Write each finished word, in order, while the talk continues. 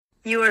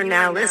You are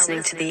now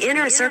listening to the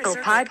Inner Circle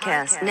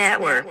Podcast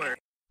Network.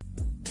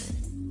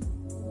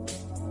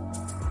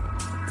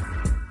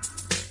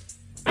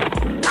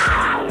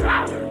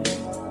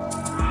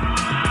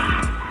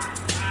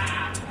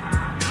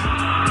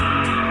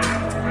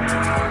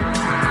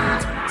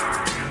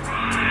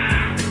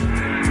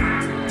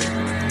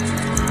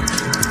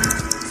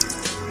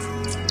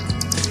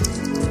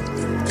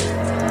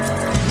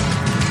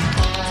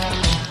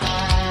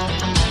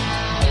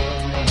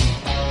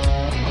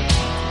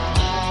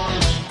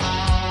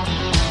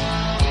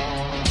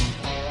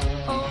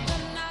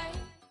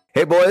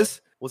 Hey, boys,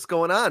 what's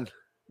going on?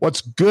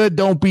 What's good?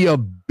 Don't be a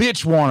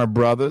bitch, Warner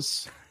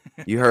Brothers.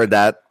 You heard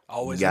that.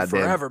 Always and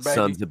forever, baby.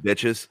 Sons of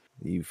bitches.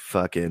 You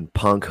fucking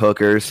punk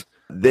hookers.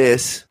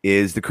 This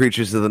is the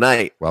Creatures of the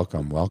Night.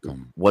 Welcome,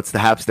 welcome. What's the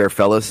haps there,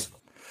 fellas?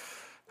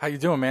 How you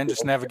doing, man?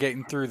 Just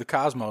navigating through the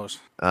cosmos.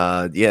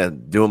 Yeah,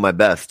 doing my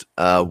best.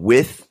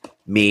 With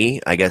me,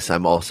 I guess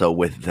I'm also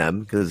with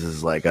them because this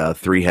is like a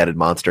three-headed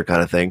monster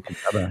kind of thing.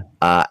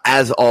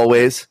 As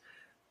always,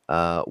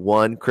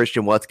 one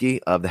Christian Wutzke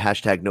of the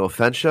hashtag No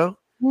Offense Show.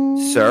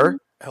 Sir.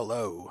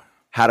 Hello.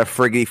 How the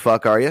friggity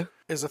fuck are you?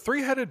 Is a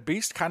three-headed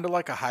beast kind of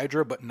like a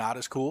Hydra, but not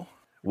as cool?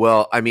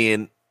 Well, I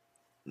mean,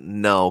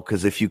 no,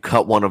 because if you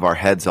cut one of our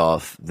heads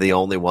off, the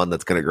only one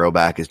that's going to grow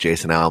back is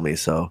Jason Almy.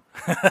 So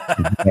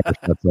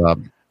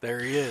there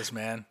he is,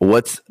 man.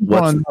 What's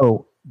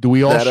do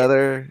we all that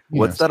other? Yes.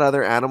 What's that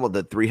other animal?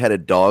 The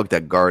three-headed dog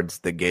that guards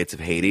the gates of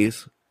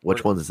Hades.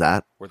 Which one is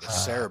that? Or the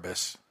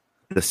Cerberus.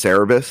 The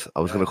Cerberus. I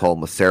was going to call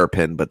him a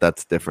Serapin, but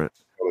that's different.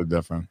 Totally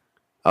different.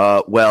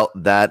 Well,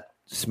 that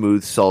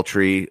smooth,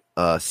 sultry,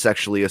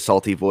 sexually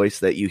assaulty voice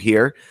that you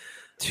hear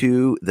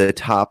to the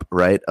top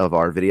right of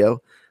our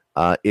video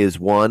is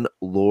one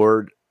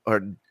Lord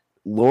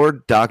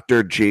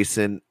Dr.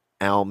 Jason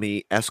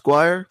Almy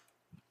Esquire.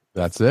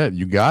 That's it.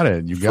 You got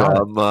it. You got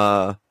from,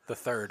 it. The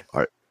third.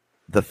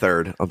 The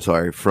third. I'm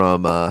sorry.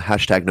 From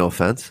hashtag No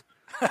Offense.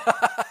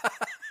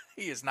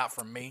 He is not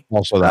from me.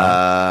 Also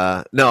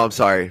that. No, I'm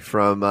sorry.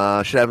 From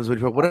Shit Happens When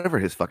You whatever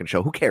his fucking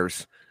show. Who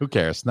cares? Who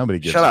cares? Nobody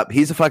gives. Shut up.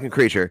 He's a fucking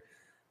creature.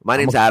 My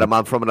name's Adam.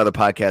 I'm from another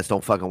podcast.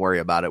 Don't fucking worry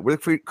about it. We're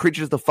the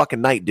creatures of the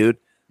fucking night, dude.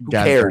 Who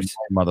cares?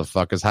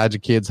 Motherfuckers. Hide your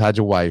kids. Hide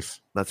your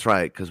wife. That's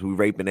right, because we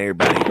raping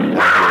everybody.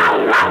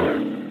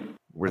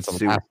 We're the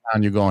last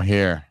sound you're going to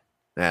hear.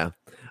 Yeah.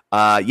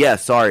 Yeah,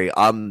 sorry.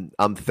 I'm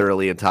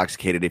thoroughly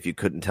intoxicated if you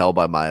couldn't tell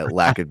by my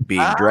lack of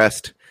being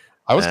dressed.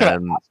 I was going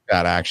to ask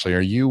that, actually.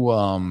 Are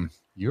you,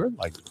 you're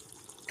like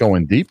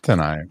going deep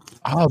tonight.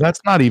 Oh,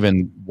 that's not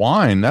even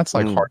wine. That's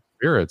like hard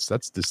spirits.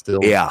 That's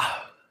distilled. Yeah.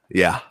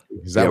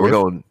 We're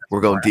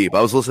going deep.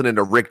 I was listening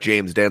to Rick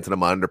James dancing in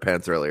my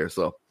underpants earlier,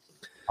 so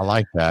I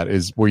like that.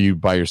 Were you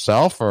by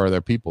yourself or are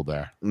there people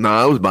there? No,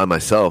 I was by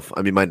myself.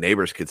 I mean, my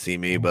neighbors could see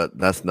me, but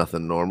that's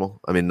nothing normal.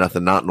 I mean,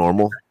 nothing not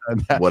normal.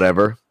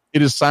 Whatever.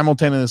 It is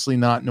simultaneously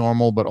not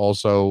normal, but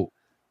also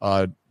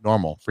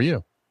normal for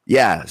you.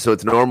 Yeah, so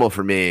it's normal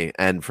for me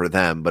and for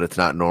them, but it's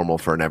not normal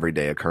for an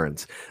everyday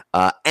occurrence.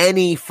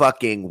 Any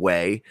fucking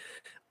way.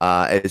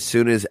 As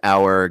soon as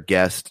our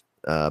guest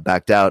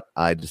backed out,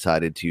 I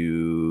decided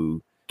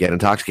to get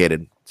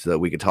intoxicated so that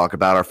we could talk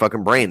about our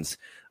fucking brains.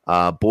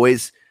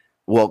 Boys,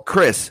 well,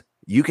 Chris,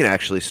 you can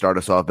actually start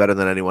us off better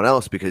than anyone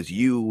else because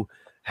you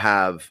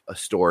have a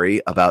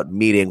story about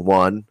meeting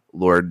one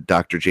Lord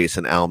Dr.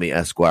 Jason Almy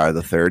Esquire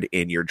III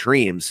in your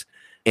dreams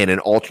in an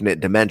alternate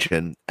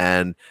dimension,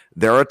 and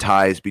there are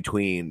ties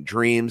between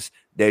dreams,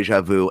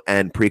 deja vu,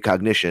 and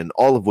precognition,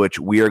 all of which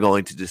we are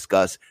going to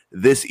discuss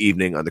this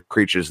evening on the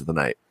Creatures of the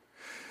Night.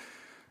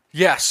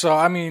 Yeah, so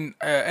I mean,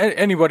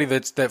 anybody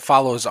that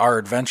follows our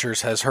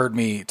adventures has heard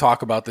me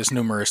talk about this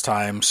numerous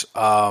times.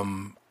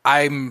 I'm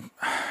trying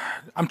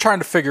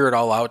to figure it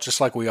all out,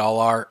 just like we all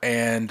are,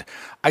 and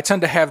I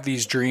tend to have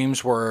these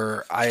dreams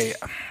where I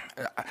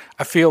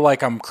feel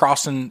like I'm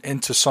crossing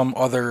into some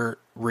other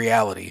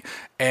reality,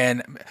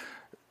 and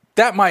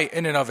that might,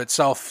 in and of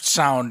itself,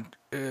 sound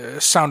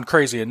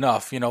crazy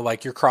enough. You know,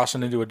 like you're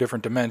crossing into a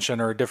different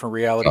dimension or a different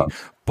reality,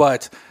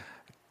 but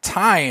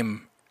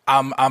time.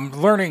 I'm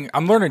learning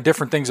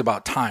different things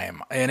about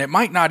time, and it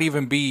might not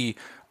even be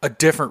a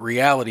different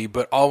reality,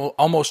 but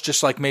almost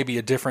just like maybe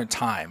a different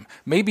time.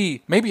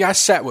 Maybe I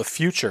sat with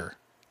future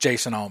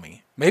Jason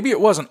Almy. Maybe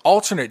it wasn't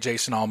alternate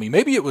Jason Almy.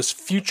 Maybe it was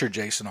future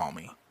Jason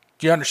Almy.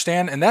 Do you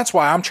understand? And that's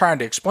why I'm trying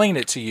to explain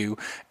it to you.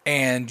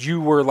 And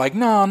you were like,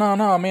 no,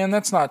 man,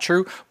 that's not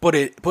true. But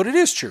it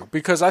is true,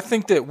 because I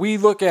think that we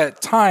look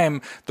at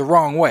time the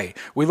wrong way.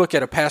 We look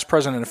at a past,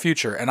 present, and a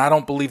future. And I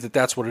don't believe that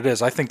that's what it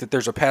is. I think that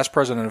there's a past,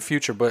 present, and a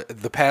future, but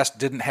the past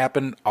didn't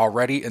happen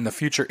already and the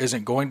future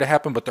isn't going to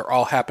happen, but they're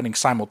all happening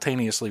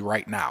simultaneously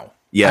right now.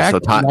 Yeah. So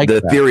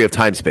the theory of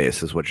time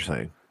space is what you're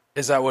saying.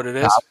 Is that what it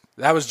is?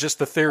 That was just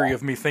the theory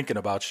of me thinking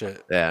about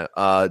shit.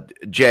 Yeah.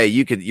 Jay,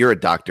 you're a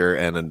doctor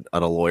and a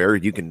lawyer.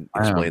 You can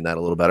explain that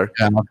a little better.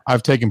 Yeah,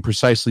 I've taken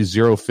precisely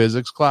 0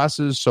 physics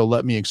classes, so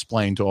let me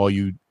explain to all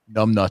you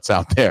numbnuts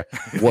out there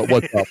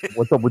what's up.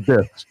 What's up with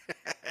this?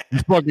 You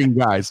fucking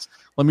guys.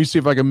 Let me see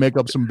if I can make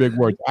up some big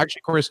words.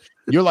 Actually, Chris,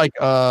 you're like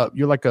a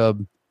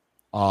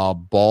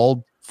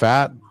bald,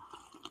 fat,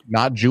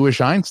 not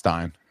Jewish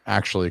Einstein,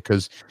 actually,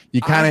 because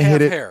you kind of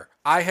hit it. Hair.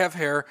 I have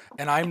hair,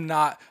 and I'm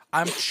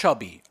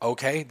chubby.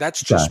 Okay,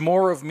 that's just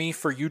more of me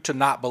for you to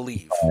not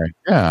believe.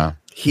 Yeah,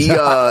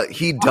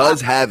 he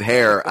does have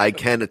hair. I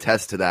can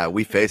attest to that.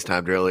 We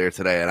FaceTimed earlier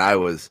today, and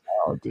oh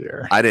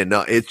dear, I didn't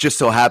know. It just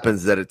so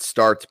happens that it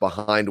starts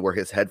behind where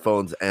his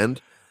headphones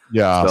end.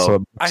 Yeah,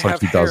 so I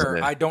have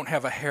hair. I don't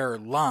have a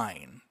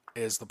hairline.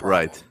 Is the problem?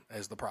 Right.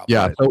 Is the problem?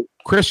 Yeah. So,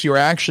 Chris, you're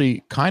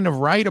actually kind of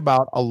right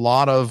about a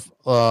lot of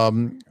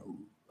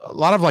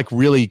like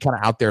really kind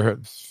of out there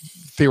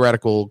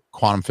theoretical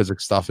quantum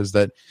physics stuff. Is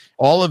that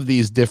all of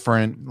these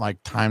different like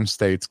time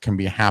states can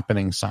be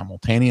happening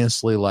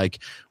simultaneously? Like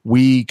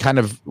we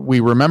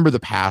remember the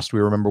past, we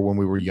remember when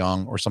we were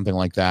young or something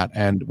like that,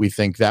 and we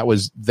think that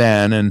was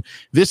then, and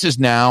this is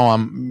now.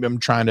 I'm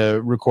trying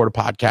to record a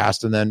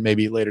podcast, and then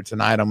maybe later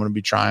tonight I'm going to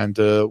be trying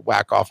to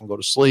whack off and go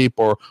to sleep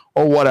or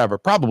whatever.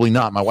 Probably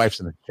not. My wife's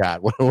in the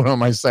chat. What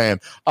am I saying?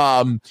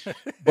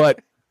 But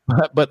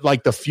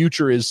like the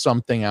future is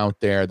something out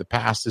there. The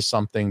past is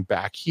something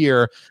back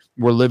here.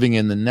 We're living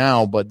in the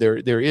now, but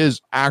there is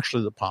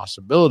actually the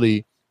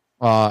possibility,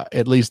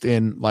 at least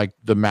in like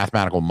the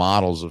mathematical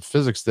models of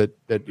physics, that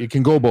it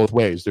can go both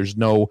ways. There's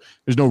no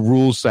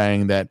rules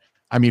saying that.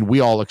 I mean, we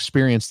all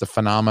experience the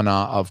phenomena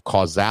of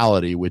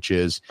causality, which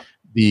is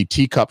the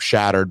teacup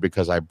shattered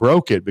because I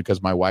broke it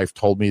because my wife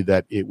told me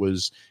that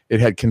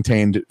it had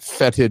contained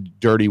fetid,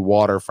 dirty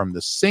water from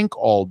the sink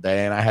all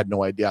day, and I had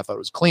no idea. I thought it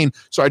was clean,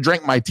 so I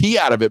drank my tea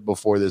out of it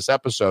before this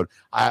episode.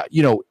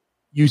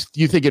 You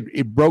think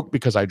it broke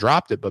because I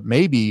dropped it, but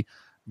maybe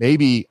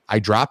I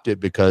dropped it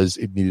because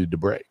it needed to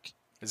break.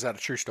 Is that a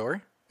true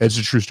story? It's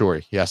a true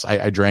story. Yes,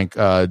 I drank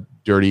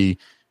dirty,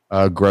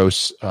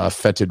 gross,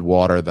 fetid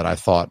water that I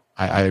thought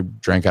I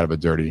drank out of a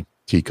dirty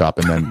teacup,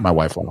 and then my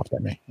wife laughed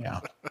at me.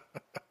 Yeah.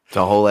 It's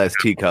a whole ass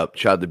teacup.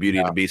 Child the Beauty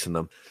and the Beast in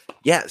them.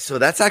 Yeah, so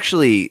that's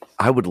actually,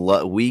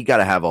 we got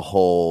to have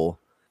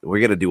we're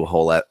going to do a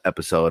whole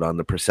episode on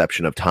the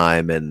perception of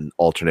time and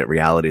alternate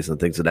realities and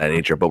things of that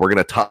nature, but we're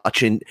going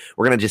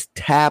to just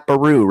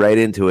tap-a-roo right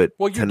into it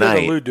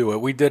tonight. Did allude to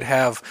it. We did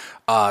have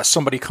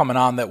somebody coming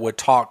on that would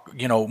talk,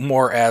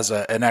 more as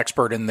an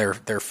expert in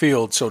their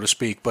field, so to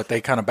speak, but they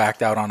kind of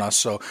backed out on us.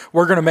 So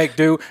we're going to make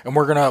do, and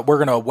we're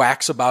going to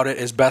wax about it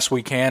as best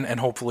we can, and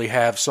hopefully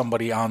have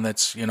somebody on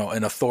that's,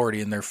 an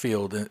authority in their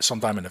field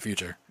sometime in the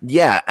future.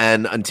 Yeah,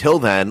 and until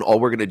then,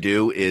 all we're going to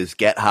do is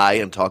get high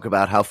and talk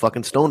about how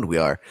fucking stoned we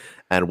are.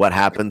 And what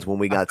happens when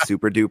we got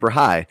super duper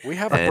high? We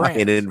have a brand.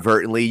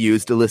 Inadvertently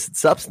used illicit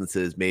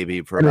substances,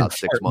 maybe for about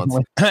 6 months.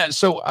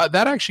 So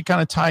that actually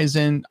kind of ties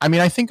in. I mean,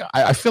 I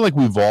feel like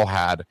we've all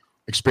had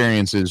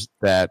experiences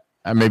that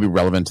may be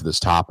relevant to this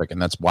topic,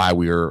 and that's why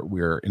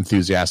we're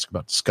enthusiastic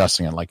about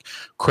discussing it. Like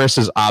Chris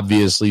has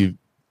obviously,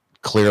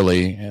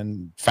 clearly,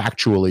 and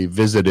factually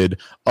visited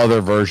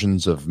other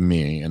versions of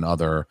me and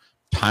other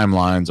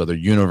timelines, other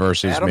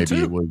universes.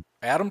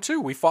 Adam too.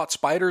 We fought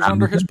spiders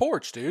under his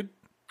porch, dude.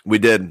 We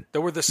did. They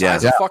were the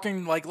size of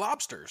fucking like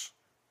lobsters.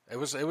 It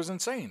was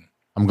insane.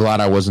 I'm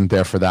glad I wasn't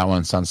there for that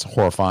one. Sounds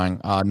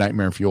horrifying.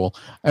 Nightmare fuel.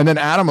 And then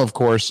Adam, of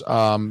course,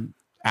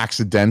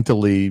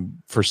 accidentally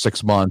for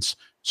 6 months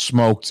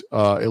smoked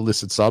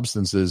illicit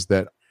substances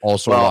that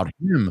also allowed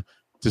him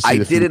to see. I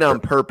did it on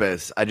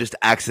purpose. I just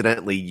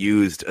accidentally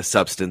used a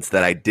substance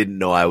that I didn't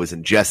know I was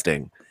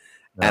ingesting.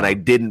 And I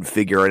didn't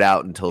figure it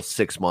out until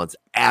 6 months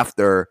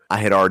after I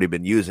had already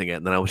been using it.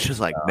 And then I was just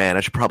like, man, I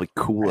should probably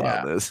cool it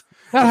on this.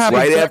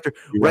 Right after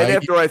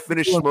I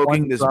finished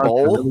smoking this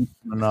bowl.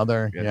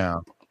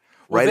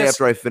 Right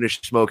after I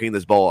finished smoking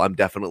this bowl, I'm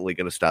definitely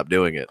going to stop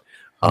doing it.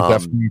 I'll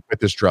definitely quit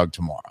this drug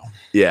tomorrow.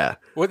 Yeah.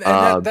 Well,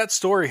 and that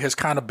story has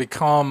kind of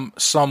become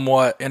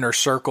somewhat inner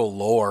circle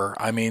lore.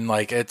 I mean,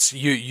 like it's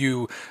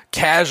you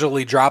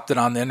casually dropped it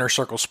on the Inner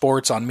Circle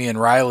Sports on me and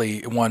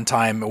Riley one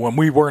time when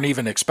we weren't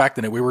even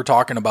expecting it. We were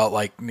talking about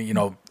like,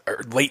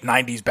 late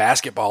 90s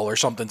basketball or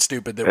something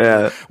stupid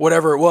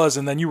whatever it was,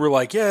 and then you were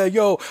like, I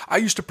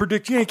used to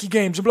predict Yankee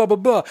games and blah blah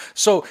blah.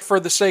 So for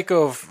the sake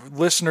of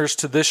listeners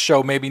to this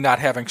show maybe not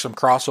having some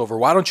crossover,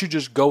 why don't you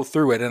just go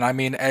through it? And I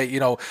mean,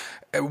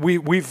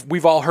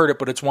 we've all heard it,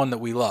 but it's one that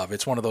we love.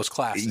 It's one of those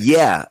classics.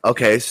 Yeah.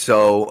 Okay.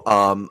 So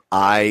I'm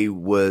a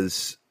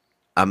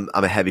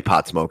heavy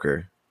pot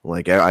smoker.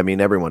 Like, I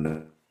mean,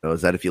 everyone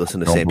knows that if you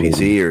listen to Sam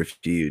PC or if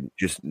you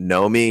just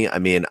know me. I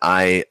mean,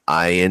 I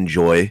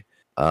enjoy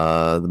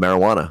the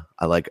marijuana.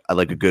 I like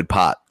a good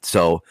pot.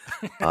 So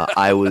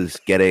I was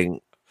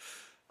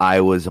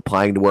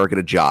applying to work at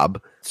a job,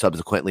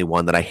 subsequently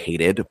one that I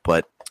hated,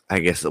 but I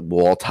guess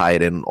we'll all tie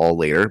it in all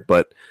later.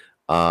 But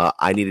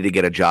I needed to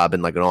get a job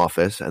in like an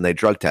office, and they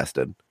drug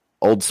tested.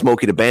 Old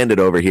Smokey the Bandit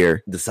over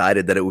here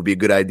decided that it would be a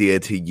good idea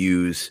to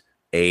use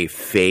a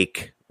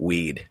fake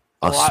weed.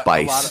 A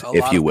spice,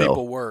 if you will.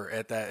 People were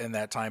in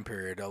that time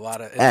period. It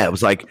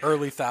was like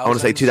early 2000s. I want to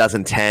say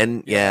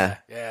 2010, yeah,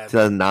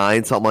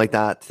 2009, something like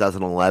that,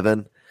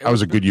 2011. That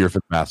was a good year for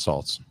the bath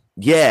salts.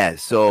 Yeah,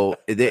 so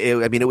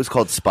it was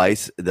called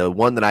Spice. The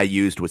one that I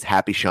used was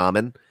Happy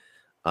Shaman,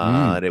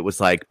 and it was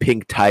like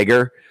Pink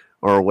Tiger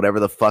or whatever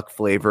the fuck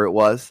flavor it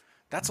was.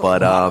 That's a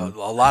lot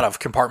of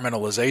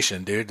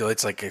compartmentalization, dude.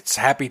 It's like it's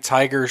Happy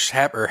Tigers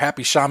or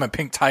Happy Shaman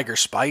Pink Tiger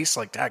Spice.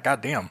 Like that,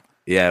 goddamn.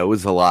 Yeah, it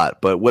was a lot,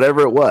 but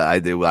whatever it was,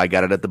 I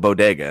got it at the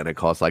bodega, and it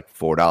cost like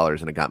 $4,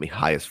 and it got me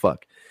high as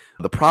fuck.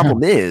 The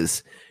problem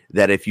is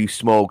that if you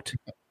smoked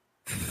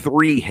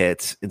 3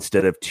 hits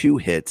instead of 2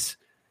 hits,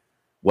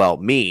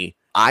 well,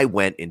 I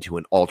went into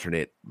an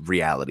alternate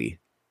reality.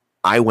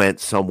 I went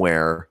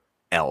somewhere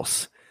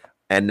else.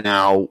 And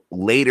now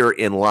later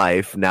in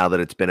life, now that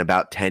it's been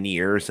about 10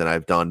 years and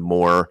I've done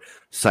more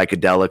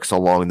psychedelics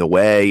along the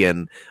way,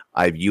 and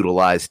I've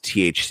utilized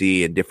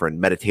THC in different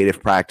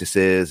meditative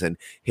practices and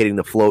hitting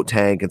the float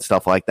tank and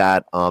stuff like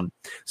that.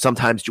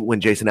 Sometimes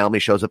when Jason Alme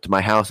shows up to my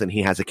house and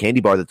he has a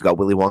candy bar that's got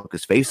Willy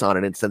Wonka's face on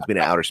it and sends me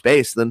to outer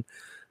space, then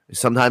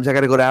sometimes I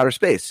got to go to outer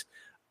space.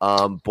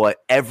 But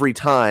every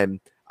time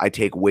I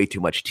take way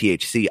too much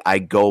THC, I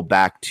go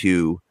back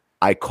to,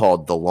 I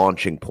called the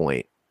launching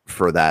point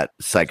for that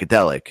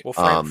psychedelic.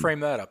 Well, frame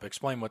that up.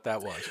 Explain what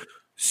that was.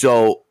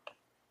 So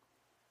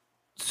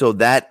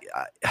that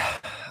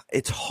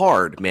it's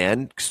hard,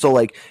 man. So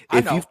like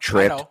if you've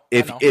tripped,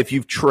 if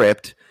you've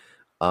tripped,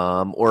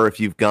 or if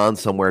you've gone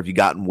somewhere, if you've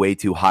gotten way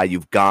too high,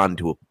 you've gone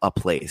to a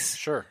place.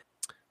 Sure.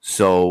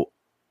 So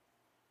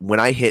when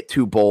I hit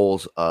 2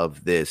 bowls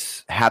of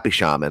this Happy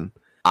Shaman,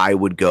 I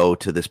would go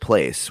to this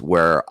place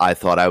where I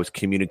thought I was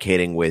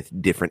communicating with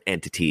different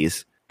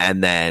entities,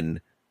 and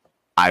then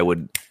I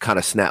would kind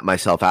of snap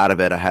myself out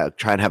of it.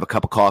 Try and have a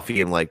cup of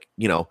coffee and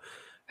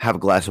have a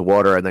glass of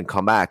water and then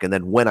come back. And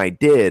then when I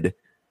did,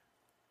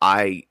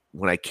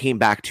 when I came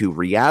back to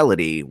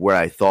reality, where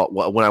I thought,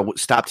 when I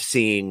stopped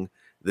seeing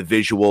the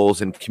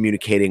visuals and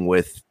communicating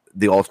with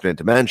the alternate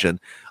dimension,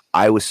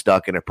 I was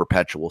stuck in a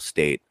perpetual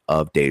state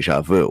of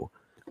deja vu.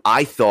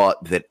 I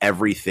thought that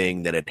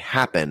everything that had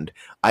happened,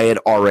 I had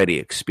already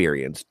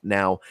experienced.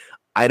 Now,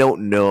 I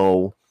don't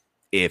know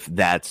if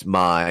that's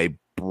my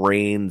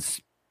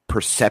brain's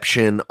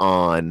perception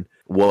on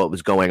what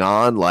was going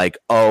on. Like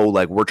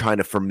we're trying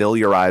to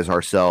familiarize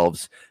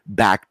ourselves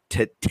back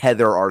to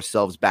tether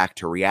ourselves back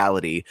to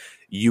reality.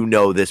 You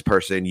know this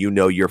person, you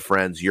know your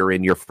friends, you're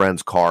in your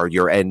friend's car,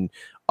 you're in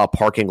a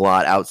parking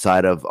lot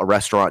outside of a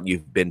restaurant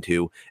you've been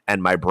to,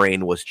 and my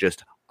brain was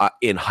just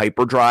in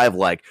hyperdrive,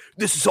 like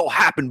this has all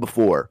happened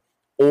before,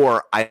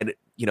 or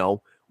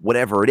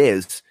whatever it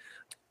is.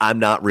 I'm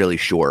not really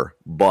sure,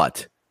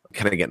 but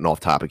kind of getting off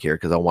topic here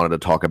because I wanted to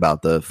talk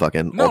about the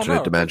fucking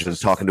alternate dimensions,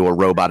 talking to a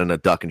robot and a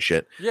duck and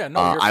shit. Yeah, no,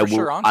 I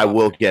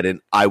will get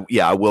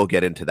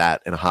into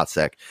that in a hot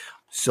sec.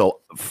 So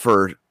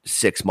for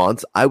 6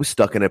 months, I was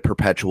stuck in a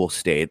perpetual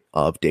state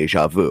of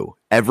deja vu.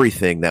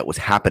 Everything that was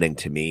happening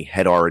to me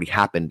had already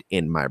happened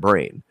in my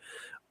brain.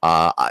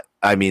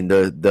 I mean,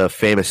 the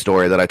famous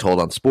story that I told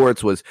on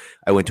sports was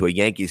I went to a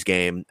Yankees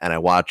game and I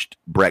watched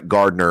Brett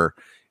Gardner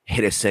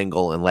hit a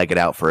single and leg it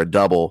out for a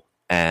double.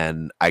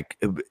 And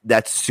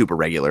that's super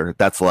regular.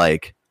 That's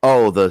like,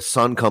 oh, the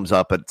sun comes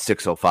up at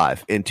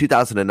 6:05. In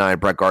 2009,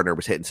 Brett Gardner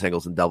was hitting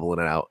singles and doubling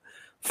it out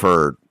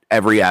for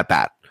every at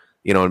bat.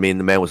 You know what I mean?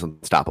 The man was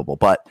unstoppable.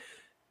 But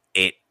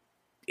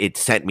it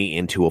sent me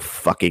into a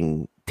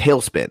fucking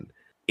tailspin.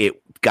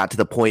 It got to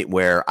the point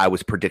where I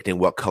was predicting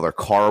what color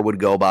car would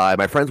go by.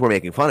 My friends were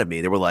making fun of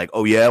me. They were like,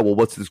 oh yeah, well,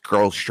 what's this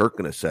girl's shirt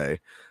going to say?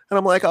 And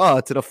I'm like, oh,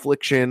 it's an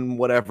Affliction,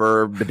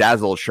 whatever,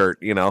 bedazzled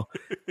shirt,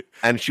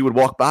 And she would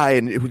walk by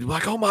and it would be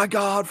like, oh my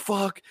God,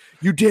 fuck,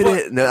 you did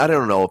it. And I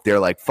don't know if they're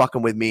like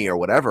fucking with me or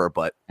whatever,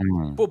 but.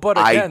 But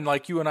again,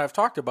 like you and I have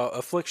talked about,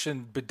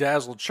 Affliction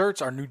bedazzled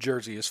shirts are New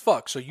Jersey as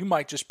fuck. So you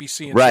might just be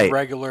seeing some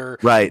regular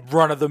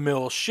run of the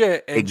mill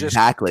shit and just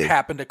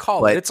happen to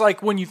call it. It's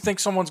like when you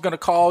think someone's going to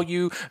call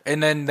you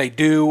and then they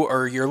do,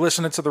 or you're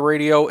listening to the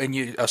radio and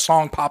a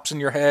song pops in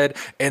your head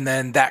and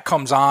then that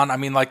comes on. I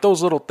mean, like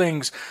those little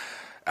things.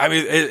 I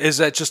mean, is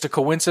that just a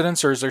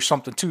coincidence or is there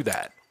something to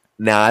that?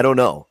 Now, I don't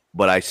know,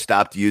 but I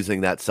stopped using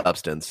that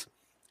substance.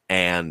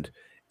 And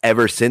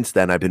ever since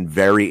then, I've been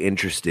very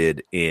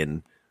interested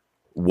in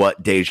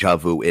what deja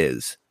vu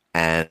is.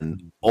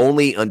 And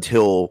only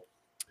until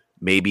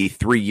maybe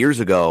 3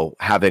 years ago,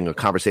 having a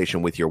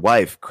conversation with your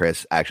wife,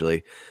 Chris,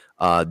 actually,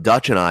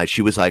 Dutch and I,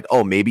 she was like,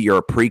 oh, maybe you're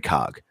a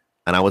precog.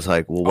 And I was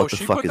like, well, what the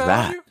fuck is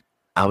that?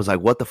 I was like,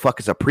 what the fuck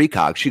is a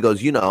precog? She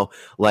goes,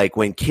 like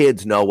when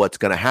kids know what's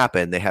going to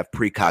happen, they have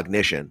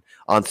precognition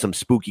on some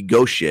spooky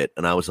ghost shit.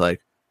 And I was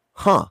like,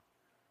 huh,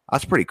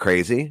 that's pretty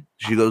crazy.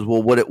 She goes,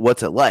 well,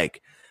 what's it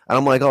like? And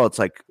I'm like, oh, it's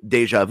like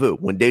deja vu.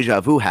 When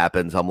deja vu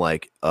happens, I'm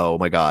like, oh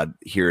my God,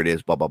 here it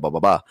is, blah, blah, blah, blah,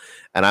 blah.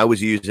 And I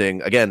was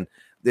using, again,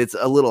 it's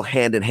a little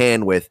hand in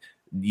hand with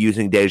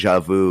using deja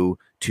vu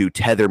to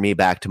tether me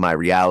back to my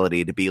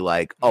reality, to be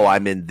like, oh,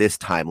 I'm in this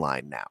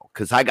timeline now.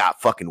 Because I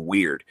got fucking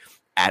weird.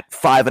 At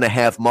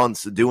 5.5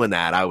 months of doing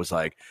that, I was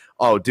like,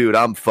 oh, dude,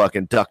 I'm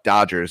fucking Duck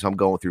Dodgers. I'm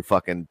going through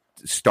fucking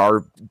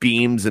star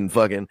beams and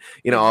fucking,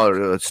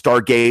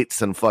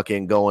 stargates and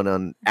fucking going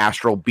on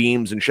astral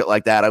beams and shit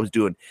like that. I was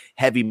doing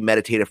heavy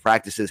meditative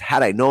practices.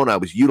 Had I known I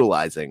was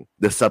utilizing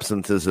the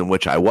substances in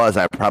which I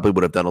probably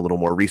would have done a little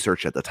more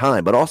research at the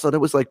time. But also, that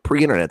was like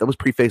pre-internet. That was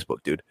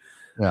pre-Facebook, dude.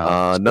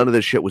 Yeah. None of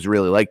this shit was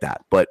really like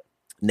that. But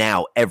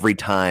now every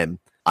time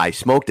I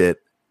smoked it,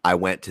 I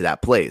went to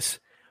that place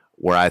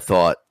where I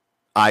thought,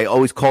 I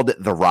always called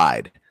it the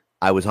ride.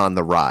 I was on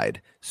the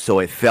ride. So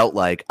it felt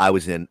like I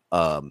was in,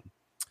 so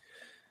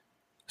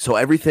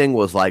everything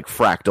was like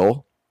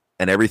fractal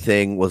and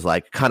everything was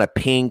like kind of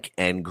pink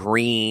and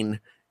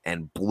green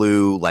and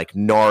blue, like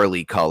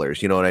gnarly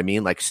colors. You know what I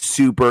mean? Like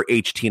super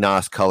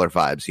HT-NOS color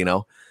vibes,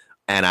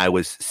 And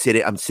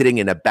I'm sitting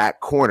in a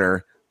back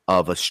corner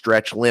of a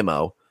stretch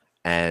limo,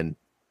 and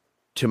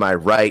to my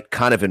right,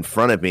 kind of in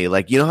front of me,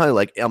 like, how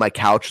like on my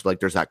couch, like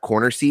there's that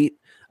corner seat.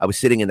 I was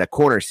sitting in that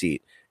corner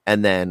seat,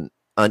 and then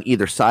on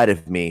either side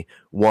of me,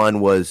 one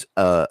was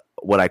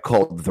what I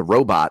called the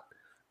robot,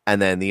 and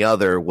then the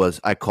other was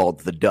I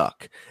called the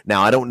duck.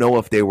 Now, I don't know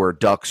if they were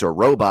ducks or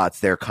robots.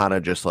 They're kind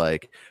of just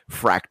like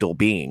fractal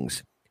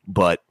beings,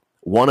 but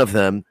one of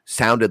them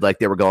sounded like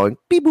they were going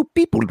beep boop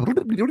beep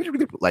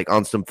boop, like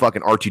on some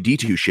fucking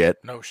R2D2 shit.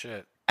 No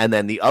shit. And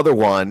then the other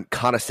one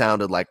kind of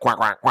sounded like quack,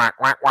 quack, quack,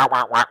 quack, quack,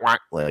 quack, quack, quack,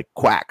 like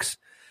quacks.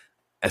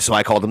 And so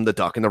I called him the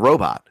duck and the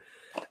robot.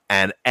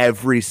 And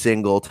every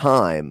single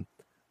time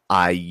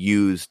I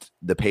used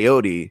the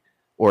peyote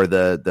or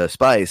the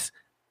spice,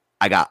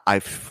 I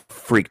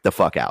freaked the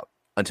fuck out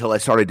until I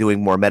started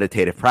doing more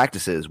meditative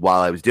practices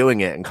while I was doing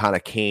it, and kind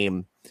of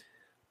came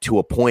to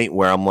a point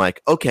where I'm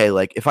like, okay,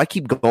 like if I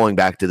keep going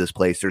back to this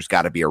place, there's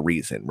got to be a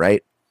reason,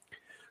 right?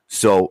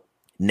 So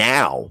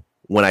now,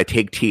 when I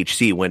take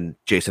THC, when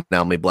Jason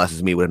Alme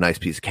blesses me with a nice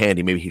piece of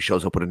candy, maybe he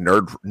shows up with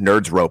a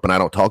nerd's rope and I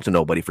don't talk to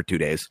nobody for 2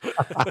 days.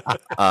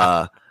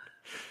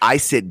 I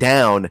sit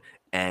down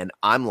and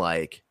I'm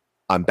like,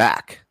 I'm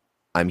back.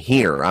 I'm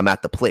here. I'm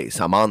at the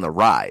place. I'm on the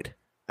ride.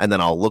 And then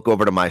I'll look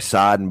over to my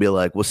side and be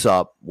like, what's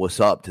up?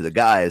 What's up to the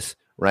guys,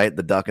 right?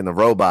 The duck and the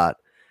robot.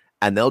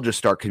 And they'll just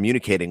start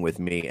communicating with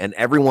me. And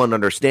everyone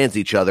understands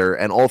each other.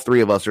 And all three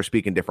of us are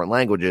speaking different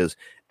languages.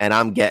 And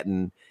I'm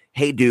getting,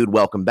 hey, dude,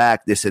 welcome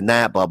back, this and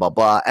that, blah, blah,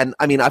 blah. And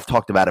I mean, I've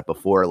talked about it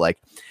before. Like,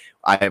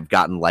 I've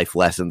gotten life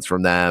lessons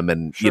from them,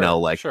 and,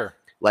 like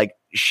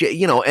shit,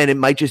 and it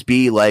might just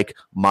be like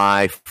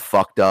my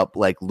fucked up,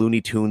 like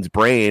Looney Tunes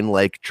brain,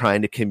 like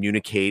trying to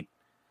communicate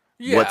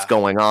what's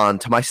going on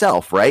to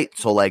myself. Right.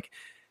 So like,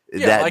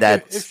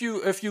 that's if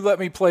you let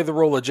me play the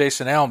role of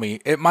Jason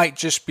Alme, it might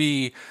just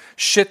be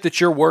shit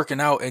that you're working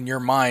out in your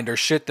mind, or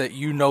shit that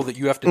that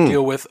you have to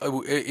deal with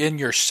in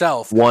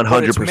yourself.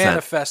 100%. It's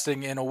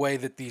manifesting in a way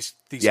that these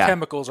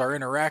chemicals are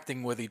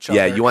interacting with each other.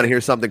 Yeah, you want to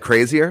hear something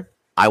crazier?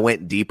 I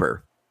went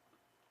deeper.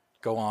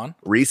 Go on.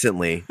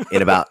 Recently,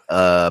 in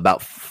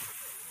about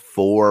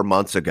 4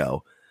 months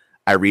ago,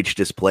 I reached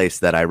this place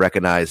that I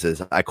recognize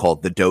as, I call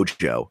it the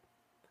dojo.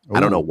 Ooh. I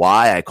don't know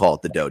why I call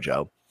it the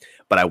dojo.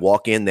 But I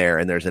walk in there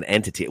and there's an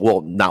entity.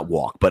 Well, not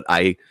walk, but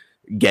I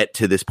get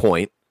to this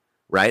point,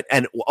 right?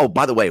 And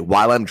by the way,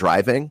 while I'm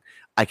driving,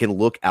 I can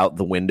look out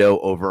the window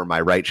over my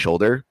right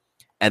shoulder,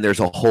 and there's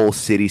a whole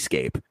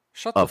cityscape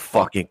of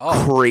fucking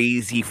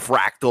crazy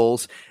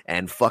fractals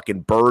and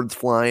fucking birds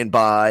flying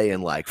by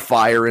and like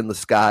fire in the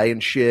sky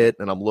and shit.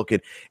 And I'm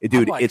looking,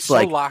 dude, it's so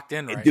like locked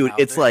in right dude, now,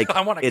 it's dude. like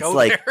I want to go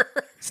like,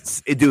 there.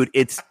 Dude,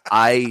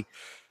 I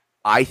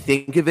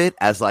think of it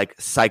as like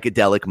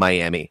psychedelic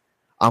Miami.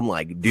 I'm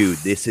like, dude,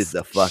 this is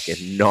the fucking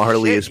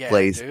gnarliest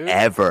place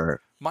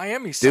ever.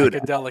 Miami's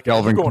psychedelic.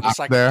 Delvin going Cox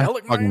to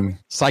psychedelic Miami?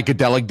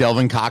 Psychedelic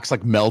Delvin Cox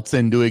like melts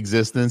into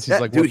existence. He's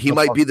like, dude, he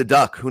might be the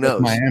duck. Who knows?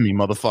 Miami,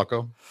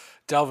 motherfucker.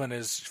 Delvin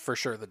is for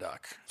sure the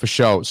duck. For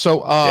sure.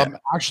 So,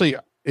 actually,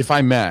 if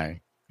I may,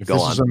 if Go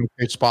this on. is an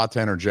okay spot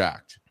to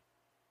interject,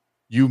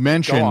 you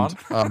mentioned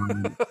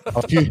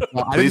a few.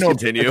 I Please didn't know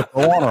continue. if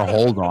go on or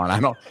hold on. I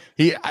don't.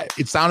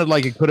 It sounded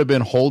like it could have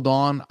been hold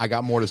on. I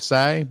got more to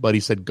say, but he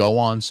said go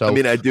on. So I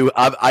mean, I do.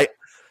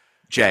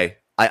 Jay,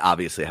 I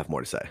obviously have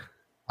more to say.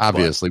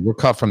 Obviously, we're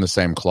cut from the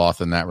same cloth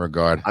in that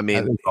regard. I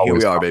mean, here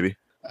we are, baby.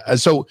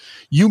 So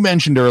you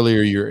mentioned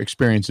earlier your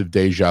experience of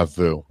deja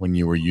vu when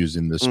you were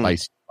using the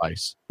spicy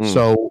spice.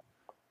 So,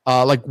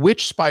 like,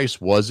 which spice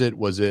was it?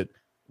 Was it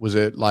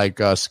like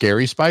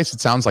Scary Spice?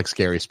 It sounds like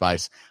Scary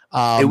Spice.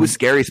 It was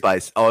Scary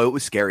Spice. Oh, it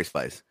was Scary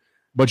Spice.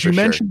 But you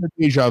mentioned the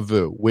deja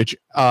vu, which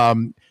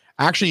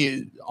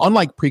actually,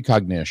 unlike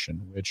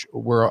precognition, which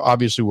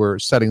we're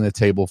setting the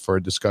table for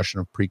a discussion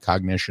of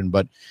precognition,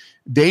 but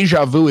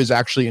deja vu is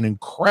actually an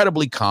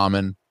incredibly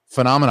common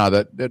phenomena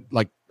that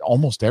like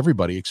almost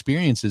everybody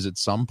experiences at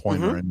some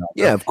point or another.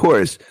 Yeah, of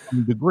course. To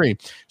some degree.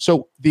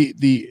 So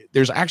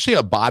there's actually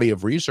a body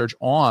of research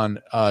on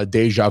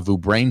deja vu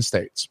brain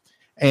states.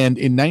 And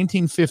in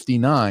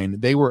 1959,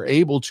 they were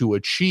able to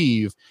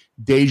achieve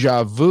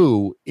deja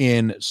vu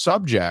in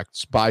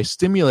subjects by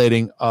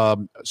stimulating a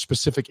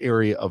specific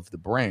area of the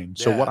brain.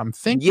 So what I'm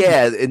thinking,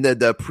 in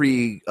the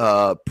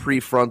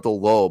prefrontal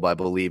lobe, I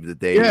believe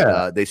that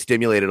they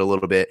stimulated a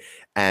little bit,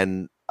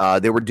 and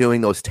they were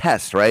doing those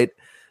tests, right?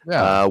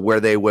 Yeah. Where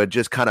they would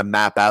just kind of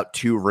map out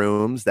 2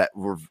 rooms that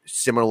were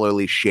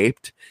similarly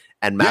shaped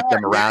and map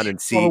them around and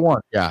see,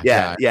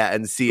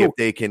 and see if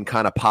they can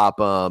kind of pop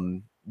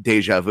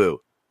deja vu.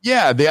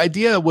 Yeah, the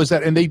idea was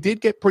that, and they did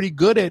get pretty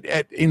good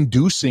at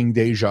inducing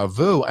deja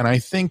vu. And I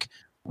think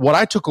what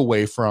I took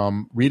away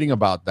from reading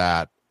about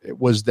that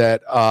was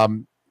that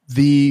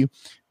the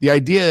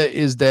idea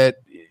is that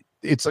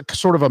it's a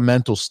sort of a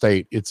mental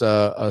state. It's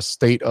a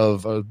state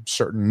of a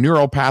certain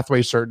neural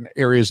pathway, certain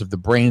areas of the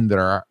brain that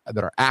are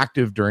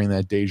active during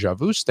that deja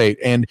vu state,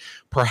 and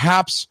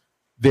perhaps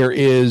there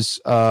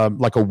is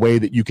like a way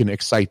that you can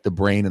excite the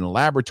brain in a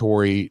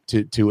laboratory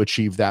to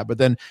achieve that. But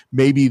then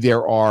maybe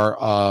there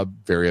are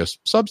various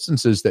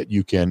substances that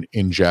you can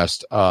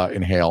ingest,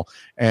 inhale.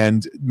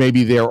 And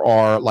maybe there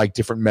are like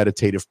different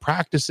meditative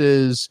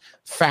practices,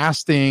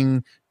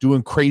 fasting,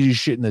 doing crazy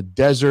shit in the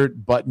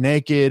desert, butt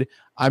naked.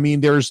 I mean,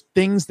 there's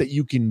things that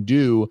you can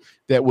do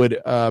that would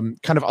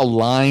kind of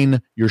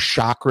align your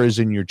chakras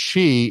and your chi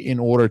in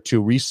order to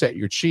reset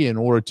your chi, in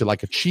order to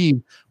like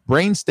achieve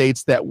brain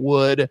states that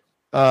would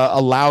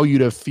allow you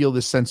to feel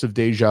this sense of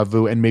deja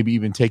vu, and maybe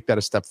even take that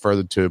a step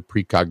further to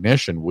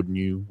precognition. Wouldn't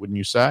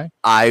you say?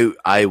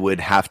 I would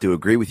have to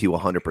agree with you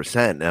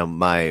 100%. Now,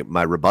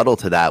 my rebuttal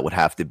to that would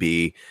have to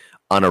be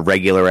on a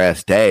regular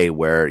ass day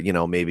where, you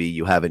know, maybe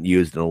you haven't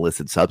used an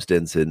illicit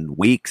substance in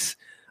weeks,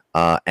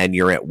 and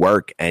you're at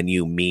work and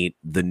you meet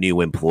the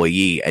new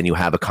employee and you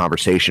have a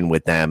conversation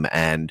with them,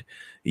 and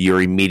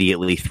you're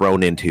immediately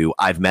thrown into,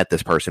 I've met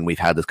this person, we've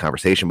had this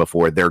conversation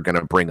before, they're going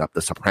to bring up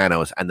The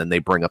Sopranos, and then they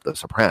bring up The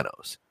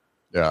Sopranos.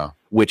 Yeah.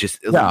 Which is,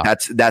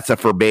 that's a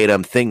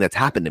verbatim thing that's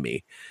happened to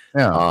me.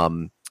 Yeah.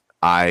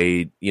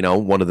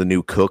 One of the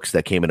new cooks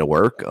that came into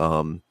work,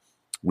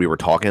 we were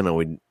talking, and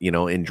we,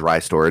 in dry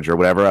storage or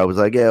whatever, I was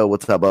like, yeah,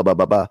 what's up, blah, blah,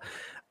 blah, blah.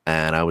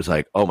 And I was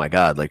like, oh my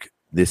God, like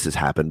this has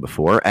happened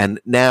before. And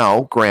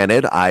now,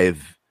 granted,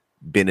 I've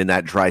been in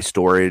that dry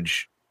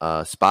storage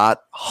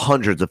spot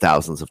hundreds of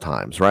thousands of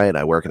times, right?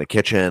 I work in a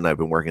kitchen. I've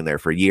been working there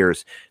for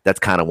years. That's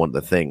kind of what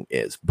the thing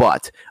is.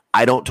 But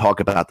I don't talk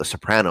about The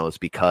Sopranos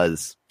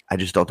because I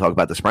just don't talk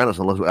about The Sopranos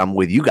unless I'm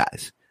with you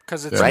guys.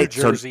 Because it's right?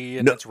 New Jersey,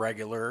 and it's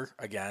regular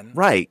again.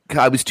 Right.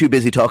 I was too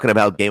busy talking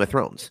about Game of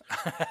Thrones.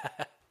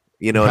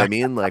 You know what I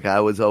mean? Like, I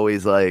was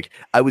always like,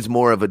 I was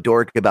more of a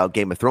dork about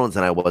Game of Thrones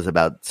than I was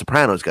about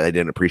Sopranos because I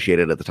didn't appreciate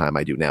it at the time.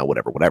 I do now,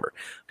 whatever.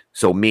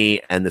 So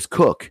me and this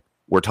cook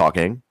were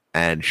talking,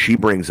 and she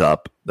brings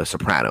up The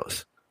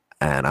Sopranos.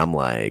 And I'm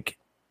like,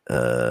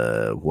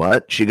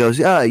 what? She goes,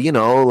 yeah,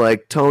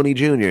 like Tony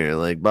Jr.,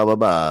 like blah, blah,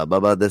 blah, blah,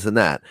 blah, this and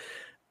that.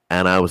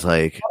 And I was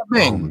like,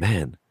 oh,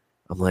 man.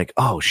 I'm like,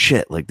 oh,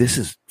 shit. Like, this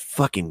is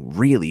fucking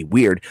really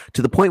weird,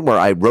 to the point where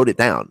I wrote it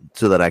down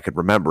so that I could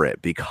remember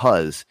it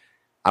because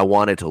I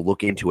wanted to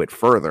look into it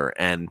further.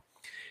 And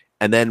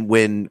then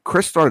when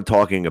Chris started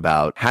talking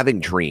about having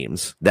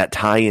dreams that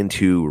tie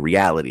into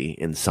reality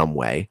in some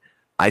way,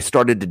 I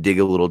started to dig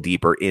a little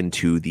deeper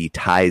into the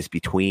ties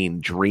between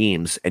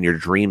dreams and your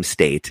dream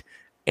state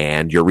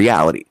and your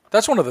reality.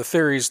 That's one of the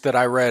theories that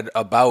I read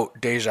about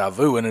deja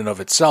vu in and of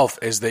itself,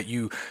 is that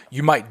you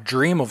might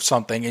dream of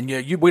something, and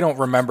we don't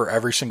remember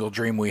every single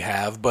dream we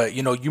have, but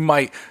you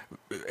might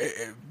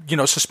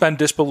suspend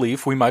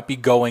disbelief. We might be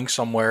going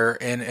somewhere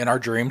in our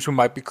dreams. We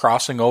might be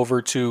crossing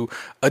over to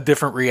a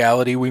different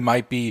reality. We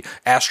might be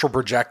astral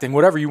projecting,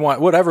 whatever you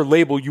want, whatever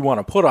label you want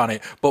to put on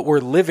it, but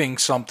we're living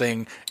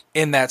something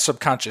in that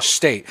subconscious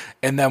state.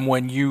 And then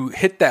when you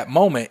hit that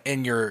moment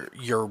in your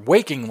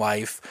waking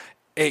life,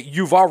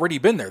 you've already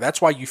been there.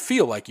 That's why you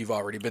feel like you've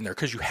already been there,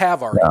 because you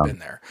have already been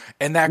there.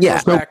 And that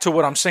goes back to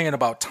what I'm saying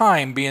about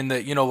time being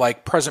that,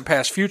 like present,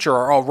 past, future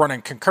are all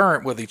running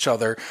concurrent with each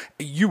other.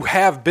 You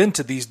have been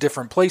to these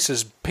different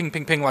places, ping,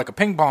 ping, ping, like a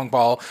ping pong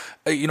ball,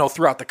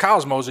 throughout the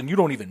cosmos, and you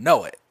don't even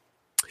know it.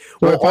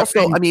 Well,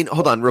 also,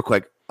 hold on real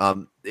quick.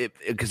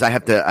 Because I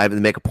have to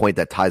make a point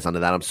that ties onto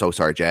that. I'm so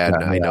sorry, Jad.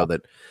 I know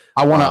that.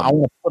 I want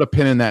to put a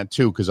pin in that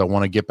too, because I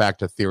want to get back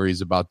to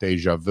theories about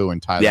deja vu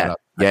and tie that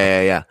up.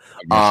 Yeah.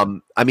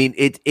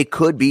 It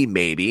could be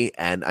maybe,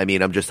 and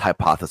I'm just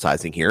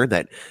hypothesizing here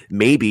that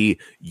maybe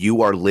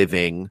you are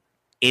living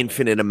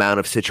infinite amount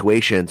of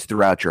situations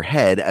throughout your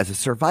head as a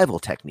survival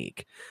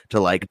technique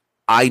to like,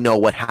 I know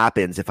what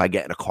happens if I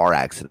get in a car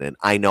accident.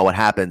 I know what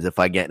happens if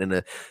I get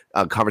in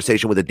a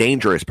conversation with a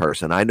dangerous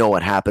person. I know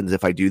what happens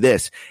if I do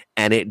this.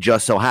 And it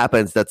just so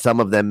happens that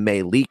some of them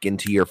may leak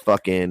into your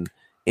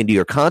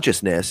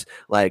consciousness.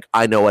 Like,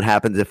 I know what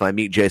happens if I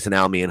meet Jason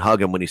Alme and hug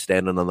him when he's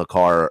standing on the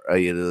car,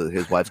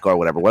 his wife's car,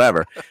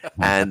 whatever.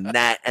 and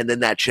then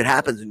that shit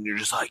happens, and you're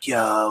just like,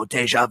 yo,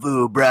 deja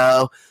vu,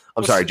 bro.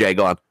 I'm sorry, Jay,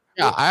 go on.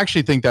 Yeah, I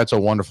actually think that's a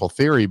wonderful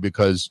theory,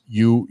 because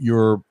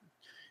your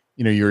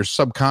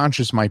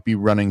subconscious might be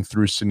running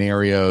through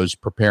scenarios,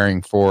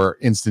 preparing for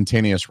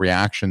instantaneous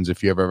reactions.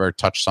 If you ever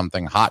touch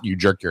something hot, you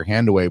jerk your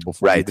hand away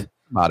before you think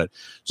about it.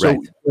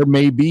 So there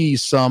may be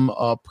some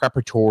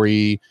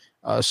preparatory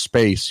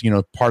space,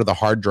 part of the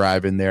hard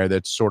drive in there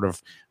that's sort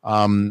of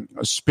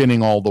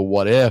spinning all the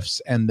what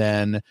ifs. And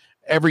then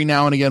every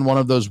now and again, one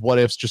of those what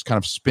ifs just kind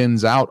of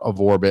spins out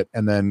of orbit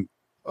and then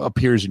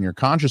appears in your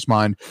conscious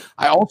mind.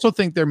 I also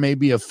think there may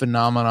be a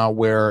phenomena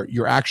where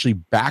you're actually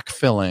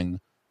backfilling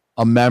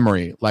a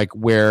memory, like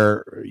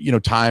where,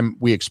 time,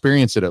 we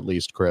experience it, at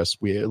least, Chris,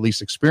 we at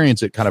least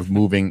experience it kind of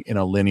moving in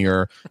a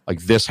linear,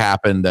 like this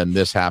happened, then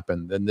this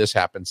happened, then this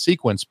happened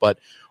sequence. But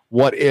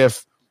what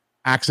if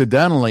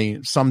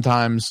accidentally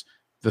sometimes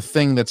the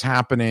thing that's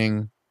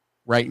happening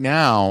right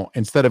now,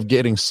 instead of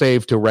getting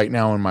saved to right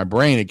now in my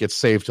brain, it gets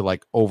saved to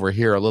like over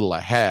here a little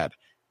ahead.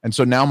 And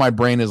so now my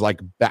brain is like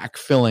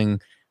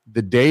backfilling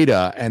the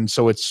data, and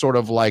so it's sort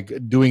of like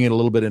doing it a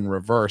little bit in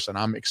reverse, and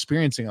I'm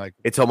experiencing like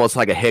it's almost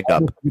like a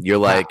hiccup. You're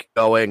like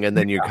going, and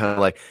then you're kind of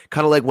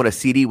like when a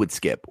CD would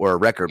skip or a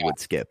record would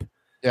skip.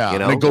 Yeah,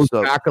 and it goes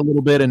back a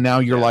little bit, and now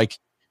you're like,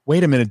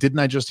 wait a minute, didn't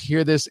I just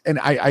hear this? And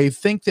I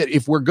think that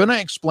if we're gonna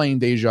explain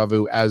deja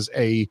vu as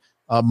a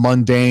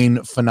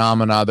mundane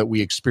phenomena that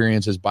we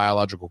experience as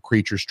biological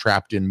creatures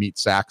trapped in meat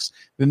sacks,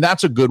 then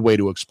that's a good way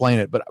to explain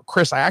it. But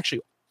Chris, I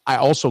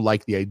also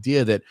like the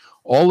idea that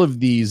all of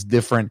these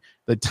different,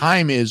 the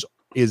time is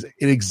it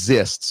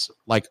exists,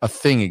 like a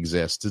thing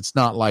exists. It's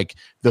not like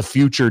the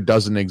future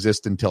doesn't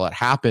exist until it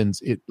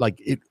happens. It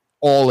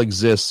all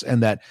exists,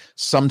 and that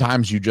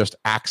sometimes you just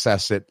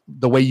access it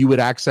the way you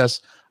would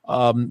access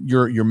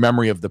your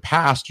memory of the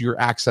past. You're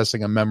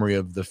accessing a memory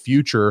of the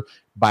future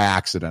by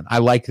accident. I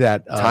like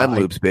that. Time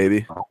loops,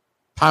 baby.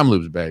 Time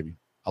loops, baby.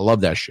 I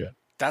love that shit.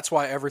 That's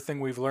why everything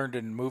we've learned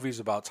in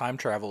movies about time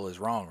travel is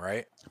wrong,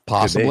 right?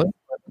 Possibly.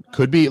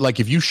 Could be like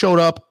if you showed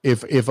up,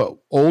 if a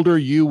older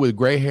you with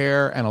gray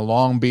hair and a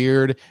long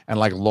beard and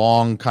like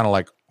long kind of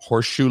like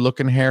horseshoe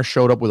looking hair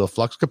showed up with a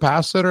flux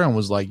capacitor and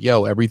was like,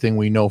 yo, everything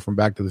we know from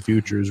Back to the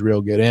Future is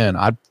real, get in.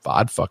 I'd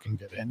fucking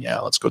get in. Yeah,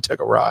 let's go take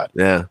a ride.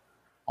 Yeah.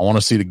 I want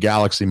to see the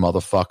galaxy,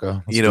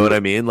 motherfucker. You know what I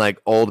mean? Like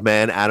old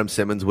man Adam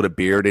Simmons with a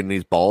beard and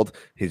he's bald.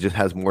 He just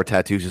has more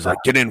tattoos. He's like,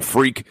 get in,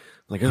 freak. I'm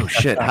like, oh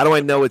shit, how do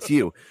I know it's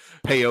you?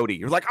 Peyote.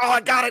 You're like, oh, I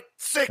got it.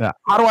 Sick. Yeah.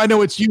 How do I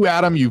know it's you,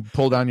 Adam? You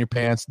pull down your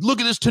pants. Look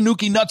at this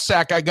Tanuki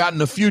nutsack I got in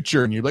the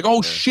future. And you're like,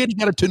 oh shit, he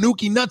got a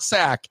Tanuki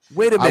nutsack.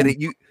 Wait a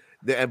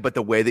minute. But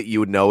the way that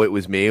you would know it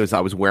was me was I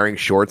was wearing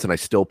shorts and I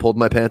still pulled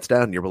my pants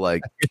down. And you were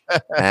like,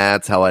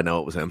 that's how I know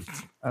it was him.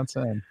 That's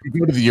him.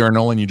 You go to the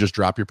urinal and you just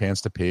drop your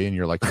pants to pee and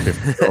you're like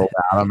 50-year-old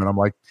Adam. And I'm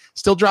like,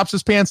 still drops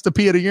his pants to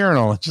pee at a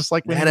urinal. It's just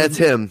like, man, that's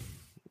him.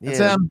 That's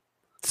him.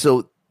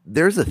 So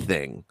there's a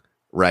thing,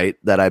 right,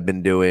 that I've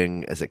been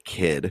doing as a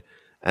kid,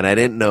 and I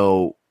didn't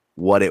know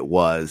what it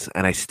was,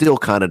 and I still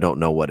kind of don't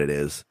know what it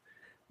is.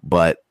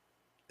 But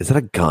is that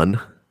a gun?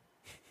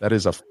 That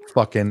is a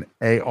fucking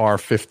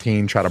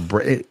AR-15. Try to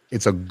break.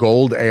 It's a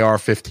gold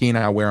AR-15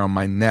 I wear on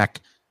my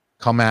neck.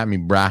 Come at me,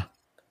 brah.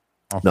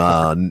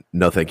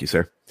 No, thank you,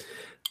 sir.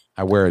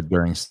 I wear it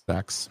during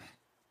sex.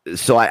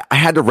 So I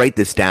had to write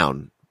this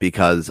down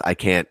because I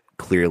can't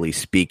clearly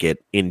speak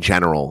it in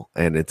general,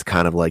 and it's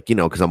kind of like,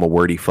 because I'm a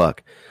wordy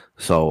fuck.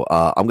 So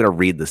I'm gonna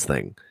read this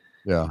thing.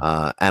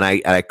 Yeah. And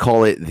I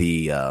call it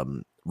the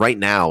right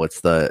now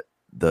it's the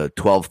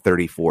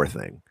 12:34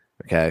 thing.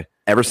 Okay.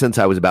 Ever since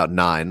I was about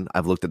 9,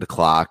 I've looked at the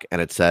clock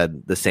and it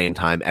said the same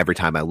time every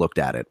time I looked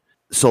at it.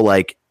 So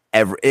like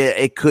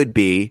it could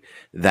be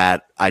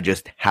that I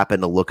just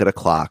happen to look at a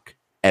clock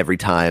every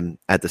time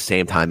at the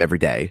same time every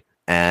day.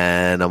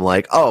 And I'm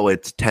like, oh,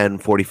 it's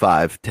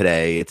 10:45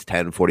 today. It's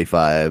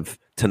 10:45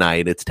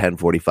 tonight. It's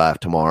 10:45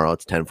 tomorrow.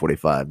 It's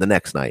 10:45 the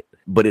next night.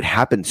 But it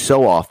happens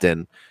so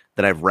often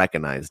that I've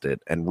recognized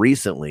it. And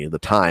recently the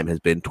time has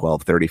been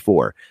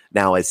 12:34.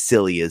 Now, as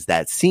silly as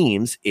that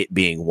seems, it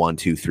being 1,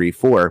 2, 3,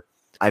 4,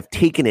 I've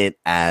taken it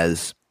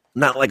as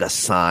not like a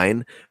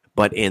sign,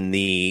 but in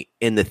the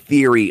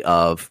theory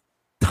of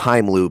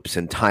time loops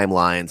and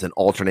timelines and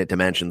alternate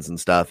dimensions and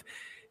stuff,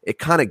 it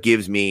kind of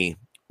gives me,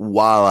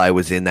 while I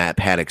was in that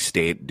panic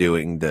state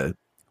doing the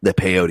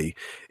peyote,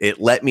 it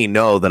let me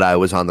know that I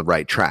was on the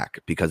right track.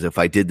 Because if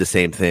I did the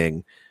same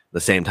thing the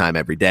same time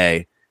every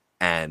day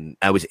and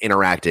I was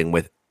interacting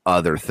with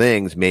other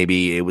things,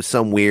 maybe it was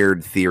some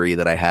weird theory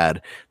that I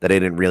had that I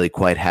didn't really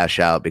quite hash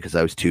out because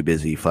I was too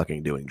busy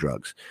fucking doing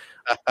drugs.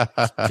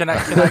 Can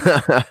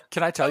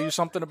I tell you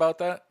something about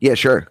that? Yeah,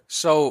 sure.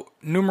 So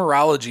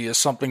numerology is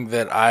something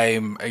that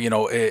I'm,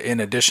 in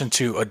addition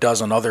to a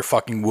dozen other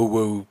fucking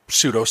woo-woo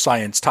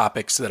pseudoscience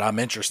topics that I'm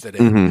interested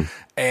in. Mm-hmm.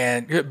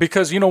 And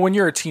because, when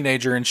you're a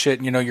teenager and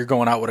shit, you're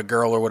going out with a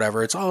girl or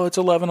whatever, it's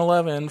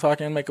 11/11,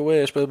 fucking make a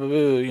wish, blah, blah,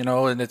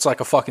 blah, and it's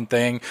like a fucking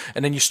thing.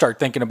 And then you start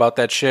thinking about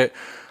that shit.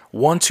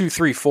 1, 2,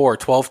 3, 4,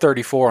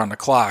 12:34 on the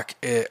clock,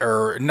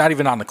 or not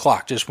even on the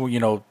clock, just,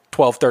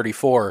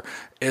 12:34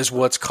 is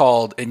what's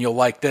called, and you'll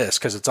like this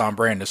because it's on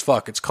brand as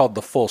fuck, it's called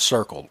the full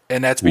circle.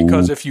 And that's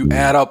because if you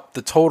add up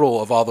the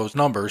total of all those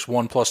numbers,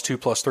 1 + 2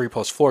 + 3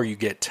 + 4, you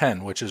get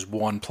 10, which is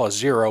 1 +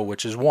 0,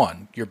 which is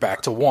 1. You're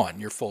back to 1.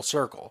 You're full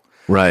circle.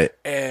 Right.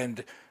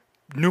 And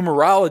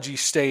numerology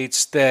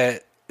states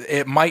that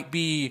it might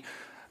be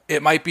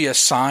a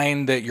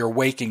sign that you're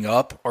waking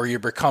up or you're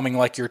becoming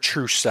like your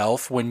true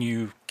self when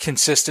you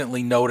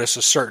consistently notice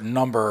a certain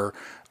number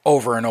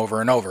over and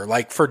over and over.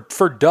 Like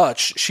for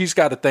Dutch, she's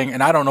got a thing,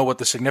 and I don't know what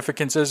the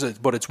significance is,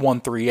 but it's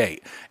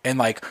 138. And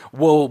like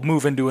we'll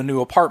move into a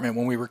new apartment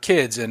when we were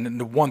kids, and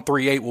the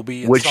 138 will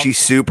be. Was she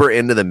super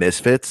into the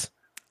Misfits?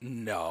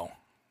 No.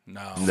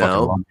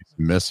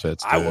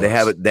 Misfits. They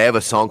have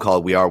a song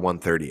called "We Are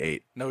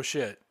 138." No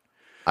shit.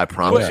 I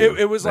promise. Well,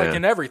 it was like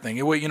in everything.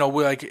 It would,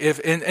 like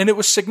and it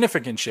was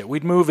significant shit.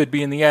 We'd move, it'd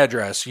be in the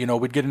address.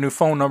 We'd get a new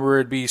phone number.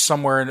 It'd be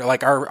somewhere in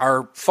like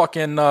our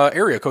fucking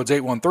area code's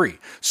 813.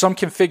 Some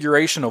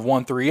configuration of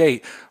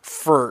 138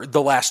 for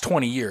the last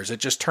 20 years.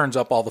 It just turns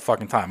up all the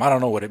fucking time. I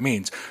don't know what it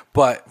means,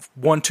 but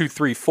 1, 2,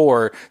 3,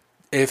 4.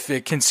 If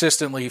it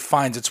consistently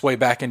finds its way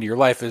back into your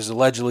life, is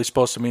allegedly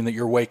supposed to mean that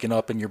you're waking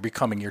up and you're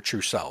becoming your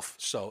true self.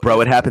 So,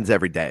 bro, it happens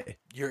every day.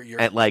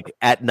 You're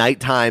at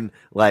nighttime,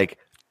 like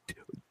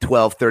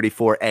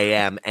 12:34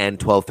 a.m. and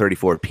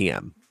 12:34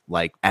 p.m.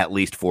 like at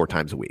least 4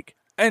 times a week.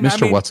 And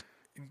Mr. What's?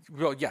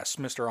 Well, yes,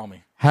 Mr.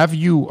 Almy. Have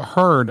you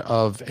heard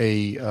of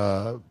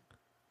a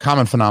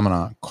common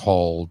phenomenon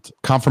called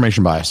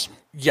confirmation bias?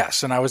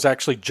 Yes, and I was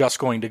actually just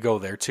going to go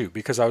there too,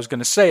 because I was going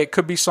to say it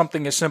could be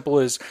something as simple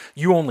as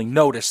you only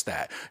notice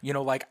that.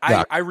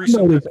 I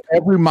recently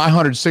my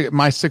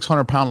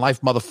 600-pound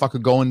life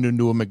motherfucker going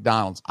into a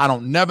McDonald's. I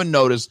don't never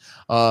notice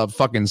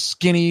fucking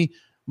skinny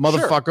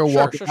motherfucker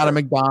walking out of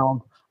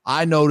McDonald's.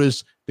 I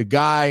notice the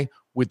guy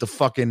with the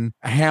fucking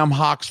ham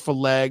hocks for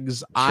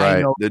legs.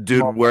 I know the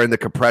dude wearing the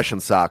compression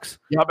socks.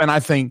 Yep, and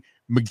I think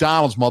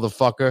McDonald's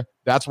motherfucker.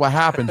 That's what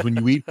happens when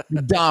you eat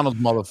McDonald's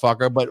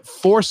motherfucker. But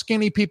 4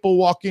 skinny people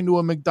walk into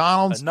a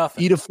McDonald's,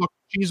 eat a fucking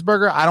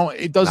cheeseburger.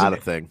 It doesn't. Not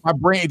a thing. My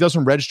brain, it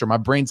doesn't register. My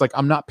brain's like,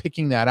 I'm not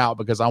picking that out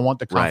because I want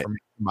the confirmation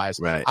bias.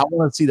 Right. I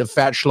want to see the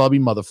fat schlubby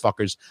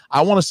motherfuckers.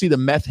 I want to see the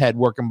meth head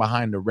working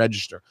behind the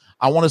register.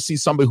 I want to see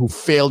somebody who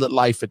failed at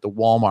life at the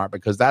Walmart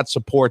because that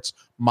supports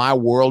my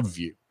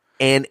worldview.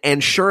 And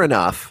sure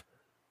enough,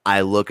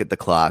 I look at the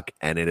clock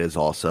and it is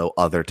also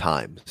other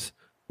times.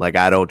 Like,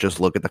 I don't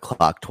just look at the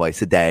clock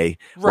twice a day.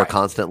 Right. We're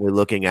constantly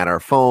looking at our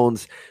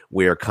phones.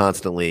 We're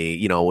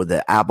constantly, with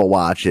the Apple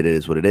Watch, it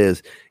is what it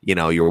is.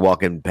 You're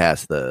walking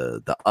past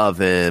the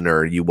oven,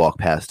 or you walk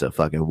past a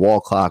fucking wall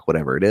clock,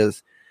 whatever it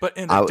is. But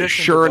in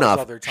addition sure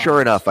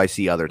enough, I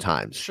see other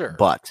times. Sure.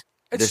 But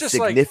it's the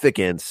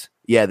significance,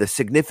 the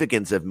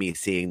significance of me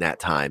seeing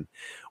that time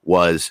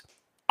was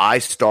I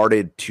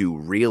started to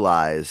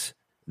realize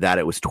that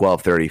it was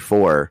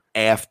 12:34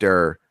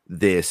 after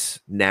this,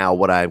 now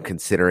what I'm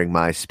considering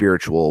my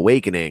spiritual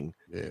awakening,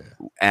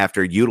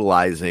 after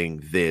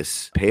utilizing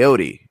this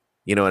peyote.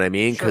 You know what I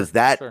mean? Because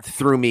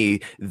threw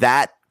me,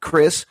 that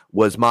Chris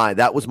was my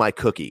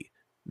cookie.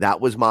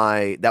 That was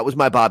my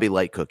Bobby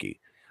Light cookie.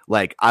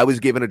 Like, I was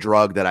given a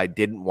drug that I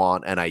didn't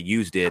want, and I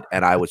used it,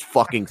 and I was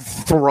fucking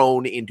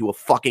thrown into a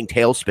fucking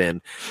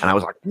tailspin, and I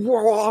was like,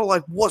 whoa,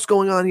 like, what's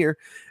going on here?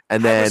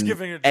 And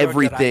then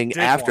everything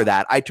after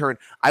that,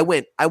 I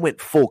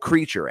went full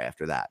creature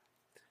after that.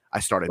 I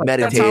started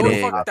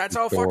meditating. That's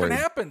how it fucking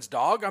happens,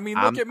 dog. I mean,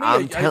 look at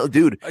me.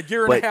 Dude, a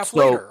year and a half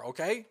later,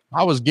 okay?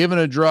 I was given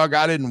a drug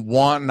I didn't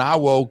want, and I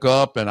woke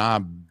up,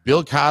 and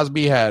Bill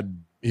Cosby had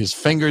his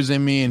fingers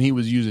in me, and he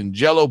was using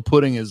Jell-O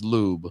pudding as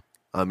lube.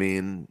 I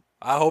mean,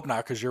 I hope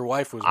not, because your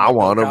wife was. I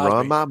want to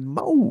run my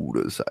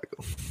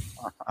motorcycle.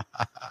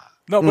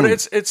 No, but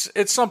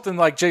it's something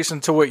like,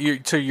 Jason,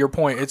 to your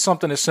point, it's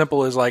something as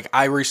simple as, like,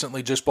 I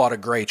recently just bought a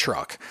gray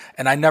truck,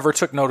 and I never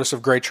took notice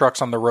of gray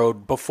trucks on the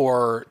road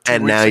before 2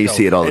 and weeks now ago. You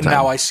see it all the time.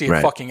 And now I see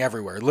it fucking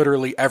everywhere,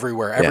 literally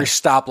everywhere. Every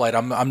stoplight,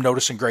 I'm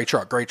noticing gray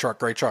truck,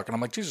 and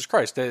I'm like, Jesus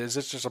Christ, is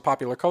this just a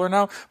popular color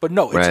now? But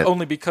no, it's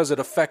only because it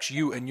affects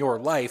you in your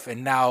life,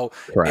 and now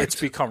it's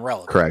become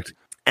relevant. Correct.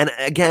 And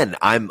again,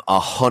 I'm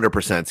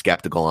 100%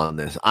 skeptical on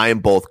this. I am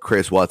both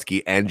Chris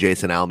Watsky and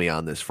Jason Almy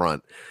on this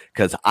front,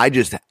 because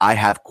I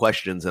have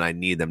questions and I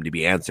need them to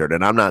be answered.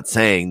 And I'm not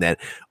saying that,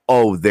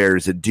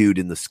 there's a dude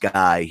in the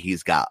sky.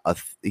 He's got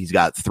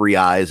 3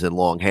 eyes and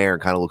long hair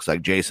and kind of looks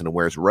like Jason and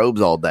wears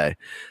robes all day,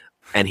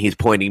 and he's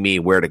pointing me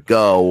where to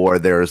go. Or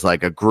there's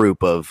like a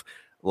group of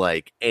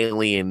like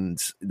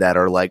aliens that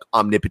are like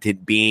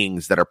omnipotent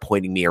beings that are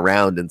pointing me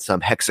around in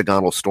some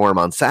hexagonal storm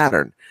on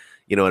Saturn.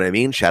 You know what I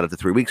mean? Shout out to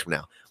 3 weeks from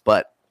now.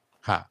 But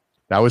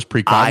that was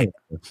pre-cognitive.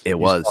 It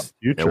was.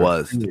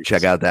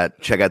 Check out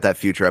that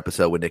future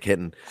episode with Nick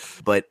Hinton.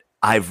 But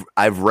I've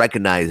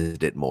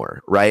recognized it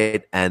more,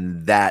 right?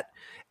 And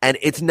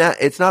it's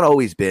not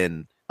always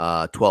been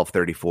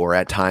 12:34.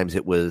 At times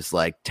it was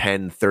like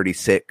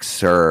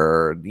 10:36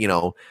 or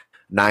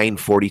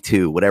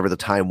 9:42, whatever the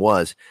time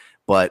was.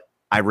 But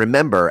I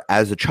remember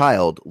as a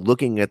child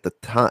looking at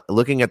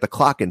the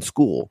clock in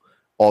school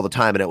all the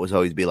time, and it was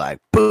always be like,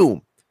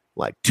 boom,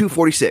 like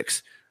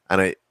 2:46,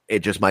 and it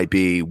just might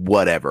be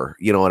whatever,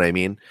 you know what I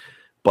mean?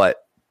 But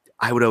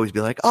I would always be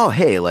like, oh,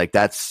 hey, like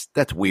that's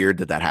weird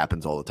that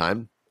happens all the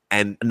time.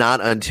 And not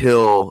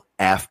until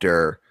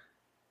after,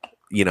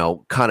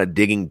 kind of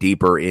digging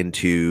deeper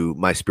into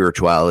my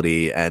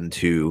spirituality and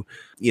to,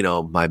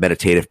 my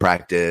meditative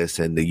practice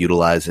and the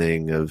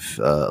utilizing of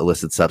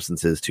illicit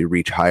substances to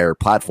reach higher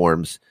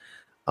platforms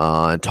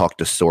and talk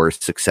to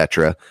source,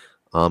 etc.,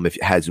 If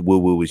it has woo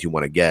woo as you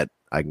want to get,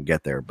 I can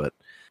get there. But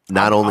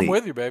I'm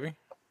with you, baby.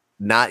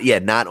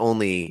 Not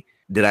only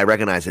did I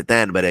recognize it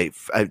then, but I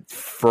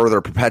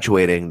further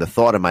perpetuating the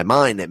thought in my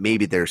mind that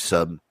maybe there's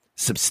some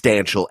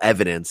substantial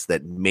evidence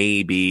that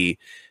maybe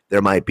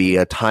there might be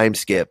a time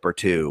skip or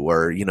two,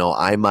 or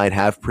I might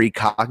have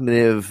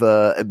precognitive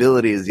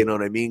abilities. You know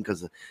what I mean?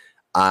 Because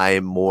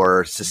I'm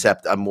more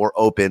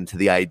open to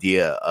the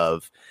idea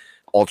of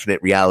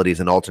alternate realities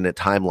and alternate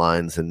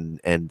timelines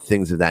and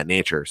things of that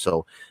nature.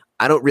 So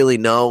I don't really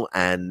know,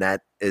 and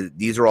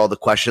these are all the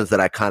questions that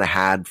I kind of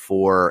had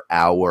for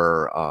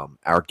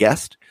our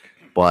guest,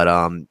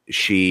 but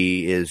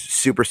she is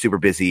super, super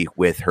busy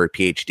with her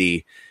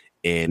PhD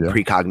in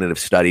precognitive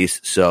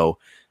studies. So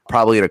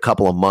probably in a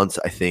couple of months,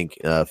 I think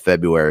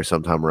February,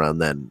 sometime around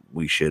then,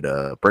 we should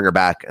bring her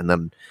back, and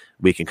then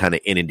we can kind of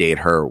inundate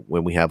her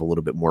when we have a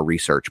little bit more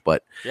research.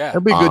 But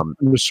it'd be good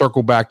to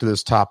circle back to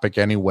this topic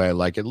anyway.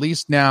 Like, at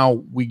least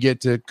now we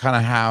get to kind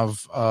of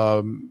have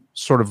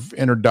sort of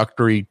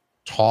introductory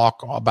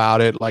talk about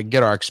it, like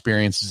get our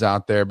experiences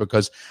out there,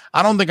 because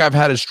I don't think I've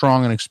had as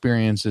strong an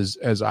experience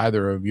as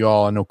either of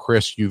y'all. I know,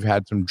 Chris, you've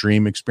had some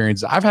dream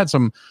experiences. I've had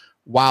some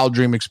wild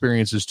dream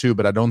experiences too,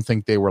 but I don't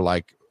think they were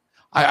like,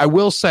 I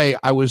will say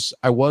I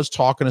was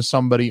talking to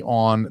somebody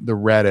on the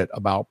Reddit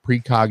about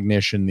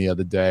precognition the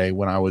other day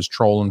when I was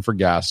trolling for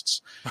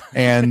guests,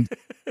 and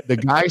the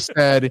guy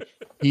said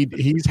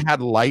he's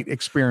had light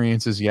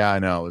experiences. Yeah, I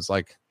know. It's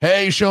like,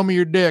 hey, show me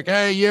your dick.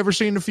 Hey, you ever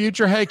seen the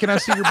future? Hey, can I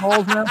see your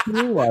balls now?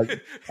 Like,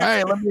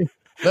 hey, why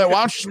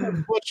don't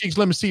you butt cheeks?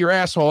 Let me see your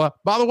asshole.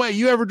 By the way,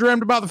 you ever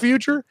dreamed about the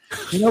future?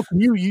 Can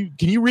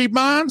you read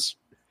minds?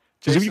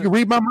 Because if you could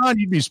read my mind,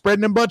 you'd be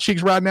spreading them butt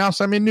cheeks right now.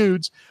 Send me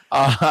nudes.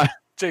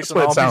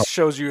 Jason always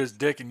shows you his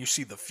dick, and you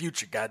see the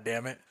future.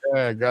 Goddamn it!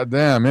 Yeah,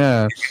 goddamn,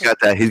 yeah.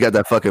 He's got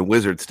that fucking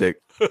wizard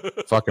stick.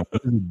 Fucking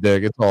wizard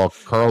dick. It's all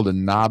curled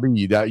and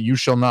knobby. You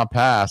shall not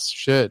pass.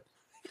 Shit.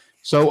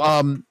 So,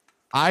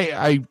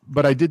 I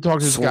did talk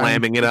to this guy.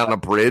 Slamming it on a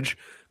bridge.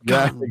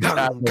 Yeah,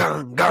 exactly.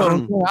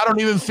 I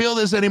don't even feel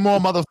this anymore,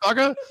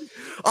 motherfucker.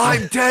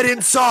 I'm dead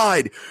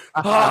inside.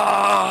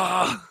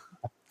 Oh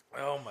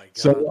my god.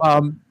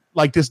 So,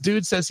 like, this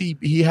dude says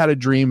he had a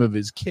dream of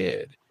his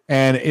kid.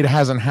 And it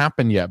hasn't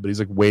happened yet, but he's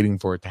like waiting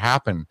for it to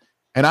happen.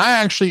 And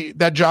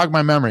that jogged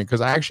my memory,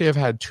 because I actually have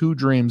had 2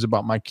 dreams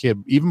about my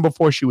kid, even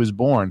before she was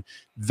born,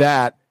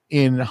 that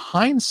in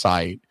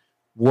hindsight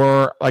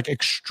were like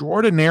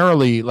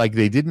extraordinarily, like,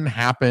 they didn't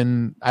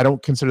happen. I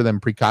don't consider them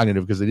precognitive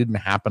because they didn't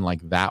happen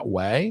like that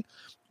way.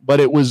 But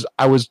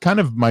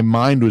my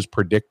mind was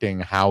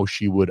predicting how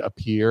she would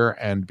appear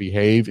and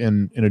behave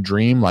in a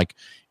dream, like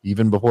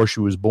even before she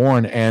was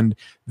born. And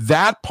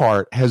that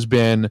part has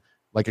been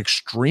like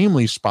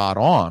extremely spot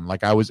on.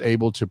 Like, I was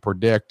able to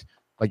predict,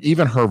 like,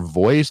 even her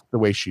voice, the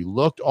way she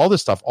looked, all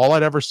this stuff. All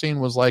I'd ever seen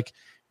was like,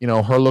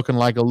 her looking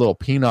like a little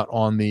peanut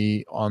on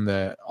the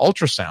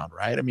ultrasound,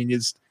 right? I mean,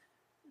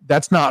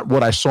 that's not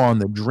what I saw in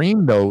the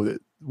dream, though.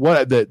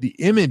 What the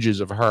images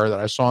of her that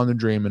I saw in the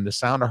dream and the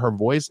sound of her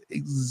voice,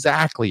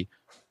 exactly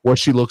what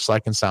she looks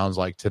like and sounds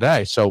like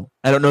today. So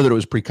I don't know that it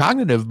was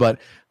precognitive, but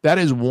that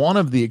is one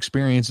of the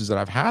experiences that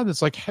I've had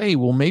that's like, hey,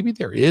 well, maybe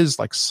there is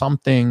like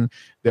something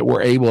that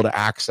we're able to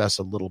access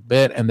a little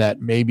bit, and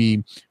that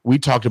maybe we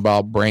talked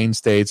about brain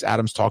states.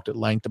 Adam's talked at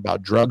length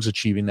about drugs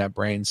achieving that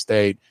brain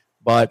state,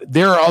 but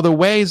there are other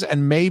ways,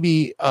 and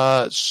maybe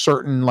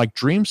certain like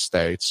dream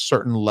states,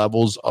 certain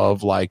levels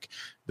of like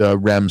the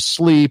REM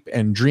sleep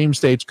and dream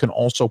states can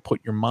also put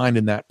your mind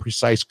in that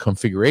precise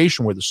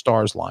configuration where the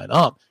stars line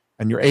up,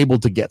 and you're able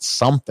to get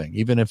something,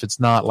 even if it's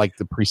not like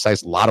the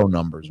precise lotto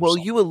numbers. Well,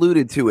 you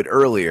alluded to it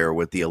earlier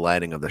with the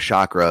aligning of the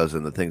chakras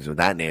and the things of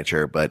that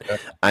nature, but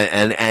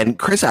and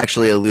Chris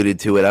actually alluded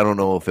to it. I don't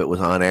know if it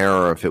was on air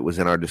or if it was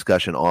in our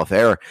discussion off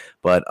air,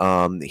 but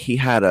he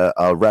had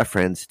a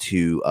reference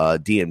to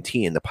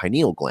DMT in the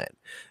pineal gland.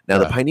 Now,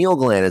 the pineal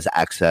gland is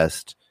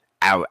accessed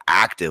out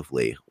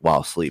actively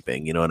while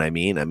sleeping. You know what I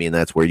mean? I mean,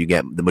 that's where you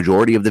get the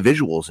majority of the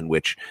visuals in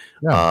which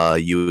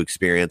you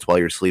experience while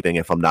you're sleeping,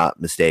 if I'm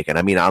not mistaken.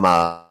 I mean, I'm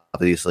not a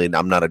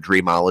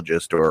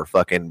dreamologist or a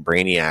fucking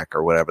brainiac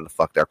or whatever the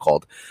fuck they're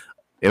called.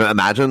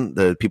 Imagine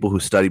the people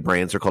who study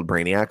brains are called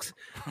brainiacs.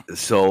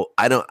 So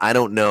I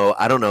don't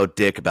know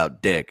dick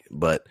about dick,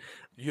 but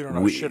you don't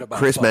know shit about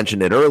Chris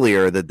mentioned it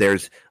earlier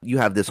that you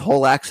have this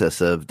whole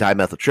axis of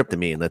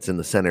dimethyltryptamine that's in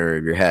the center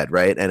of your head,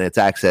 right? And it's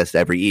accessed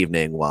every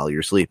evening while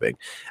you're sleeping.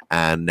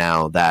 And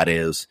now that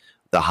is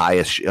the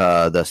highest,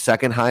 the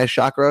second highest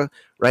chakra,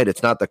 right?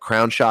 It's not the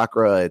crown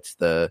chakra. It's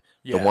the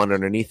one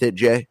underneath it,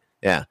 Jay.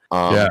 Yeah.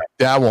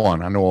 That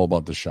one. I know all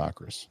about the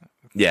chakras.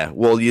 Yeah.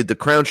 Well, the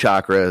crown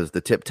chakra is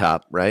the tip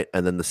top, right?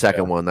 And then the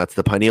second one, that's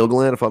the pineal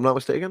gland, if I'm not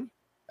mistaken.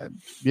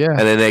 Yeah. And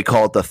then they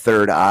call it the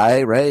third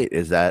eye, right?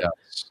 Is that...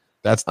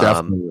 That's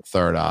definitely the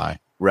third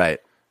eye. Right.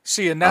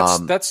 See, and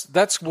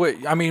that's what,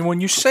 I mean, when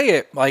you say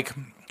it, like,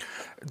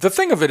 the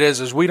thing of it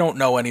is we don't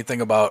know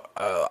anything about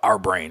our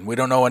brain. We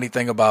don't know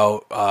anything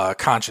about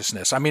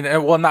consciousness. I mean,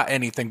 well, not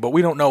anything, but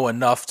we don't know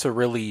enough to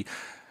really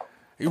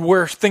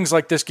where things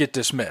like this get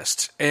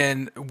dismissed.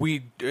 And we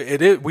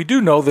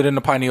do know that in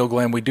the pineal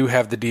gland we do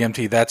have the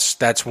DMT. That's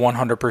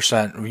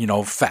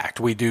 100% fact.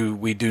 We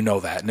do know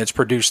that, and it's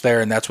produced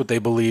there, and that's what they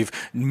believe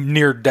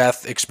near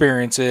death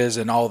experiences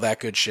and all that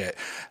good shit.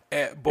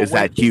 But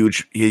that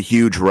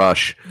huge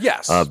rush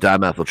yes. of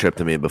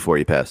dimethyltryptamine before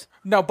you pass.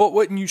 No, but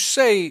when you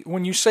say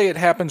it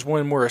happens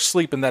when we're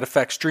asleep and that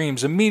affects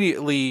dreams,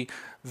 immediately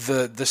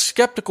the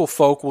skeptical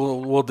folk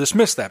will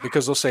dismiss that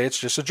because they'll say it's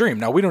just a dream.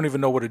 Now, we don't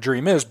even know what a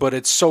dream is, but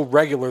it's so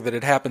regular that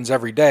it happens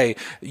every day,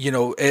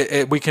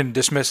 we can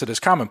dismiss it as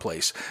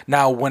commonplace.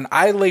 Now, when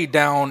I lay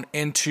down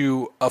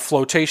into a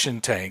flotation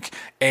tank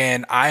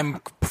and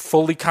I'm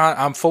fully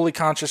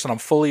conscious and I'm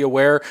fully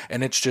aware,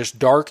 and it's just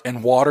dark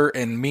and water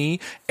and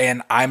me,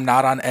 and I'm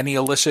not on any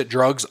illicit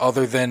drugs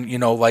other than,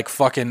 like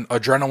fucking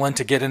adrenaline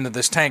to get into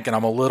this tank, and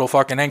I'm a little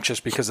fucking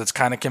anxious because it's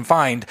kind of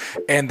confined,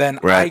 and then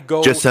right. I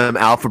go... Just some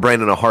alpha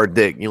brain and a hard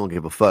dick. You don't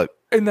give a fuck.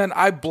 And then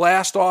I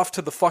blast off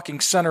to the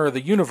fucking center of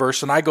the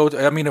universe, and I go to,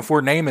 if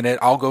we're naming it,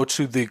 I'll go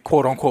to the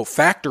quote-unquote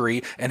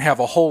factory and have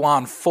a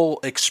whole-on full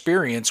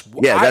experience.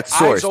 Yeah, that's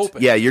source.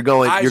 Yeah, you're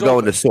going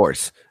to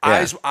source.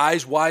 Yeah.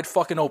 Eyes wide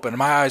fucking open.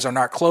 My eyes are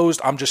not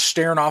closed. I'm just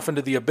staring off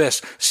into the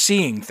abyss,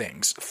 seeing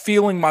things,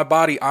 feeling my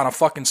body on a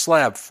fucking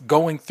slab,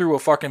 going through a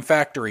fucking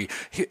factory,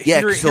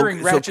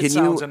 hearing ratchet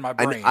sounds in my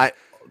brain.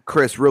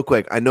 Chris, real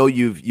quick, I know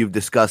you've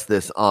discussed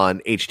this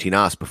on HT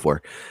Nos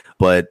before,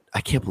 but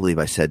I can't believe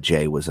I said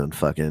Jay was on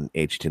fucking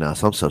HT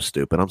Nos. I'm so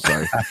stupid. I'm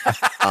sorry.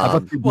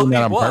 He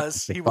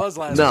was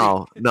last week.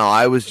 No,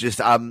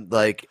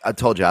 I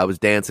told you, I was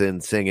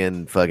dancing,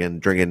 singing, fucking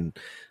drinking,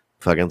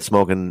 fucking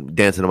smoking,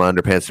 dancing in my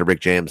underpants to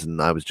Rick James,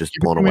 and I was just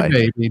blown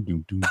away.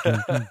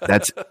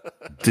 That's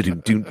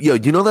yo,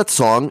 you know that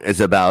song is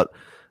about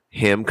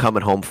him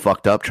coming home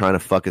fucked up trying to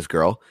fuck his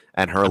girl,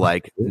 and her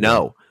like,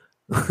 no.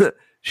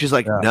 She's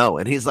like, no.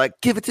 And he's like,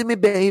 give it to me,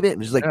 baby.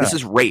 And she's like, this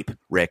is rape,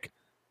 Rick.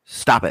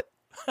 Stop it.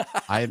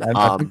 I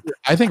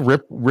think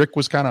Rick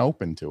was kind of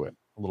open to it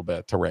a little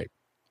bit, to rape.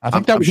 I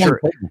think I'm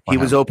sure he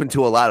was open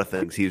to a lot of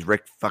things. He's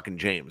Rick fucking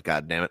James.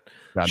 God damn it.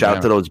 Shout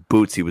out to those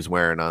boots he was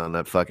wearing on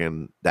that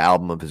the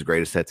album of his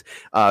greatest hits.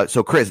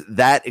 So Chris,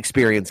 that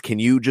experience, can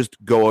you just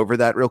go over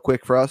that real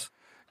quick for us?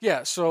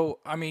 Yeah, so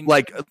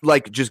like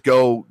just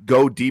go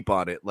deep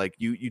on it. Like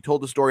you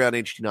told the story on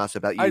HT Nos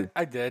about you.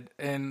 I did,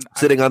 and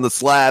sitting on the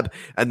slab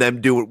and them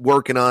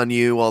working on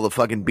you, all the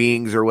fucking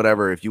beings or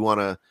whatever. If you want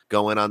to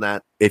go in on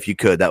that, if you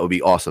could, that would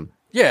be awesome.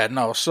 Yeah,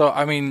 no. So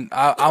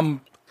I'm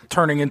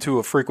turning into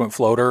a frequent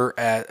floater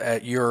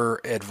at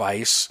your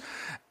advice.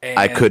 And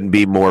I couldn't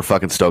be more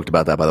fucking stoked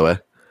about that. By the way,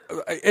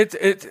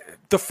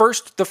 the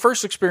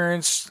first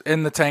experience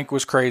in the tank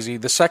was crazy.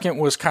 The second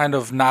was kind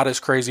of not as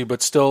crazy,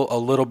 but still a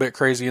little bit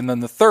crazy. And then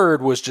the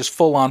third was just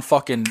full on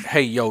fucking,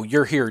 hey, yo,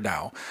 you're here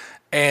now.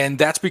 And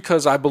that's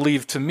because I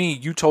believe, to me,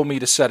 you told me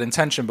to set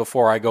intention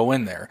before I go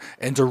in there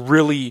and to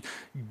really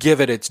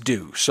give it its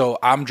due. So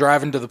I'm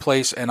driving to the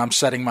place and I'm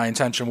setting my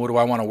intention. What do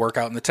I want to work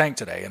out in the tank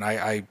today? And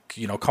I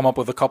come up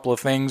with a couple of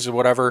things or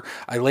whatever.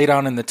 I lay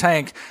down in the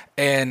tank,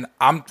 and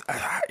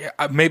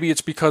maybe it's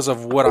because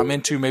of what I'm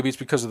into. Maybe it's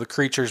because of the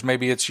creatures.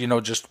 Maybe it's,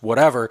 just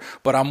whatever.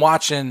 But I'm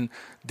watching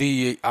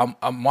the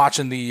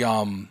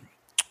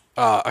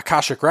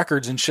Akashic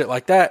records and shit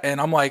like that, and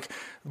I'm like,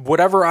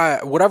 whatever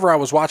I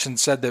was watching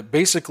said that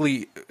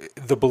basically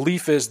the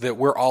belief is that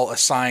we're all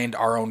assigned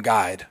our own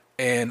guide,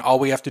 and all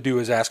we have to do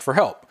is ask for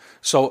help.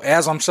 So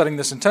as I'm setting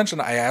this intention,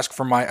 I ask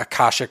for my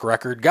Akashic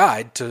record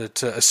guide to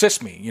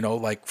assist me.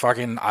 Like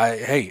fucking,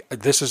 hey,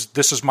 this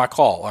is my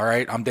call. All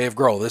right, I'm Dave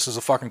Grohl. This is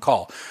a fucking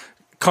call.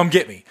 Come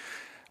get me.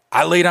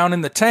 I lay down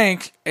in the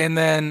tank, and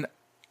then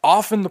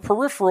off in the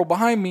peripheral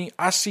behind me,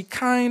 I see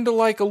kind of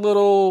like a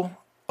little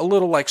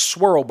like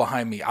swirl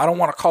behind me. I don't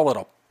want to call it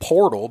a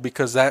portal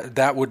because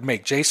that would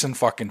make Jason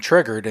fucking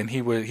triggered, and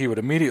he would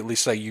immediately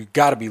say, you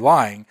got to be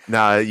lying.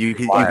 Nah, you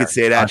could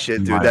say that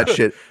shit, dude. That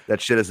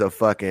shit is a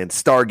fucking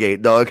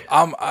Stargate, dog.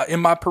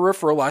 In my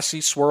peripheral, I see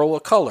swirl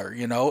of color,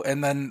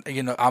 and then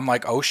I'm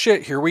like, oh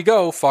shit, here we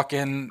go,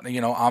 fucking,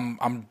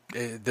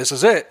 this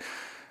is it.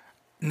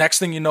 Next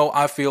thing you know,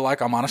 I feel like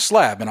I'm on a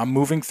slab and I'm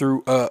moving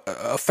through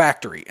a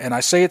factory. And I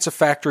say it's a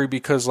factory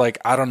because, like,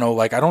 I don't know,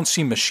 like, I don't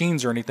see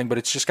machines or anything, but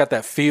it's just got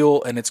that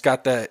feel, and it's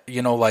got that,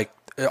 like,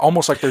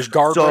 almost like there's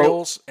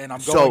guardrails, and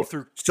I'm going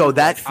through. So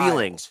that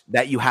feeling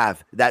that you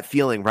have, that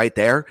feeling right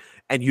there,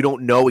 and you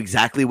don't know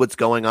exactly what's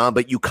going on,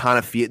 but you kind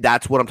of feel,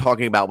 that's what I'm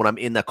talking about when I'm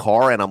in the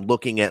car and I'm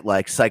looking at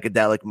like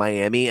psychedelic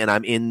Miami and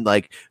I'm in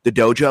like the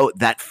dojo,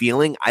 that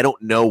feeling, I don't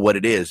know what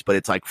it is, but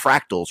it's like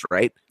fractals,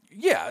 right?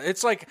 Yeah,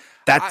 it's like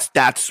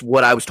that's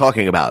what I was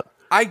talking about.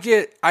 I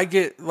get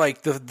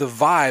like the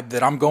vibe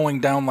that I'm going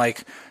down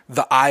like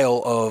the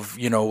aisle of,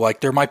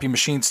 like there might be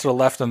machines to the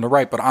left and the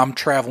right, but I'm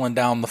traveling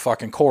down the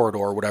fucking corridor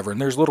or whatever, and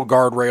there's little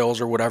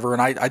guardrails or whatever,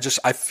 and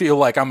I feel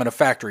like I'm in a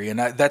factory, and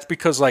that's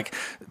because like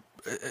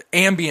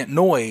ambient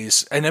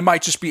noise, and it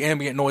might just be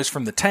ambient noise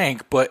from the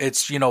tank, but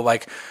it's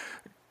like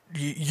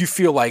you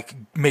feel like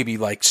maybe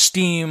like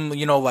steam,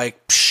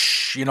 like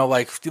psh,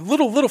 like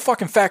little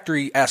fucking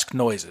factory-esque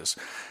noises.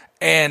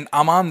 And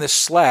I'm on this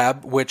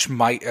slab, which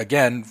might,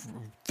 again,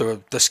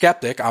 the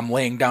skeptic, I'm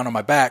laying down on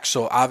my back,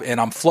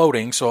 and I'm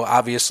floating. So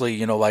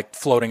obviously, like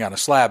floating on a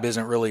slab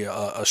isn't really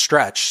a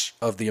stretch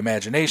of the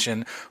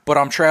imagination, but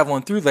I'm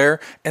traveling through there,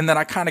 and then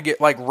I kind of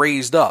get like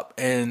raised up.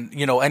 And,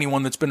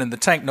 anyone that's been in the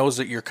tank knows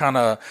that you're kind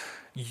of,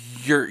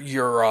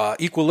 your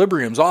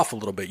equilibrium's off a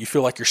little bit. You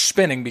feel like you're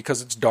spinning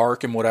because it's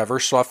dark and whatever.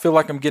 So I feel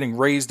like I'm getting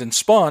raised and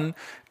spun.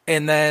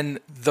 And then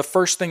the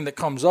first thing that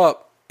comes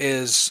up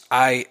is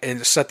I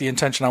set the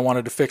intention I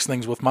wanted to fix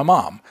things with my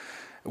mom.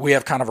 We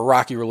have kind of a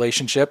rocky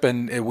relationship,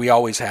 and we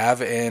always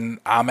have, and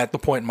I'm at the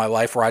point in my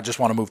life where I just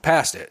want to move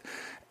past it.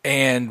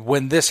 And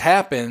when this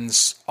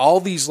happens,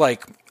 all these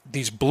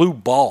blue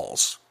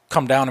balls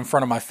come down in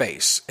front of my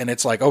face, and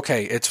it's like,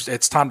 okay,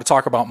 it's time to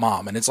talk about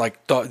mom. And it's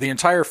like the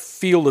entire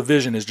field of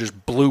vision is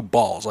just blue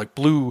balls, like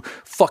blue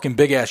fucking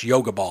big ass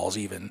yoga balls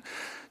even.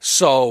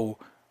 So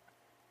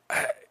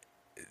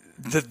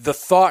the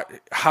thought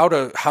how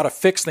to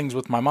fix things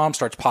with my mom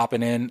starts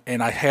popping in,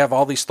 and I have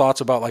all these thoughts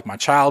about like my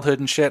childhood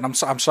and shit. And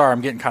I'm sorry,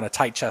 I'm getting kind of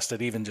tight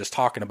chested even just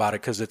talking about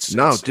it, because it's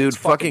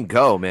fucking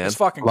go, man. It's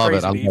fucking Love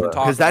crazy it. to even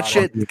talk because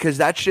about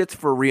that shit's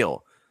for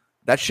real.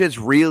 That shit's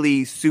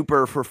really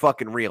super for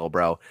fucking real,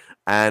 bro.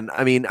 And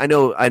I mean, I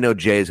know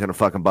Jay's gonna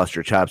fucking bust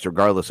your chops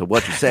regardless of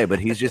what you say, but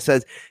he just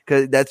says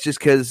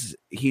because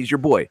he's your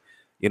boy.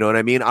 You know what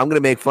I mean? I'm going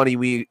to make fun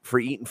of you for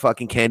eating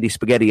fucking candy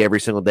spaghetti every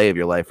single day of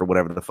your life or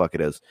whatever the fuck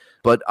it is.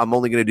 But I'm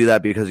only going to do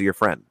that because of your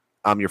friend.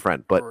 I'm your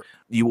friend. But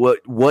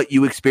what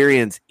you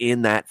experience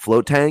in that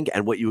float tank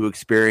and what you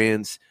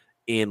experience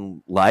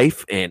in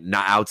life and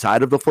not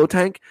outside of the float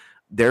tank,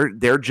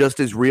 they're just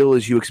as real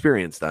as you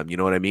experience them. You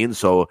know what I mean?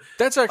 So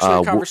that's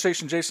actually a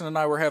conversation Jason and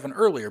I were having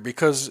earlier,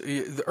 because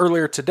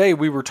earlier today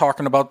we were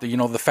talking about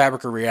the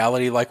fabric of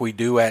reality, like we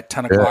do at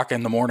 10 o'clock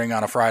in the morning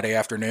on a Friday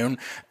afternoon.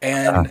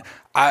 And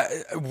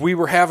we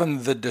were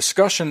having the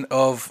discussion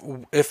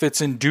of if it's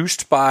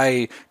induced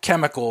by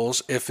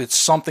chemicals, if it's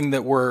something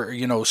that we're,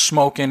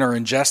 smoking or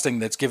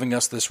ingesting that's giving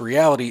us this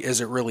reality, is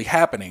it really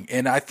happening?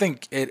 And I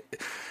think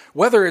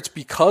whether it's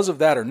because of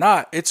that or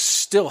not, it's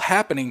still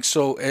happening.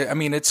 So, I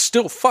mean, it's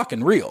still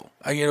fucking real.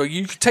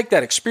 You can take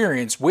that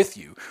experience with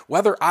you.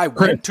 Whether I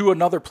went to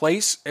another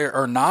place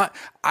or not,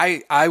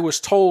 I was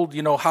told,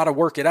 how to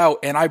work it out.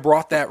 And I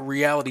brought that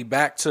reality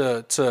back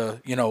to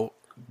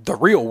the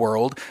real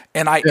world,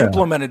 and I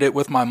implemented it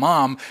with my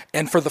mom.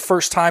 And for the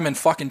first time in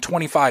fucking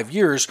 25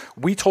 years,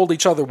 we told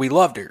each other we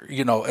loved her.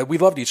 We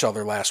loved each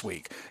other last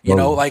week.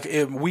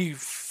 We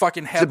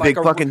fucking had it's a big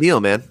fucking deal,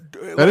 man.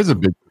 That is a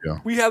big deal.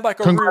 We had like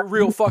a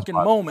real fucking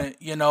moment,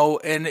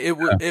 and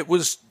it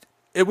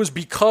was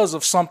because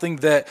of something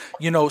that,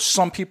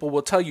 some people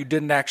will tell you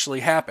didn't actually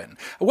happen.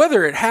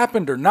 Whether it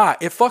happened or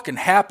not, it fucking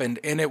happened,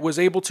 and it was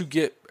able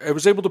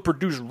to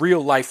produce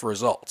real life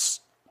results.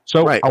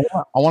 So I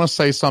want to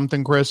say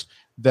something, Chris,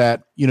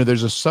 that,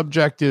 there's a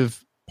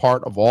subjective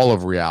part of all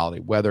of reality,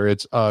 whether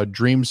it's a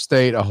dream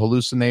state, a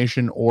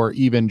hallucination, or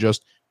even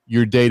just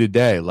your day to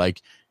day.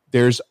 Like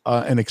there's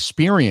an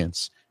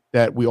experience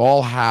that we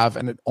all have,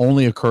 and it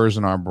only occurs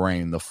in our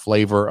brain. The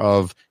flavor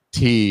of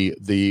tea,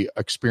 the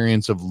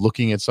experience of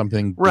looking at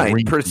something. Right.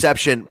 Green.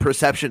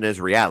 Perception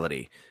is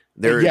reality.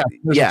 There's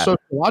a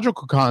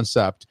sociological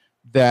concept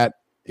that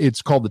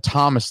it's called the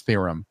Thomas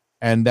theorem.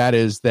 And that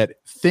is that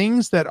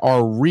things that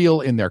are real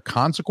in their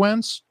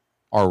consequence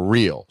are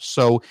real.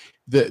 So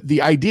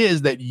the idea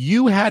is that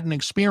you had an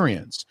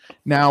experience.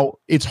 Now,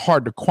 it's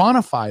hard to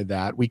quantify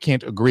that. We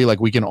can't agree.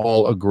 Like, we can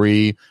all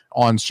agree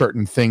on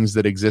certain things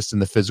that exist in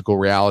the physical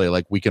reality.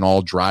 Like, we can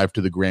all drive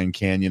to the Grand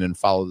Canyon and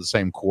follow the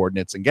same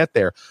coordinates and get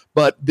there.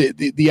 But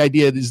the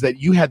idea is that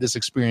you had this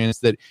experience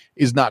that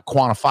is not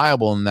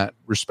quantifiable in that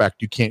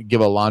respect. You can't give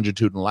a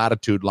longitude and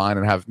latitude line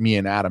and have me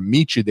and Adam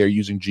meet you there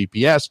using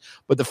GPS.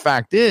 But the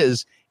fact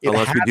is,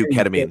 unless we do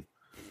ketamine.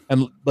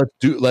 And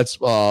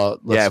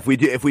if we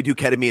do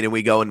ketamine and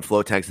we go in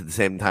flow tanks at the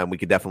same time, we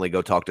could definitely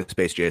go talk to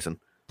Space Jason.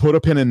 Put a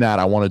pin in that.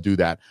 I want to do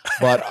that.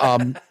 But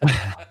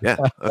yeah,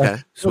 okay,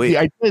 sweet. The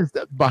idea is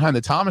that behind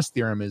the Thomas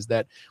theorem is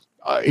that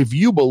if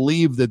you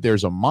believe that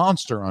there's a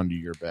monster under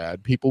your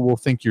bed, people will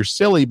think you're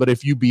silly. But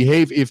if you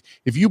behave, if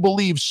you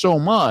believe so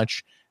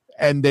much,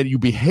 and that you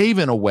behave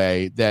in a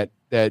way that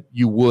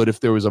you would if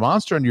there was a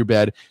monster on your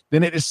bed,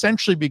 then it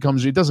essentially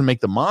becomes, it doesn't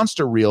make the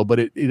monster real, but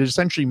it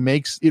essentially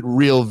makes it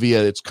real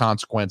via its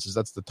consequences.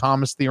 That's the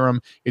Thomas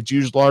theorem. It's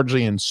used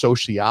largely in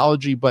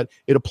sociology, but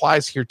it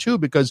applies here too,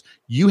 because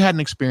you had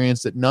an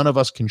experience that none of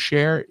us can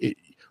share.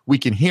 We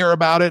can hear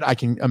about it. I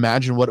can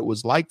imagine what it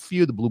was like for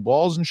you, the blue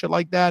balls and shit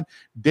like that,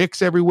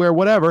 dicks everywhere,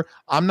 whatever.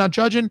 I'm not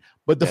judging,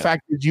 but the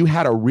fact is you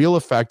had a real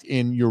effect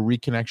in your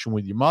reconnection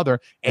with your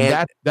mother,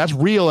 and that's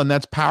real, and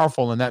that's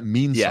powerful, and that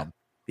means something.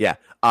 Yeah.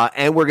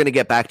 And we're going to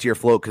get back to your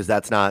float, because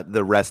that's not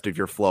the rest of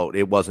your float.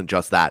 It wasn't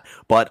just that.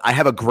 But I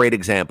have a great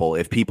example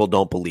if people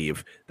don't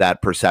believe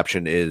that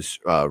perception is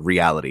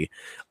reality.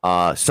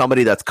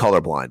 Somebody that's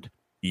colorblind,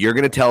 you're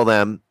going to tell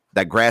them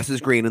that grass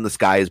is green and the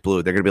sky is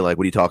blue. They're going to be like,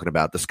 what are you talking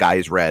about? The sky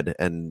is red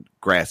and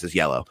grass is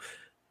yellow.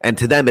 And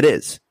to them it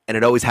is. And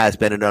it always has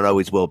been, and it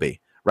always will be.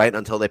 right?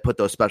 Until they put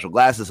those special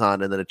glasses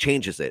on, and then it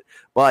changes it.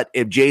 But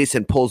if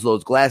Jason pulls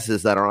those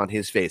glasses that are on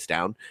his face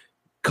down,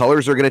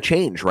 colors are going to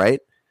change, right?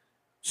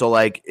 So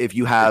like if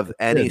you have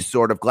any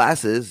sort of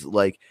glasses,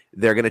 like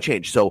they're going to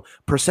change. So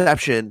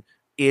perception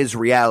is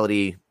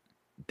reality.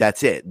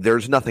 That's it.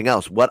 There's nothing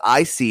else. What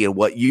I see and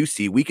what you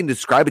see, we can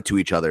describe it to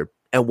each other.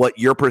 And what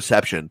your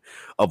perception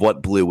of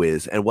what blue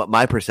is and what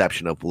my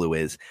perception of blue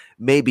is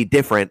may be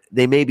different.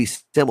 They may be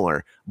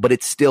similar, but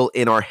it's still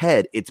in our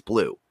head. It's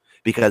blue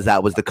because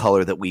that was the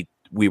color that we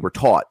were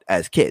taught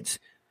as kids.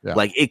 Yeah.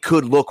 Like it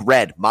could look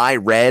red. My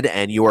red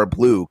and your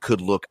blue could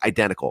look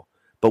identical,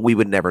 but we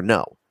would never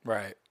know.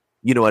 Right.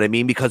 You know what I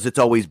mean? Because it's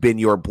always been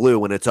your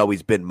blue and it's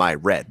always been my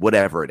red,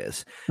 whatever it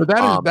is. But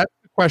that's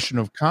the question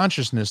of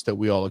consciousness that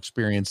we all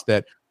experience,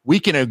 that we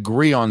can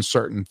agree on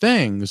certain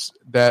things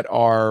that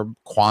are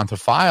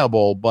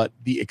quantifiable, but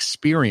the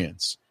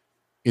experience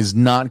is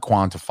not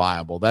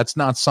quantifiable. That's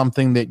not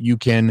something that you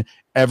can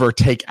ever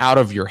take out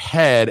of your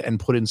head and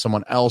put in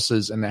someone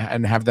else's and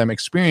have them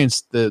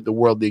experience the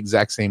world the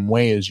exact same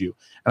way as you.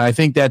 And I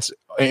think that's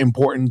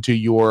important to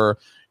your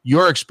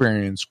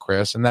experience,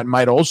 Chris, and that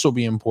might also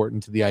be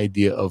important to the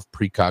idea of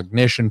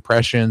precognition,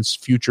 prescience,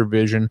 future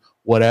vision,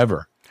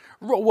 whatever.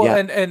 Well,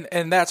 yeah.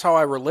 and that's how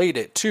I relate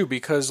it too,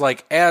 because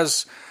like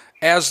as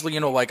you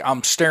know, like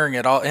I'm staring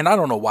at all, and I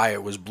don't know why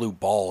it was blue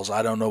balls.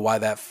 I don't know why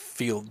that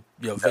field,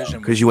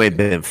 vision. Because you ain't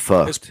been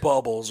fucked. It's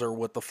bubbles or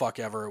what the fuck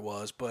ever it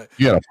was, but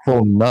you got a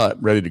full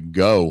nut ready to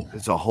go.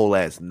 It's a whole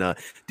ass nut,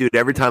 dude.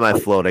 Every time I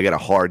float, I get a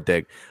hard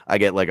dick. I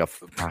get like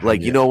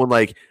you know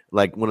when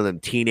like one of them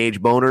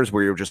teenage boners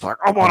where you're just like,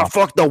 I want to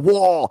fuck the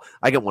wall.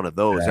 I get one of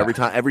those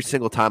every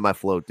single time I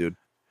float, dude.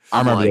 I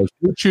remember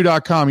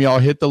FruitChew.com. Y'all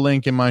hit the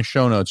link in my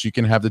show notes. You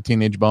can have the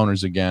teenage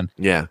boners again.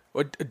 Yeah.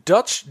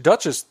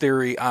 Dutch's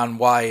theory on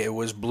why it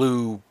was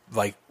blue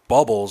like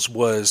bubbles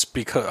was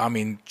because, I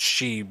mean,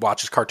 she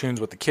watches cartoons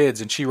with the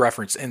kids and she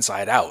referenced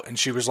Inside Out and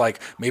she was like,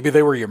 maybe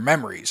they were your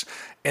memories.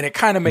 And it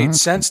kind of made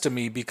sense to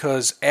me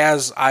because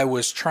as I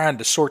was trying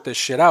to sort this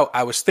shit out,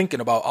 I was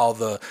thinking about all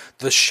the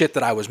shit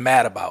that I was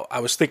mad about. I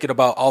was thinking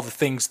about all the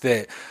things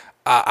that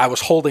I was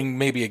holding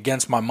maybe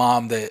against my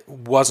mom that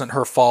wasn't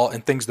her fault,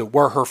 and things that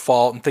were her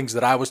fault, and things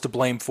that I was to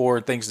blame for,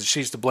 and things that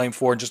she's to blame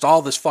for, and just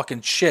all this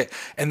fucking shit.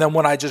 And then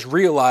when I just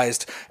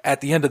realized at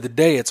the end of the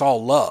day, it's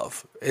all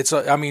love.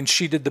 I mean,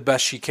 she did the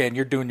best she can.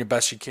 You're doing your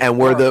best you can. And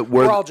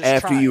we're all just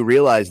after trying. You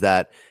realize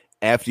that,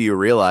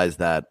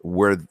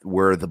 were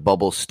the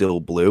bubbles still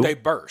blue? They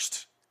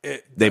burst.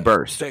 They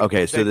burst. So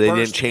they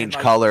didn't change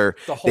color.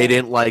 They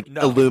didn't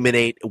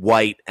illuminate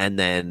white and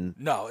then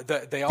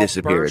they all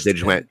disappeared. Burst. They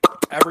just went.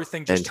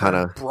 Everything just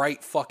turned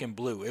bright fucking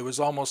blue. It was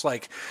almost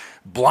like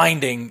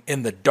blinding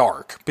in the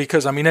dark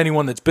because, I mean,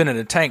 anyone that's been in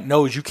a tank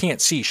knows you can't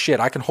see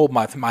shit. I can hold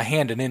my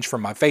hand an inch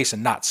from my face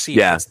and not see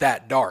it. It's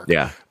that dark.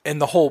 Yeah.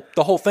 And the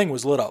whole thing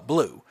was lit up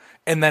blue.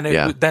 And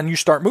then then you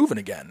start moving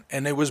again.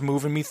 And it was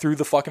moving me through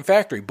the fucking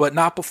factory. But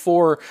not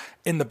before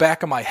in the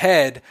back of my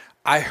head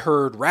I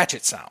heard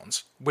ratchet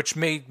sounds, which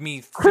made me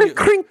feel,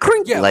 crink,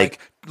 crink. Yeah, like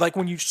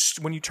when you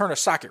turn a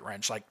socket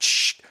wrench, like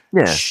shh,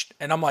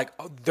 and I'm like,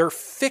 oh, they're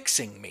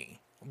fixing me.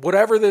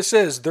 Whatever this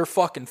is, they're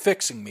fucking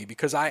fixing me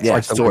because I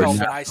set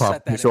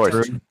that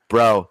intention.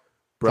 Bro.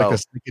 Like a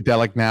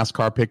psychedelic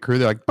NASCAR pit crew.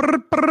 They're like, brr,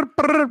 brr,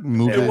 brr,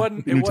 move it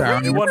wasn't that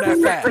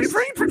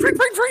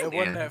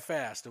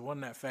fast. It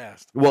wasn't that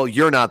fast. Well,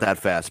 you're not that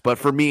fast, but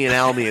for me and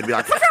Almy, it'd be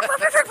like,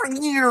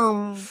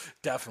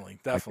 definitely.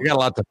 We got a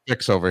lot to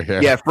fix over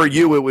here. Yeah, for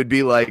you, it would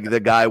be like the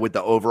guy with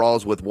the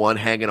overalls with one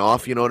hanging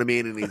off, you know what I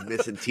mean? And he's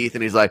missing teeth,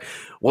 and he's like,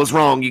 what's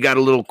wrong? You got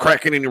a little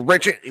cracking in your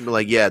wrench? And you're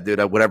like, yeah, dude,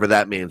 whatever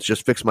that means.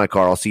 Just fix my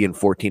car. I'll see you in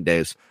 14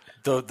 days.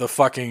 The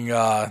fucking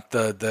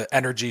the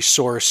energy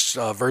source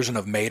version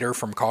of Mater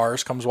from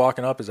Cars comes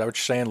walking up. Is that what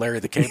you're saying, Larry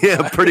the Cable Guy?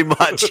 Yeah, pretty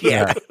much.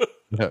 Yeah.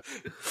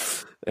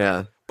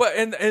 Yeah. But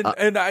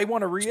and I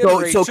want to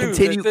reiterate so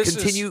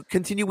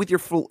continue with your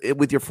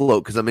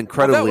float because I'm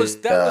incredibly.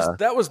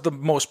 That was the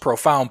most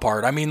profound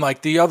part. I mean,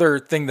 like the other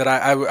thing that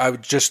I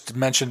would just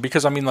mention,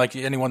 because I mean, like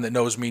anyone that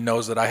knows me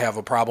knows that I have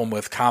a problem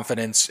with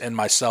confidence in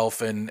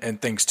myself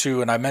and things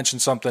too. And I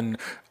mentioned something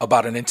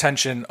about an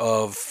intention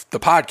of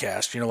the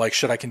podcast. You know, like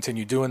should I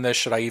continue doing this?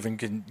 Should I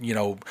even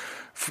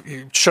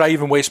should I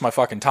even waste my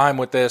fucking time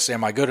with this?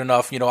 Am I good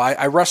enough? You know,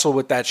 I wrestle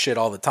with that shit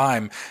all the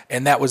time.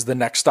 And that was the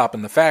next stop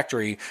in the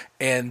factory.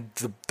 And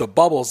the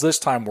bubbles this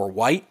time were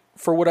white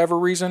for whatever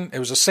reason. It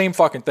was the same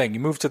fucking thing.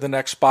 You move to the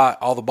next spot,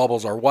 all the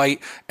bubbles are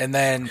white. And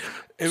then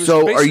it was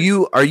are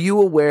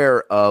you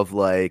aware of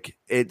like,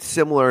 it's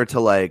similar to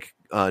like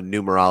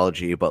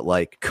numerology, but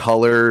like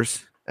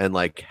colors and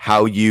like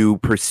how you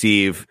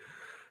perceive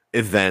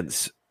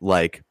events,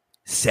 like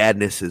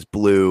sadness is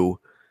blue,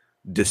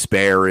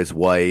 despair is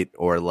white,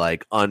 or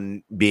like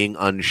being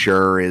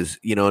unsure is,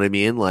 you know what I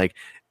mean? Like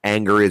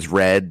anger is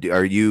red.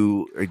 Did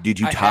you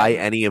tie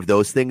any of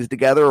those things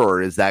together, or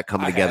is that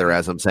come together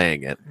as I'm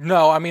saying it?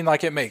 No, I mean,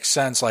 like it makes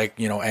sense, like,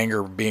 you know,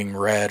 anger being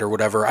red or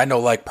whatever. I know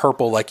like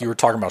purple, like you were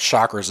talking about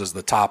chakras is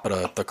the top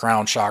of the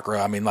crown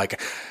chakra. I mean, like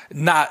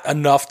not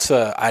enough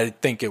to, I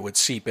think it would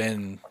seep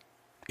in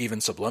even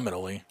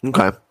subliminally.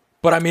 Okay.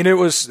 But I mean,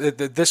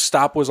 this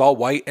stop was all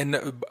white,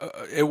 and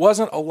it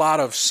wasn't a lot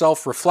of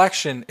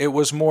self-reflection. It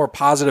was more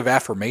positive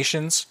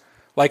affirmations.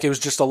 Like, it was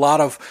just a lot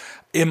of,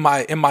 in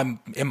my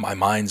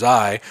mind's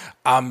eye,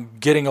 I'm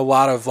getting a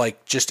lot of,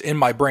 like, just in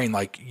my brain,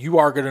 like, you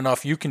are good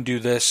enough, you can do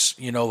this,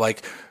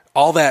 like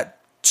all that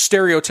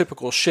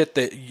stereotypical shit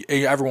that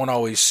everyone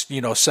always,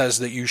 says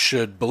that you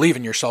should believe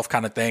in yourself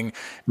kind of thing.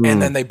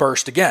 And then they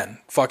burst again.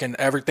 Fucking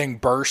everything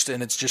burst,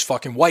 and it's just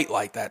fucking white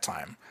light that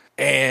time.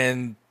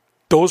 And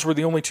those were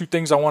the only two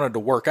things I wanted to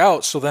work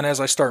out. So then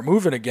as I start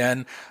moving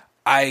again,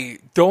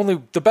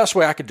 the best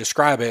way I could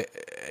describe it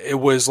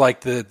was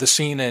like the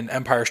scene in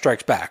Empire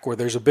Strikes Back where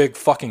there's a big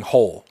fucking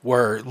hole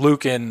where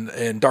Luke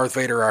and Darth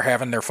Vader are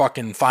having their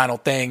fucking final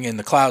thing in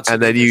the clouds.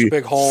 And then there's a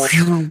big hole.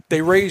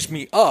 They raised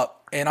me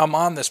up and I'm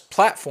on this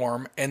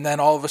platform. And then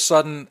all of a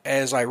sudden,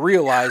 as I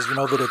realize,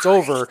 that it's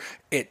over,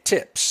 it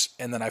tips.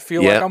 And then I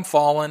feel like I'm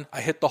falling. I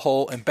hit the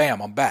hole and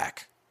bam, I'm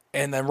back.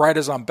 And then right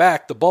as I'm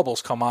back, the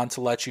bubbles come on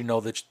to let you know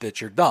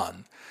that you're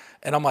done.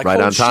 And I'm like, right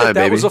on shit, time, that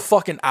baby. was a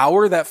fucking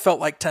hour. That felt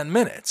like 10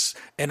 minutes.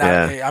 And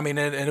I mean,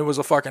 and it was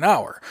a fucking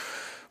hour.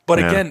 But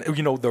again,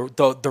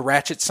 the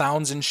ratchet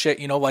sounds and shit,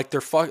 like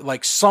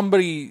like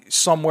somebody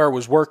somewhere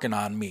was working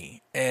on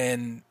me,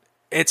 and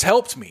it's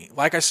helped me.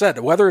 Like I said,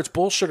 whether it's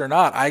bullshit or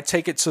not, I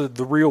take it to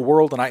the real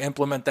world and I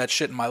implement that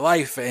shit in my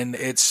life, and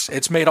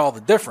it's made all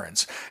the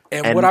difference.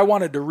 And what I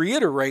wanted to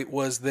reiterate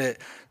was that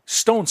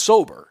stone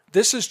sober,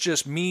 this is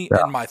just me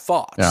and my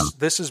thoughts. Yeah.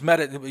 This is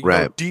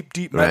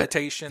deep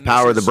meditation.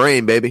 Power of the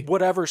brain, baby.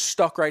 Whatever's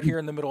stuck right here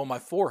in the middle of my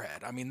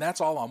forehead. I mean, that's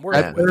all I'm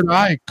working with. That third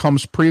eye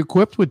comes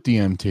pre-equipped with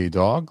DMT,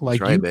 dog. Like,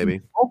 that's right, baby.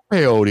 You can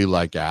peyote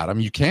like Adam.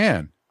 You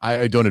can.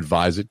 I don't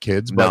advise it,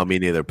 kids. But no, me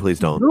neither. Please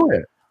don't. Do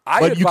it.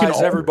 I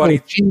advise everybody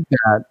achieve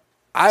that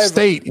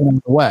state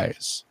in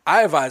ways.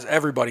 I advise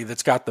everybody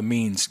that's got the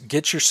means,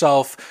 get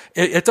yourself,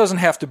 it doesn't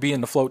have to be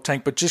in the float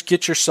tank, but just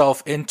get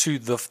yourself into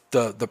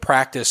the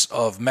practice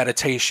of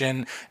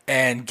meditation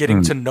and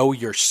getting to know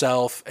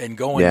yourself and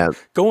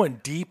going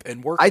deep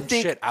and working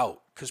shit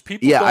out. Because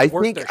people I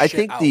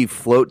think the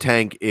float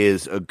tank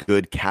is a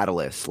good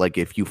catalyst. Like,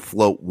 if you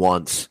float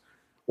once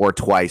or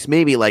twice,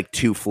 maybe like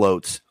 2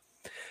 floats,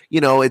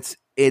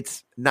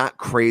 it's not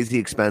crazy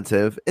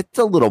expensive. It's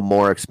a little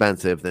more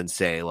expensive than,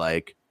 say,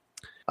 like,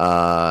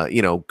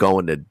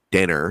 going to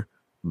dinner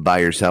by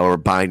yourself or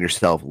buying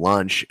yourself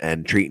lunch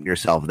and treating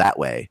yourself that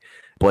way.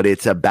 But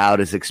it's about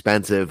as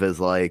expensive as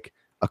like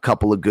a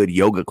couple of good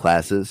yoga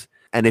classes.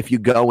 And if you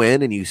go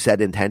in and you set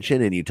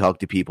intention and you talk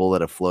to people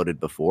that have floated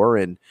before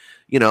and,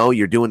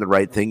 you're doing the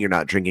right thing, you're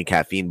not drinking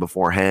caffeine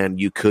beforehand,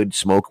 you could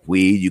smoke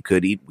weed, you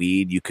could eat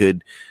weed,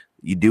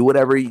 you do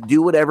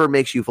whatever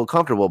makes you feel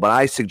comfortable. But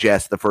I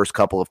suggest the first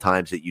couple of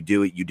times that you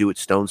do it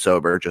stone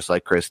sober, just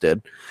like Chris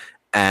did.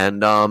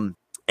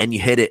 And you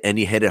hit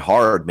it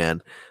hard,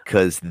 man.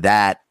 Because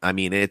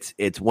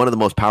it's one of the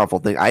most powerful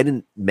things. I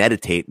didn't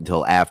meditate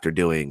until after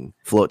doing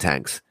float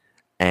tanks.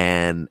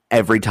 And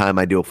every time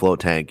I do a float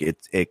tank,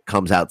 it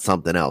comes out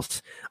something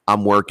else.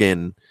 I'm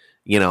working,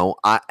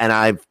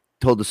 I've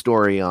told the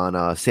story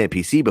on Sam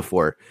PC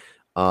before.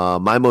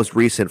 My most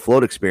recent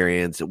float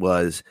experience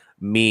was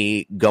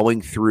me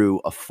going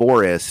through a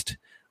forest,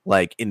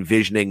 like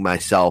envisioning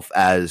myself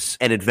as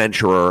an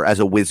adventurer, as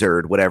a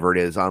wizard, whatever it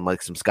is, on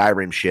like some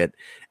Skyrim shit.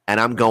 And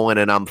I'm going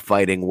and I'm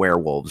fighting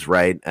werewolves,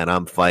 right? And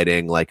I'm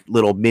fighting like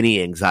little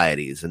mini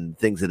anxieties and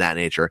things of that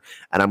nature.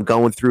 And I'm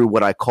going through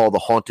what I call the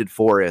haunted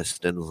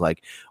forest and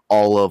like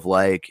all of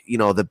like,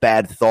 the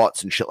bad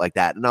thoughts and shit like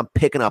that. And I'm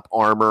picking up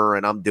armor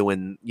and I'm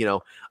doing,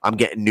 I'm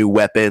getting new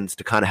weapons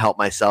to kind of help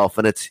myself.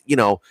 And it's,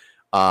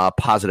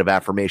 positive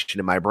affirmation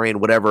in my brain.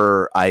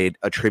 Whatever I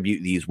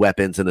attribute these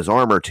weapons and this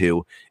armor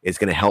to is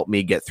going to help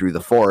me get through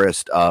the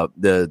forest,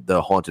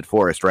 the haunted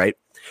forest, right?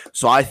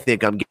 So I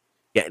think I'm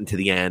getting to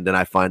the end and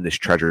I find this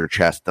treasure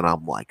chest and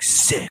I'm like,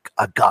 sick,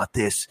 I got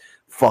this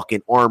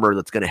fucking armor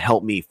that's going to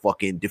help me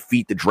fucking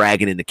defeat the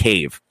dragon in the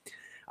cave.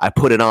 I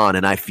put it on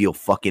and I feel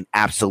fucking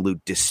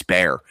absolute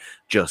despair.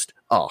 Just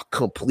a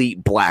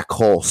complete black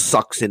hole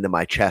sucks into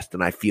my chest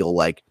and I feel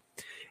like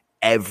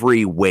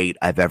every weight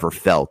I've ever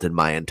felt in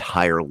my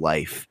entire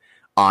life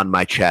on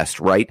my chest,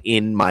 right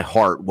in my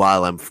heart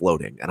while I'm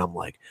floating. And I'm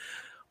like,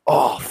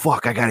 oh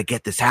fuck, I got to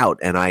get this out.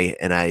 And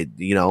I,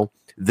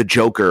 the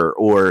Joker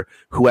or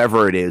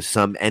whoever it is,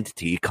 some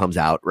entity comes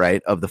out,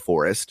 right, of the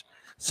forest,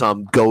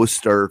 some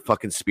ghost or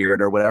fucking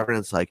spirit or whatever. And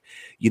it's like,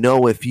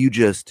 if you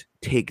just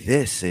take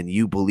this and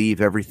you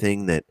believe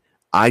everything that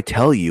I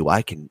tell you,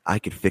 I can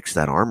fix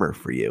that armor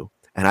for you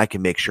and I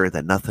can make sure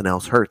that nothing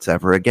else hurts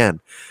ever again.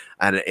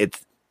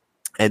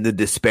 And the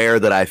despair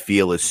that I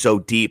feel is so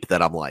deep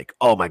that I'm like,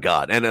 oh my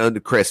God.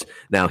 And Chris,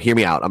 now hear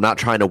me out. I'm not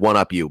trying to one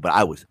up you, but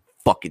I was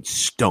fucking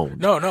stoned.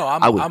 No,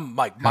 I'm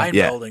like mind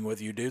melding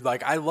with you, dude.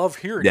 Like I love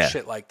hearing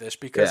shit like this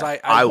because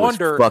I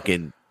wonder.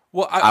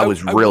 I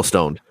was real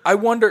stoned. I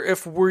wonder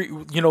if we're,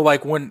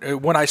 like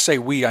when I say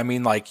we, I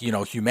mean like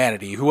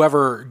humanity.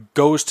 Whoever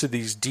goes to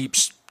these deep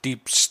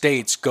deep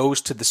states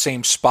goes to the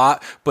same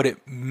spot, but it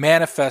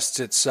manifests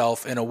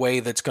itself in a way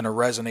that's going to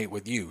resonate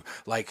with you.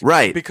 Like,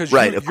 because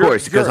of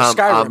course, because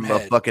I'm a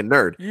head. fucking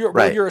nerd. You're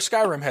a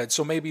Skyrim head,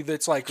 so maybe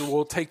that's like,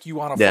 we'll take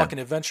you on a fucking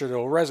adventure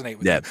that'll resonate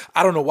with you.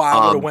 I don't know why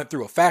I would have went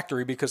through a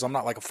factory, because I'm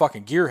not like a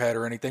fucking gearhead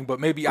or anything, but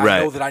maybe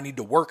I know that I need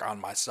to work on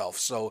myself.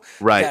 So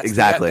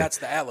exactly. That's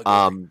the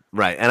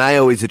allegory. And I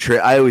always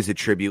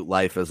attribute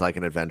life as like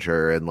an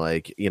adventure, and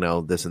like, you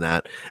know, this and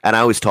that. And I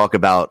always talk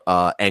about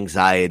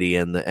anxiety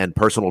and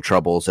personal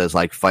troubles as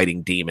like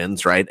fighting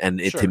demons, right? And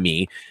to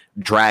me,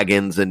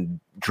 dragons and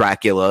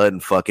Dracula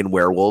and fucking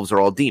werewolves are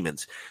all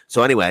demons.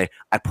 So anyway,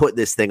 I put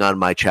this thing on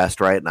my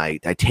chest, right? And I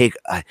take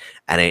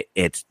and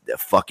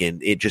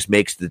it just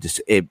makes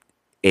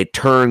it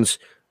turns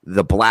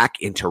the black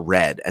into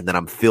red, and then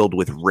I'm filled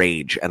with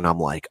rage, and I'm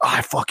like, oh,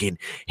 I fucking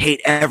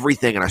hate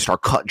everything, and I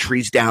start cutting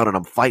trees down, and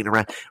I'm fighting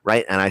around,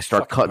 right? And I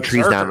start cutting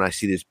trees down, and I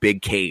see this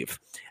big cave,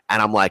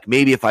 and I'm like,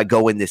 maybe if I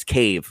go in this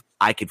cave,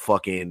 I could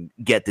fucking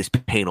get this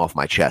pain off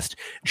my chest.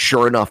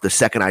 Sure enough, the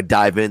second I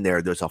dive in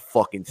there, there's a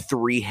fucking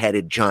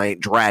 3-headed giant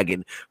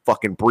dragon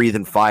fucking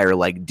breathing fire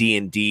like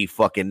D&D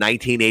fucking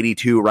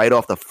 1982 right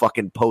off the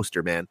fucking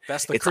poster, man.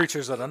 That's the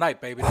creatures of the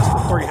night, baby. That's the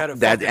 3-headed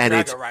fucking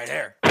dragon right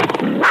here.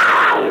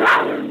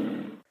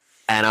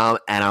 And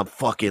I'm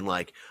fucking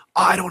like,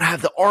 I don't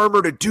have the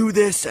armor to do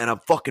this, and I'm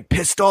fucking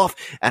pissed off,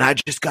 and I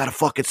just gotta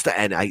fucking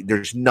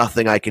there's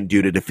nothing I can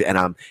do to defeat, and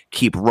I'm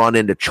keep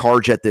running to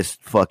charge at this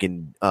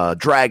fucking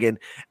dragon,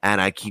 and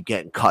I keep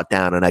getting cut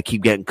down, and I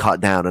keep getting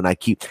cut down, and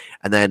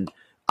then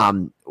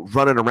I'm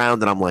running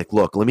around, and I'm like,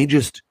 look, let me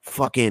just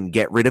fucking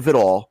get rid of it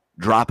all,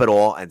 drop it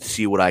all, and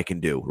see what I can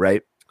do,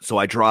 right? So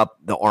I drop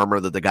the armor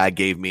that the guy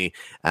gave me,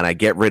 and I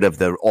get rid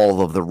of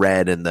all of the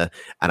red, and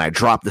I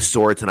drop the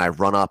swords, and I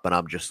run up, and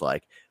I'm just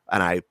like,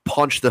 and I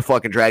punch the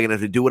fucking dragon, and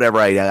to do whatever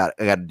I got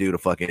to do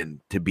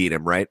to beat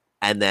him, right?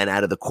 And then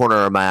out of the corner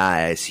of my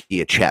eye, I see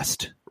a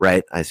chest,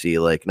 right? I see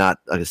like not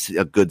a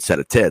good set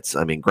of tits.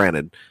 I mean,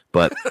 granted,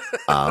 but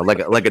like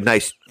a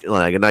nice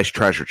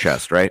treasure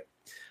chest, right?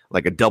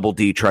 Like a double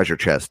D treasure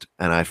chest,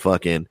 and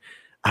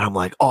I'm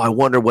like, oh, I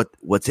wonder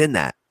what's in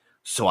that.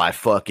 So I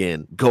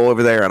fucking go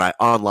over there and I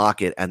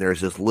unlock it, and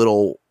there's this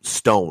little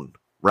stone,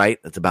 right?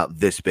 It's about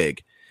this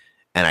big,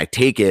 and I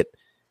take it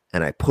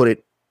and I put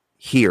it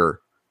here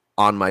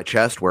on my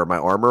chest where my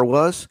armor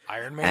was,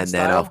 Iron Man and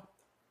style?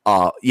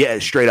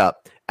 Then straight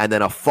up, and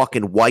then a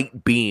fucking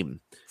white beam,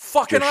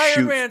 fucking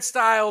Iron Man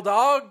style,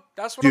 dog.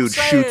 That's what I'm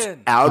saying. Shoots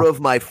out of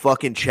my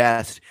fucking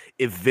chest,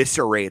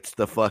 eviscerates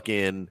the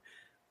fucking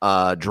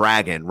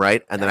dragon,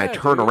 right? And then I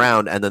turn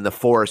around, and then the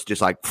forest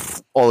just like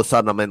all of a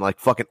sudden I'm in like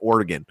fucking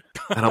Oregon,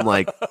 and I'm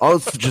like, oh,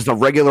 it's just a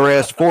regular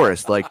ass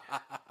forest. Like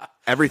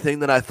everything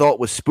that I thought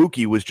was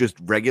spooky was just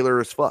regular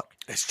as fuck.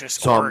 It's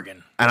just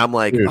Oregon. And I'm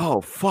like,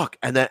 oh, fuck.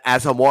 And then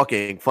as I'm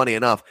walking, funny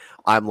enough,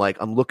 I'm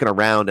looking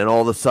around, and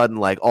all of a sudden,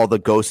 like, all the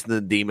ghosts and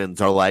the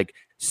demons are like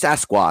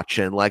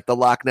Sasquatch and like the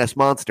Loch Ness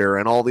Monster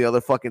and all the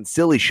other fucking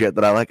silly shit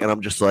that I like. And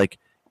I'm just like,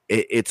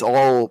 it's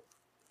all.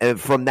 And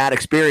from that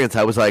experience,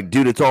 I was like,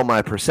 dude, it's all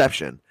my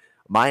perception.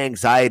 My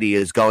anxiety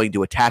is going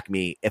to attack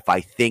me if I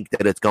think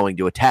that it's going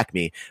to attack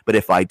me. But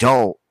if I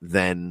don't,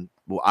 then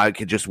I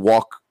could just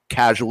walk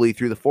casually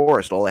through the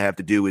forest. All I have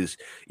to do is,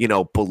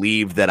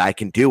 believe that I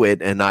can do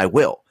it, and I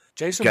will.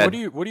 Jason,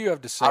 what do you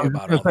have to say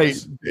about all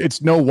this?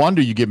 It's no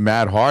wonder you get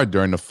mad hard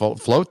during the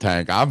float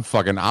tank.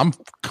 I'm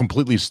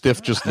completely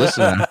stiff just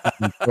listening.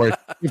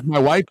 If my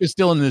wife is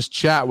still in this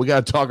chat, we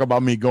got to talk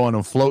about me going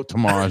on float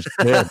tomorrow.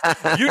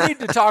 You need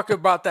to talk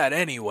about that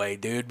anyway,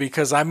 dude,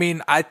 because I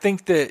mean, I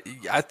think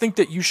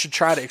that you should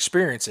try to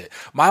experience it.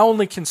 My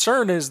only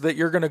concern is that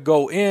you're going to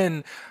go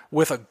in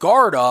with a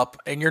guard up,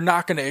 and you're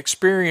not going to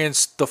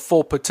experience the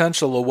full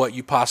potential of what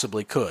you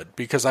possibly could,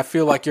 because I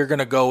feel like you're going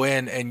to go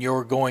in and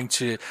you're going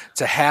to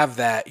have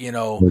that,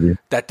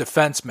 that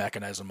defense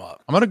mechanism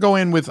up. I'm going to go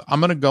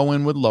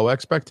in with low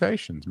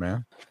expectations,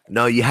 man.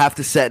 No, you have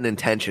to set an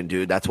intention,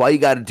 dude. That's why you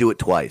got to do it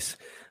twice.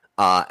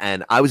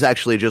 And I was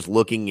actually just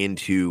looking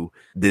into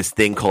this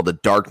thing called a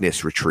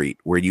darkness retreat,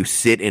 where you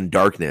sit in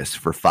darkness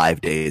for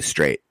 5 days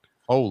straight.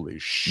 Holy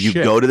shit.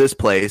 You go to this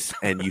place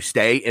and you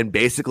stay in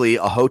basically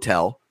a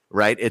hotel.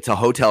 Right, it's a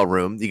hotel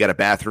room. You got a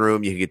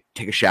bathroom. You can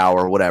take a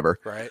shower, whatever.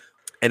 Right,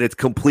 and it's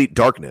complete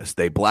darkness.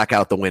 They black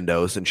out the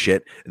windows and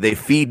shit. They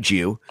feed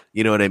you.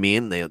 You know what I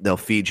mean? They'll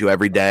feed you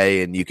every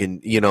day, and you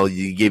can, you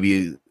give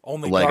you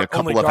a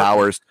couple of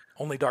hours.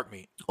 Only dark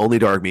meat. Only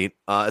dark meat.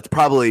 It's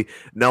probably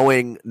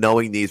knowing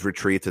these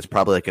retreats. It's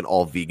probably like an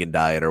all vegan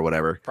diet or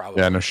whatever.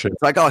 Probably. Yeah, no shit.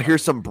 It's like, oh,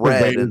 here's some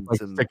bread and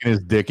sticking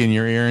his dick in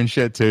your ear and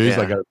shit too. He's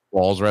like got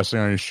balls resting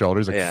on his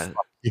shoulders. Like, yeah.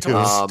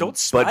 Don't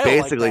smile like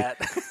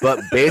that.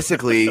 But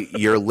basically,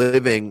 you're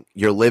living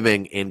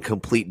in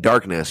complete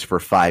darkness for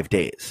 5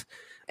 days,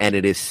 and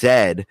it is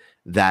said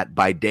that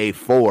by day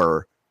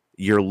 4,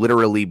 you're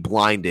literally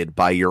blinded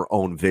by your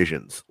own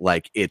visions.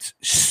 Like, it's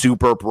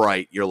super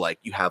bright. You're like,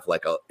 you have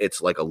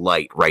it's like a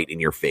light right in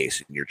your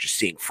face, and you're just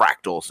seeing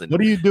fractals. And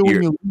what do you do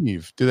when you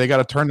leave? Do they got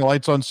to turn the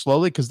lights on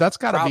slowly? Because that's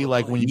got to be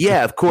like when you.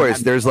 Yeah, of course.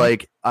 There's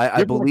like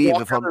I believe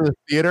walk if out I'm of the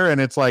theater and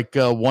it's like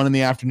 1 in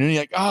the afternoon,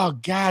 you're like, oh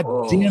god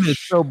damn,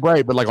 it's so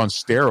bright, but like on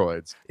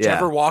steroids. Did you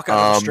ever walk out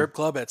of a um, strip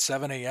club at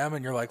 7 a.m.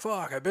 and you're like,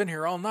 fuck, I've been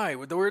here all night.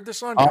 Where'd the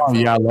sun come Oh from?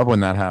 yeah, I love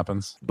when that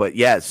happens. But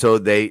yeah, so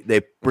then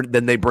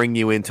they bring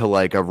you into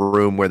like a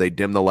room where they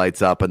dim the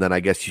lights up, and then I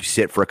guess you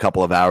sit for a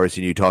couple of hours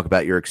and you talk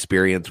about your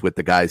experience with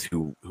the guys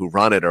who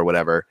run it or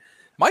whatever.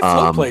 My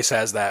float place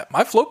has that.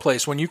 My float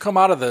place, when you come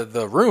out of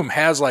the room,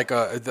 has like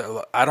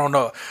I don't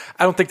know.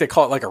 I don't think they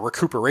call it like a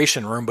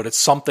recuperation room, but it's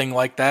something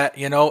like that,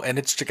 you know, and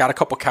it's got a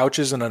couple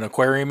couches and an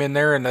aquarium in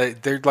there, and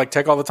they're like,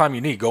 take all the time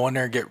you need. Go in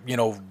there and get, you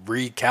know,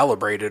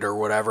 recalibrated or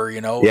whatever, you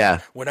know.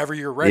 Yeah. Whenever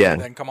you're ready, Yeah.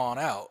 then come on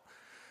out.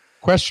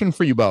 Question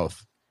for you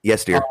both.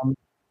 Yes, dear.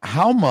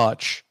 How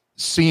much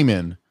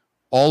semen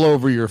all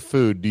over your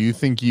food do you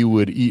think you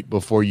would eat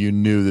before you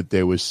knew that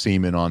there was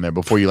semen on there,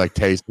 before you like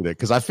tasted it?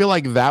 Because I feel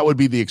like that would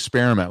be the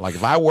experiment. Like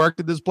if I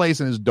worked at this place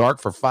and it's dark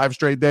for 5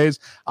 straight days,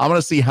 I'm going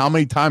to see how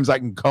many times I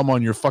can come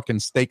on your fucking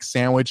steak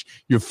sandwich,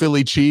 your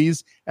Philly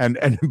cheese,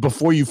 and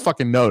before you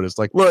fucking notice.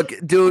 Like, Look,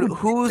 dude,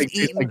 who's Like,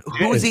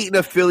 eating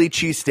a Philly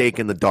cheesesteak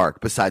in the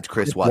dark besides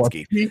Chris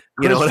Watsky? You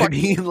know what I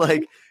mean?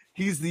 Like,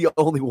 he's the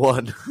only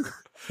one.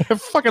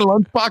 Fucking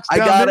lunchbox. I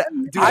down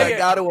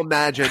gotta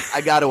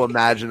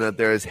imagine that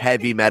there is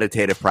heavy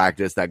meditative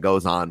practice that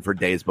goes on for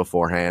days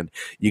beforehand.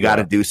 You got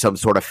to do some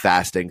sort of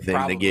fasting thing.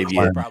 Probably, They give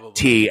you probably.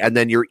 tea, and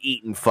then you're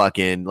eating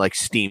fucking like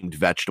steamed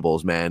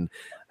vegetables, man,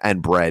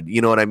 and bread. You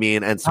know what I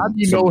mean? And How some,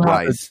 do you some know how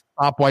to rice.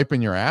 stop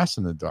wiping your ass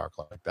in the dark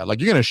like that? Like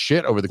you're gonna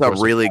shit over the That's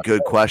course. a really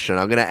good question.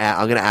 I'm gonna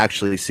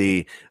actually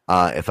see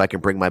if I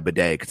can bring my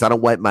bidet, because I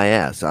don't wipe my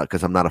ass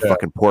because I'm not a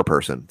fucking poor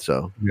person.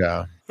 So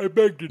Yeah. I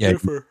beg to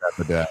differ.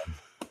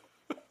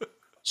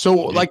 So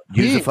like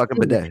use a fucking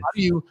bidet. How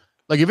do you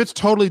like if it's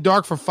totally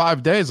dark for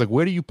 5 days? Like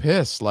where do you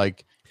piss?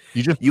 Like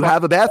you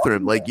have a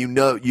bathroom, like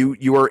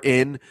you are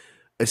in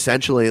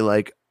essentially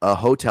like a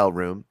hotel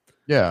room.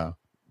 Yeah.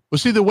 Well,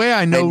 see the way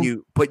I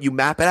know But you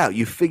map it out.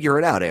 You figure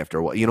it out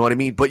after what, you know what I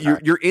mean? But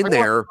you're in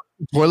there.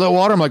 toilet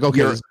water. I'm like,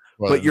 okay,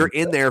 But you're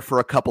in there for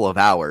a couple of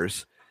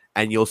hours,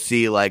 and you'll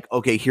see like,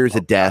 okay, here's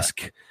a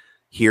desk.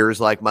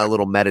 Here's like my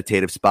little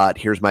meditative spot.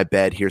 Here's my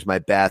bed. Here's my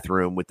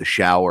bathroom with the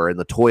shower and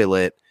the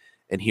toilet.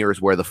 And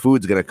here's where the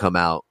food's going to come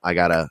out. I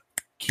got to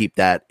keep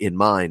that in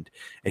mind.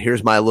 And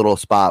here's my little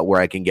spot where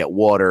I can get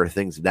water,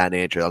 things of that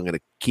nature. I'm going to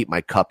keep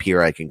my cup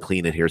here. I can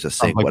clean it. Here's a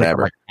sink, like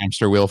whatever. Like a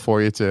hamster wheel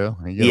for you too.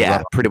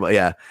 Yeah, pretty much.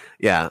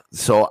 Yeah.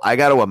 So I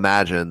got to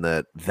imagine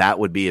that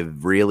would be a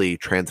really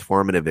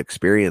transformative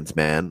experience,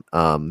 man.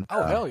 Oh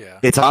hell yeah!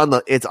 It's on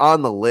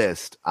the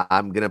list.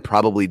 I'm gonna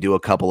probably do a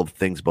couple of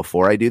things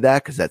before I do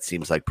that, because that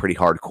seems like pretty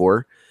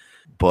hardcore.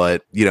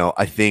 But you know,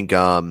 I think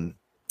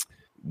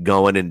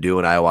going and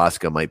doing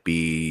ayahuasca might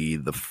be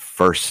the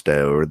first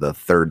or the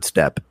third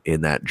step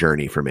in that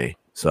journey for me.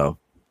 So,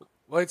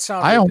 well, it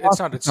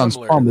sounded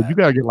similar. Fun, to but you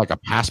gotta get like a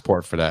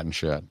passport for that and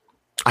shit.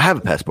 I have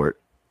a passport.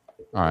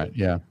 All right,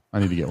 yeah, I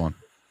need to get one.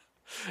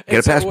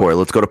 Get a passport.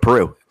 Let's go to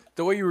Peru.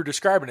 The way you were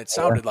describing it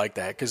sounded like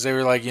that, because they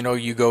were like, you know,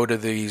 you go to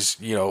these,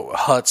 you know,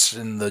 huts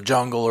in the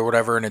jungle or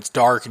whatever, and it's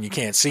dark and you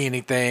can't see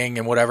anything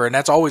and whatever, and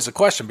that's always a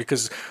question,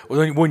 because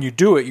when you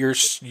do it,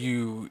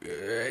 you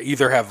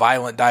either have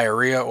violent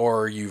diarrhea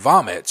or you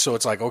vomit. So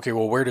it's like, okay,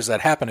 well, where does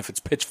that happen if it's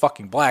pitch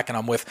fucking black and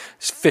I'm with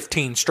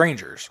 15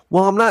 strangers?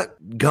 Well, I'm not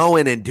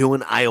going and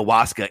doing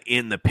ayahuasca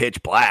in the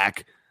pitch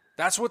black.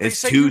 That's what they It's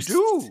say you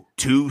do.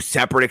 two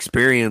separate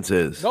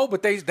experiences. No,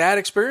 but that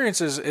experience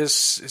is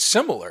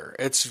similar.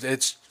 It's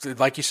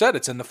like you said,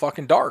 it's in the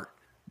fucking dark.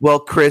 Well,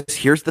 Chris,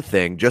 here's the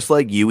thing. Just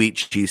like you eat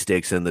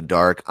cheesesteaks in the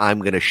dark, I'm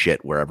going to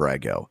shit wherever I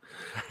go.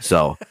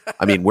 So,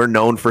 I mean, we're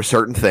known for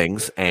certain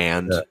things,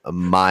 and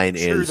mine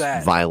True is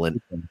that.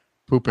 violent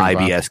Pooping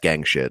IBS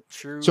gang shit.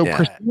 True. So Yeah.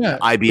 Christina,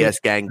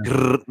 IBS gang,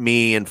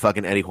 me and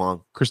fucking Eddie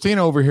Huang.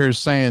 Christina over here is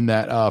saying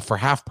that for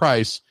half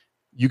price,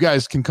 you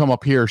guys can come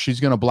up here. She's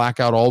going to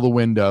black out all the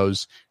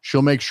windows.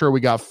 She'll make sure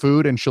we got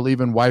food, and she'll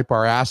even wipe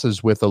our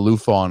asses with a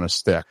loofah on a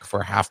stick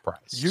for half price.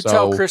 You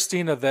tell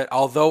Christina that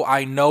although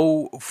I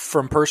know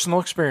from personal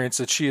experience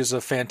that she is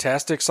a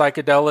fantastic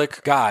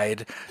psychedelic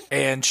guide,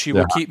 and she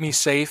will keep me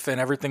safe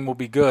and everything will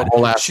be good.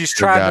 She's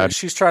trying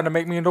to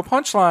make me into a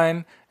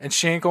punchline, and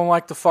she ain't gonna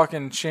like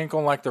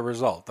the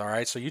result. All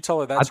right, so you tell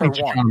her that's her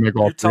one.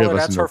 You tell her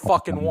that's her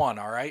fucking one.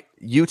 All right.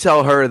 You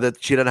tell her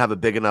that she doesn't have a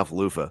big enough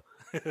loofah.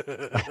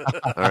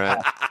 All right.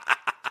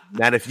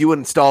 And if you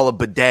install a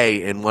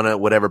bidet in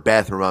whatever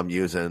bathroom I'm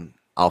using,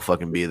 I'll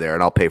fucking be there,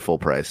 and I'll pay full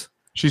price.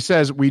 She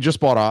says we just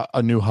bought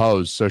a new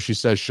hose, so she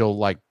says she'll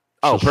like.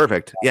 Oh,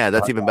 perfect. Yeah,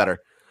 that's even better.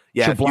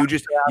 Yeah, if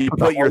you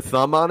put your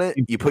thumb on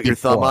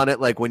it,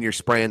 like when you're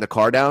spraying the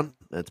car down.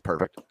 That's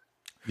perfect.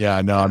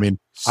 Yeah, no, I mean,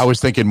 I was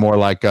thinking more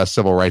like a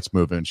civil rights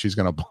movement. She's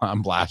gonna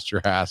blast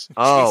your ass.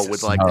 Oh, Jesus.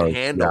 with like the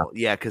handle.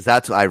 Yeah, because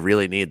I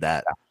really need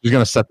that. She's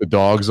gonna set the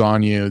dogs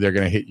on you. They're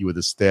gonna hit you with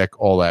a stick.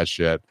 All that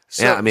shit.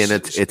 So, Yeah, I mean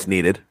it's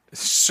needed.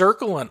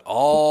 Circling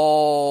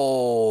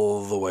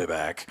all the way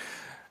back,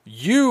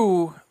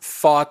 you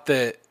thought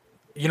that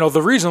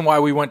the reason why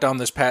we went down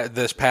this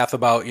path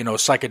about,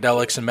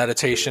 psychedelics and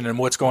meditation and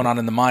what's going on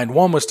in the mind,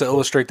 one was to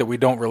illustrate that we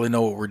don't really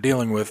know what we're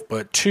dealing with,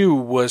 but two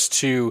was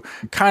to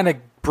kind of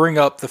bring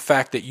up the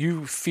fact that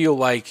you feel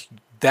like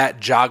that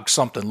jogged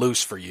something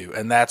loose for you,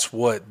 and that's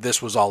what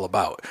this was all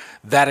about.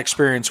 That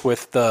experience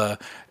with the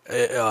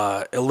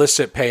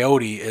illicit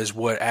peyote is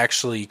what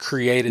actually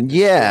created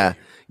this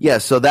Yeah.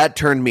 So that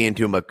turned me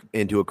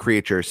into a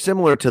creature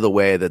similar to the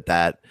way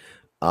that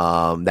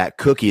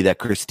cookie that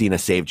Christina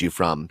saved you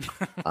from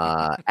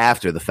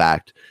after the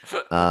fact,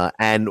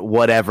 and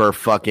whatever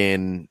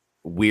fucking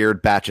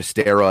weird batch of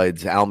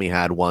steroids Almy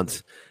had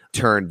once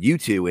turned you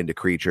two into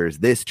creatures.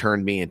 This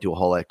turned me into a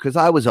whole, because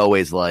I was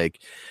always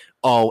like,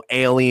 oh,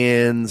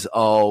 aliens,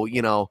 George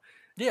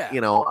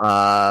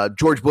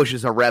Bush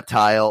is a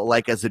reptile,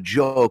 like as a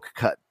joke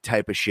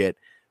type of shit.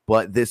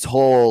 But this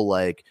whole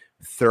like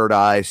third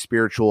eye,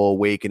 spiritual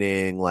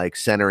awakening, like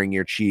centering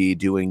your chi,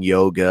 doing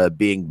yoga,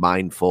 being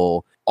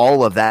mindful,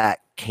 all of that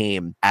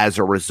came as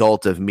a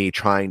result of me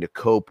trying to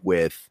cope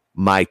with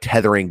my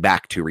tethering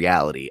back to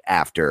reality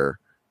after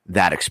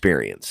that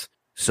experience.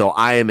 So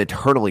I am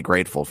eternally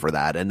grateful for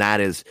that. And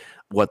that is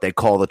what they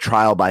call the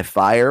trial by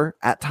fire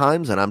at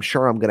times. And I'm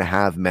sure I'm going to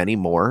have many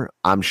more.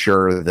 I'm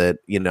sure that,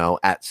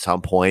 at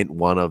some point,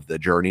 one of the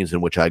journeys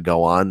in which I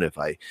go on, if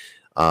I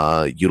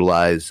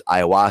utilize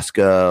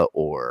ayahuasca,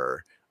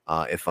 or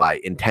if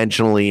I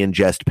intentionally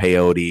ingest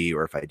peyote,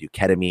 or if I do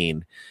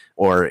ketamine,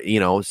 or,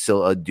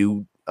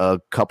 do a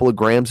couple of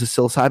grams of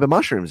psilocybin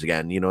mushrooms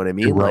again. You know what I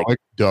mean? Heroic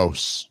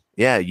dose.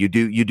 Yeah, you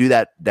do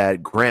that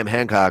Graham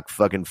Hancock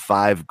fucking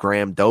 5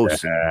 gram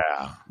dose.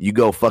 Yeah. You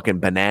go fucking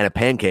banana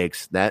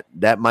pancakes. That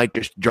might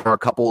just jar a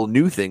couple of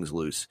new things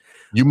loose.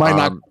 You might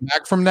not come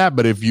back from that,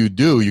 but if you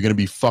do, you're going to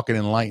be fucking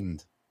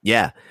enlightened.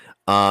 Yeah.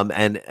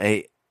 And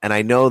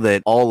I know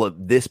that all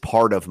of this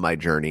part of my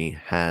journey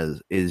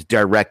is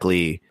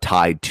directly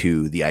tied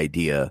to the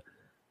idea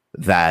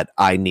that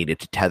I needed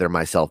to tether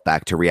myself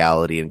back to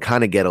reality and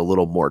kind of get a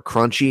little more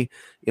crunchy.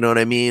 You know what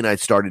I mean? I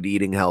started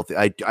eating healthy.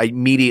 I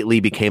immediately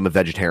became a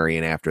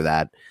vegetarian after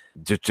that,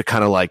 just to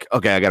kind of like,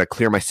 okay, I got to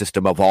clear my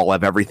system of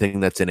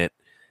everything that's in it.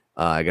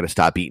 I got to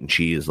stop eating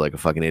cheese like a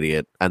fucking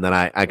idiot. And then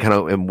I kind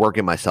of am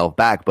working myself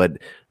back, but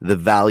the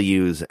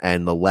values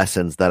and the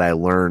lessons that I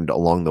learned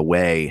along the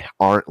way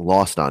aren't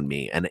lost on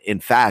me. And in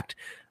fact,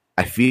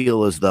 I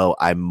feel as though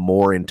I'm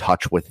more in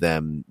touch with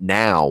them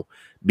now,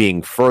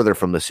 being further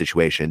from the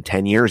situation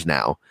 10 years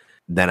now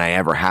than I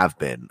ever have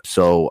been.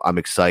 So I'm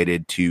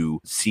excited to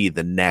see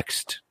the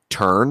next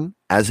turn,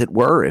 as it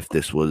were, if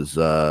this was,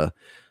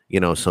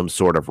 some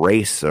sort of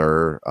race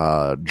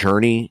or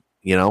journey,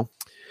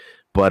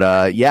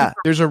 But yeah,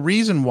 there's a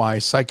reason why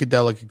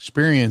psychedelic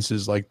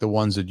experiences like the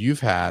ones that you've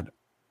had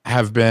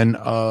have been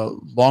a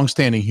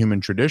longstanding human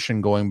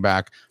tradition going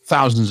back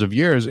thousands of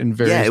years in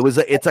various.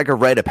 Yeah, it's like a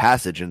rite of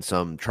passage in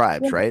some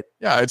tribes, right?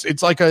 Yeah,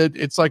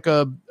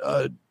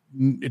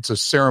 it's a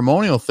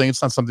ceremonial thing.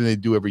 It's not something they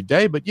do every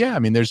day, but yeah, I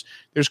mean, there's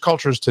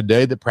cultures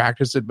today that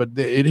practice it, but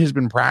it has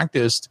been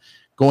practiced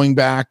going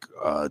back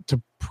to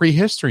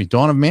prehistory,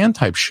 dawn of man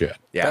type shit.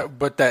 Yeah,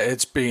 but that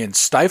it's being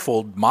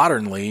stifled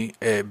modernly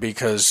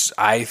because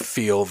I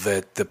feel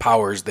that the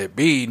powers that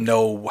be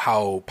know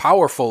how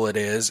powerful it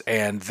is,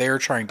 and they're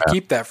trying to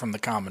keep that from the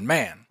common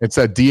man. It's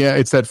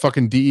that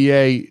fucking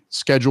DEA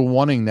Schedule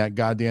 1ing that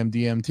goddamn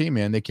DMT,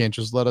 man. They can't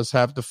just let us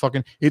have the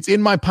fucking. It's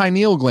in my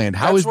pineal gland.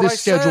 How is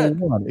this Schedule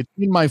 1? It's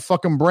in my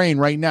fucking brain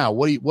right now.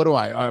 What do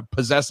I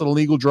possess an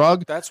illegal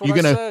drug? That's what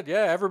I said.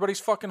 Yeah,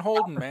 everybody's fucking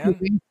holding, man.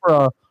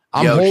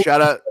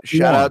 Shout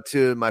out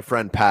to my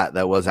friend Pat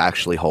that was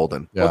actually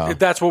holding. Yeah. Well,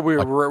 that's what we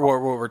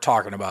were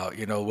talking about.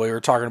 We were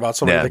talking about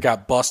somebody that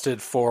got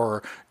busted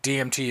for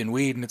DMT and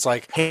weed, and it's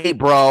like, hey,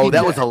 bro,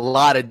 that was a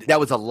lot of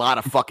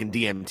fucking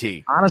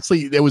DMT.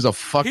 Honestly, there was a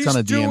fuck ton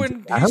of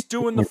DMT. He's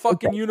doing the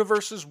fucking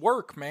universe's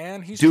work,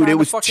 man. It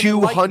was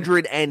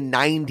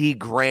 290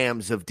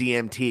 grams of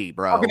DMT,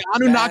 bro. Fucking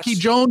Anunnaki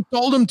Jones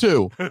told him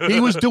to. He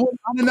was doing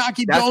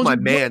Anunnaki Jones. That's my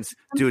man's,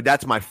 dude.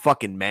 That's my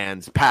fucking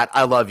man's. Pat,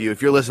 I love you.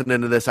 If you're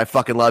listening to this, I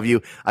fucking love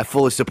you. I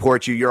fully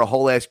support you. You're a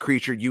whole ass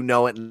creature. You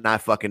know it, and I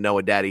fucking know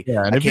it, Daddy.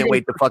 Yeah, I can't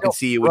wait to fucking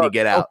see you when you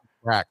get out.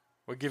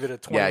 We'll give it a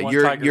 21. Yeah,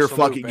 you're salute,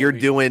 fucking.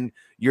 baby.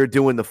 You're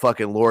doing the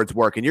fucking Lord's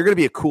work, and you're gonna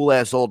be a cool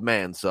ass old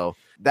man. So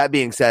that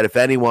being said, if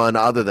anyone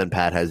other than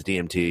Pat has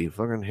DMT,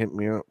 fucking hit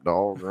me up,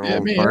 dog.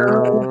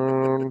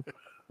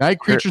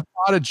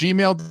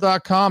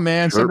 Nightcreaturespot@gmail.com,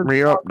 man. Hit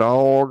me up,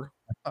 dog.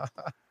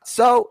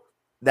 So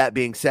that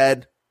being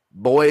said,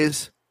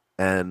 boys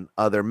and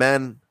other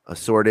men,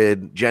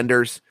 assorted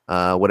genders,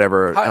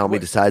 whatever Almy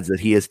decides that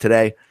he is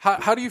today.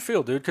 How do you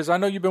feel, dude? Because I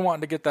know you've been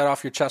wanting to get that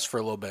off your chest for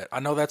a little bit. I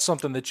know that's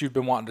something that you've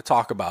been wanting to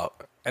talk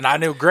about. And I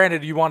know,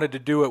 granted, you wanted to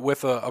do it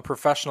with a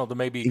professional to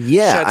maybe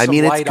shed some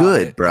light it's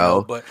good, on it,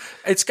 bro. But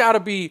it's got to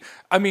be.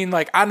 I mean,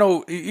 like, I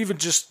know even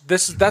just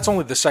this. That's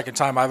only the second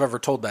time I've ever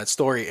told that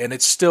story, and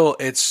it's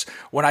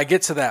when I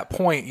get to that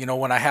point,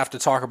 when I have to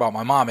talk about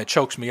my mom, it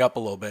chokes me up a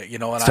little bit,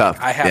 and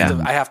I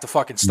have to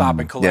fucking stop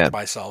and collect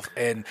myself.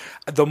 And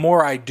the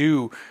more I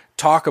do,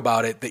 talk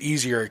about it, the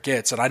easier it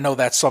gets. And I know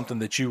that's something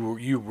that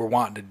you were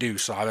wanting to do.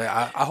 So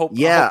I hope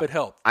it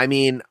helped. I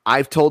mean,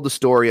 I've told the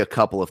story a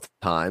couple of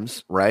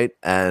times, right?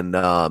 And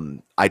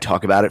I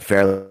talk about it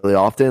fairly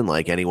often.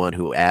 Like anyone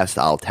who asks,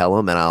 I'll tell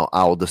them, and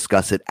I'll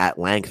discuss it at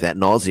length, at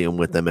nauseum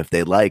with them if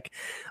they like.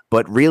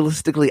 But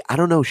realistically, I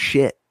don't know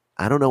shit.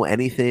 I don't know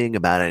anything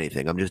about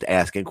anything. I'm just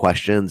asking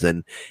questions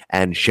and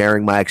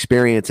sharing my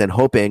experience and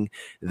hoping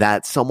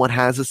that someone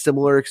has a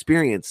similar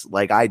experience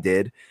like I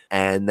did.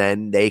 And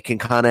then they can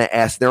kind of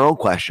ask their own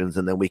questions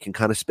and then we can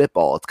kind of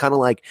spitball. It's kind of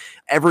like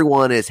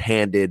everyone is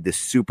handed this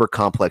super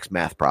complex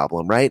math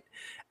problem, right?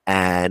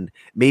 And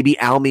maybe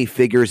Almy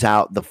figures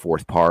out the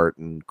fourth part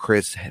and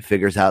Chris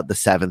figures out the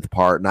seventh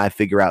part and I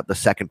figure out the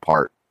second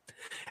part.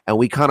 And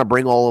we kind of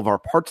bring all of our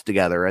parts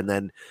together. And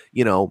then,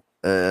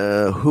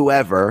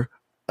 whoever,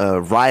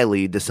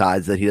 Riley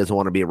decides that he doesn't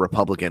want to be a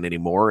Republican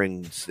anymore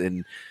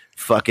and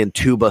fucking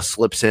Tuba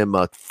slips him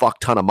a fuck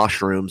ton of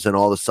mushrooms and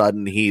all of a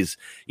sudden he's,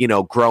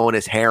 growing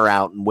his hair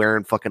out and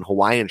wearing fucking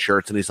Hawaiian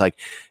shirts and he's like,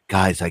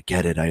 guys, I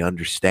get it. I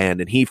understand.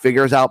 And he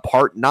figures out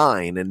part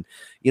 9 and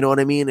you know what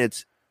I mean?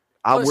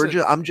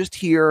 I'm just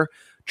here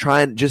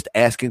just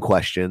asking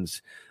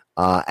questions.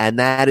 And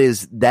that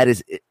is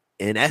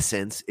in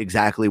essence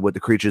exactly what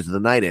the Creatures of the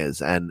Night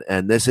is. And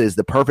this is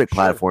the perfect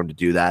platform to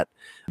do that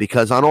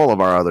because on all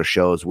of our other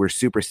shows, we're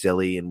super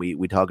silly and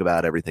we talk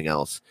about everything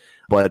else.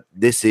 But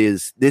this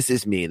is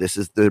me. This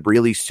is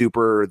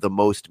the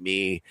most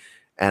me.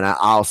 And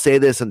I'll say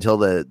this until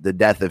the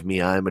death of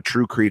me. I'm a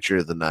true creature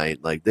of the night.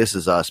 Like this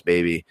is us,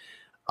 baby.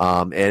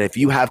 And if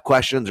you have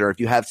questions or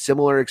if you have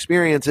similar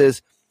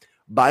experiences,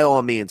 by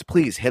all means,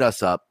 please hit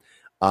us up.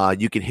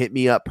 You can hit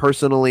me up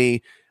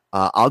personally.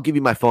 I'll give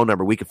you my phone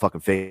number. We can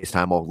fucking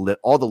FaceTime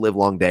all the live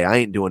long day. I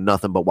ain't doing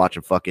nothing but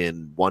watching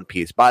fucking One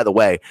Piece. By the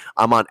way,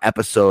 I'm on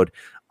episode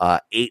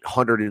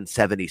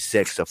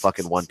 876 of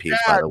fucking One Piece,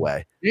 by the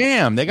way.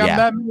 Damn, they got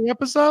that many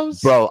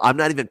episodes? Bro, I'm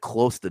not even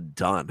close to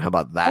done. How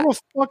about that? How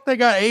the fuck they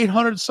got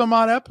 800 some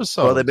odd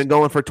episodes? Bro, they've been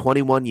going for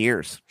 21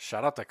 years.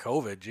 Shout out to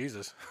COVID,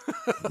 Jesus.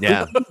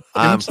 Yeah,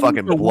 I'm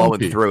fucking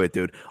blowing through it,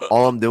 dude.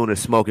 All I'm doing is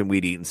smoking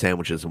weed, eating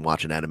sandwiches, and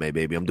watching anime,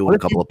 baby. I'm doing a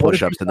couple of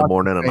push-ups in the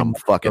morning, and I'm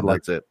fucking,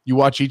 that's it. You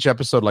watch each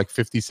episode like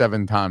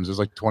 57 times. There's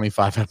like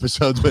 25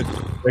 episodes, but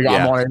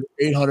I'm on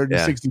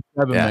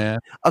 867, man.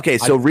 Okay,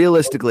 so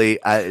realistically,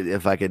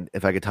 if I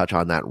could touch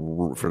on that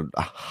for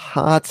a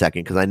hot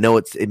second, because I know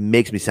it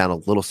makes me sound a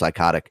little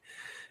psychotic.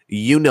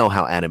 You know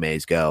how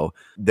animes go.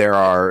 There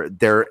are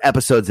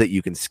episodes that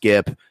you can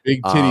skip.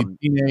 Big titty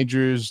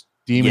teenagers,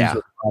 demons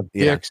with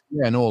dicks.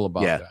 Yeah, I know all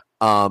about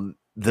that.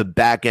 The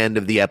back end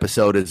of the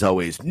episode is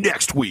always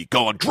next week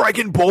on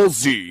Dragon Ball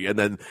Z, and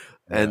then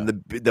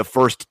the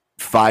first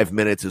 5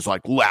 minutes is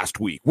like last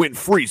week when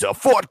Frieza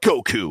fought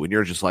Goku, and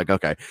you're just like,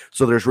 okay,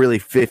 so there's really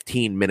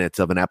 15 minutes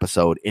of an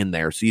episode in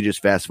there, so you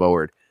just fast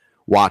forward,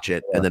 watch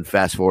it, and then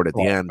fast forward at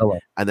the end,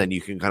 and then you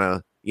can kind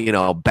of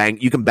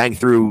bang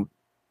through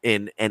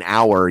in an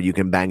hour. You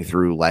can bang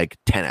through like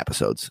 10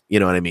 episodes. You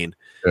know what I mean?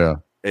 Yeah,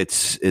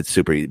 it's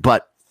super easy.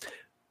 But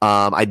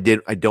I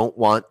don't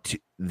want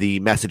the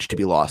message to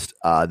be lost.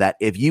 That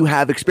if you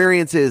have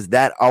experiences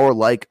that are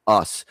like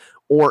us,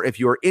 or if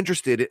you're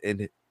interested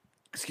in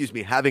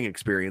having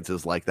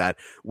experiences like that,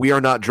 we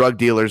are not drug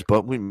dealers,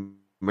 but we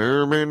may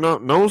or may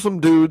not know some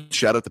dudes.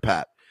 Shout out to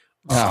Pat.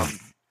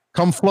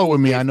 Come float with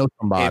me. I know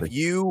somebody.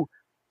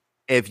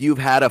 If you've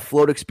had a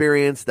float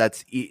experience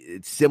that's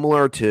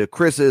similar to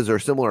Chris's or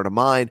similar to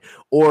mine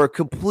or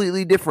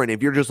completely different,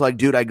 if you're just like,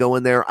 dude, I go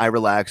in there, I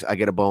relax, I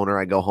get a boner,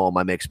 I go home,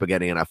 I make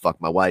spaghetti, and I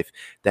fuck my wife,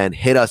 then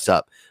hit us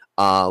up.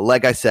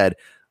 Like I said,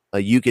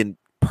 you can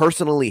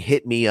personally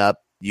hit me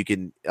up. You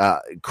can,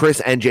 Chris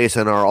and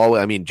Jason are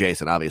always,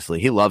 Jason, obviously,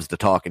 he loves to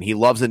talk and he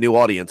loves a new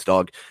audience,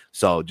 dog.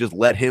 So just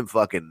let him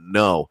fucking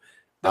know.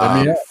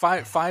 Finding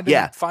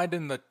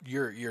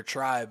your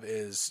tribe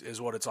is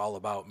what it's all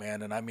about,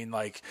 man. And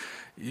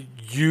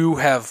you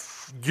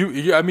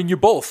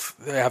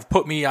both have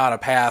put me on a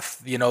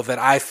path, that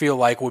I feel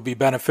like would be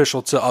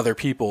beneficial to other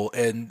people.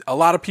 And a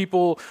lot of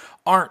people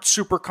aren't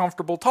super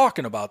comfortable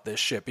talking about this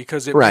shit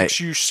because it makes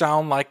you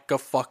sound like a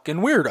fucking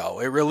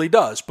weirdo. It really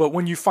does. But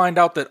when you find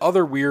out that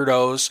other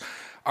weirdos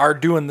are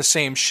doing the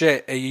same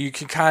shit, you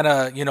can kind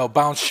of,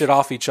 bounce shit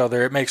off each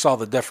other. It makes all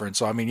the difference.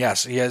 So,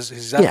 yes,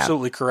 he's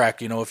absolutely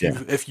correct.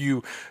 If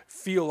you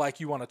feel like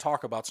you want to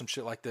talk about some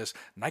shit like this,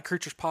 Night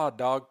Creatures Pod,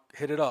 dog,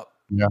 hit it up.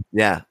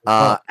 Yeah.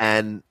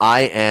 And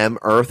I am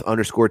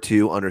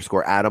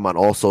Earth_2_Adam on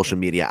all social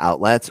media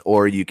outlets,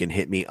 or you can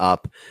hit me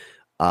up.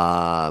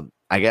 I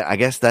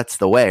guess that's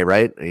the way,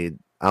 right?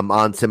 I'm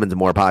on Simmons and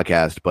More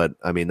podcast, but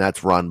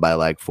that's run by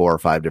like 4 or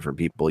 5 different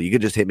people. You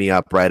could just hit me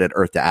up right at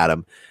Earth to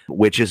Adam,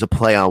 which is a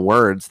play on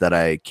words that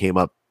I came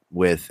up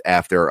with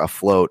after a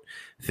float,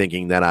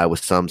 thinking that I was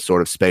some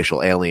sort of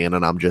spatial alien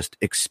and I'm just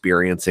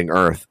experiencing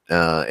Earth.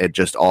 It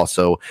just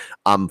also,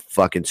 I'm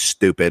fucking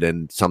stupid,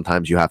 and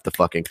sometimes you have to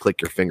fucking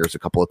click your fingers a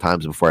couple of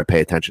times before I pay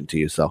attention to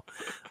you. So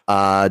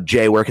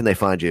Jay, where can they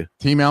find you?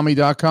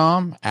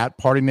 TeamAlmy.com, at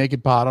Party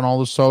Naked Pod on all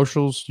the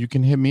socials. You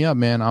can hit me up,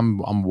 man.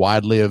 I'm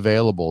widely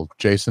available.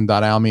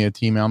 Jason.Almy at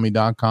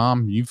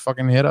TeamAlmy.com. You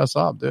fucking hit us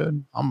up,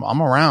 dude.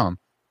 I'm around.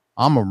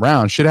 I'm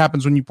around. Shit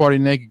happens when you party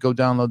naked. Go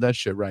download that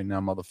shit right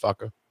now,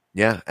 motherfucker.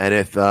 Yeah, and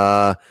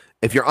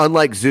if you're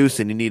unlike Zeus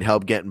and you need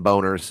help getting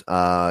boners,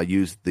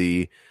 use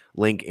the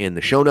link in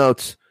the show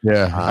notes.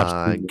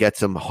 Yeah, get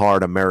some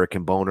hard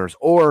American boners,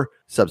 or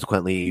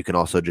subsequently you can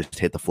also just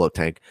hit the float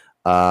tank.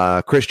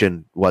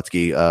 Christian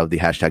Wutzke of the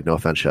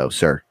 #NoOffense show,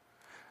 sir.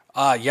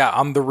 Yeah,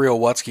 I'm the real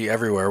Wutzke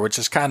everywhere, which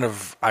is kind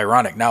of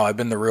ironic. Now I've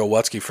been the real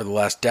Wutzke for the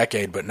last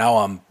decade, but now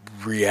I'm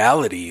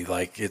reality.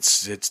 Like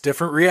it's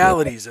different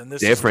realities, and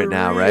this different is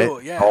now, real.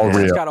 right? Yeah, All it's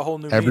real. got a whole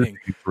new meaning.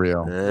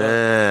 Real.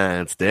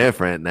 It's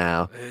different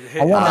now.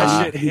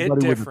 That shit hit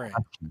different.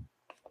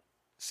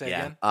 Say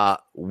again.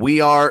 We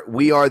are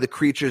the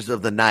creatures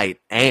of the night,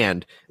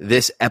 and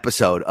this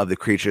episode of the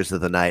Creatures of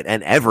the Night,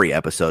 and every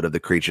episode of the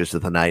Creatures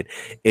of the Night,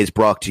 is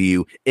brought to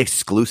you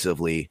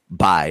exclusively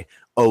by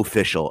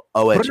Official,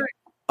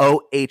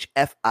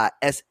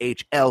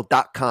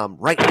 OHFISHL.com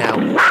right now.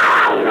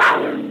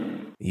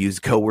 Use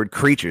code word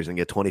creatures and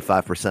get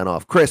 25%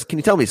 off. Chris, can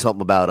you tell me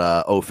something about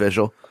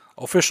Official?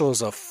 Official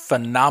is a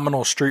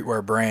phenomenal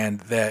streetwear brand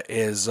that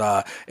is,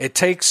 it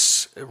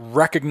takes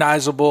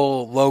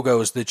recognizable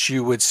logos that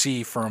you would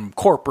see from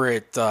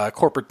corporate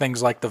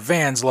things like the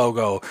Vans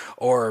logo,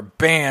 or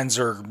bands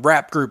or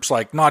rap groups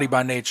like Naughty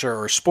by Nature,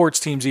 or sports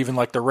teams even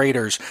like the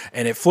Raiders,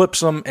 and it flips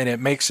them and it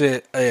makes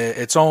it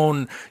its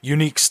own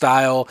unique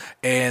style.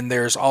 And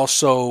there's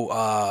also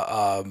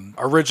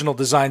original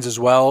designs as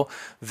well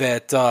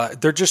that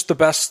they're just the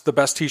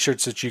best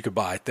t-shirts that you could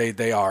buy.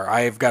 They are.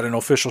 I've got an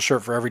Official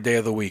shirt for every day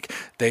of the week.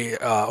 They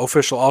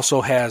Official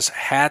also has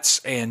hats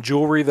and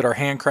jewelry that are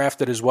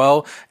handcrafted as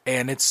well,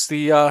 and it's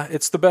the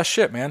best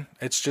shit, man.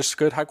 It's just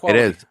good, high quality.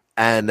 It is,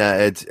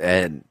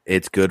 and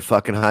it's good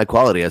fucking high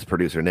quality, as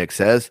producer Nick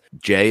says.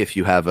 Jay, if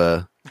you have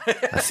I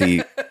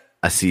see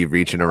you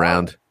reaching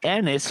around,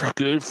 and it's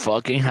good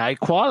fucking high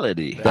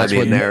quality.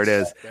 There it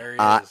is.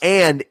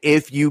 And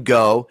if you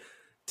go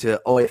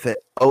to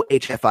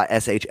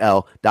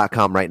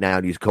OHFISHL.com right now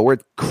and use code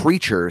word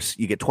creatures,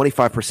 you get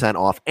 25%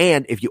 off.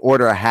 And if you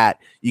order a hat,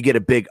 you get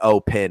a big O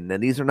pin.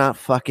 And these are not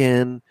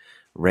fucking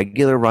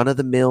regular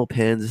run-of-the-mill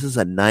pins. This is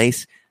a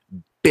nice,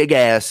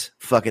 big-ass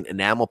fucking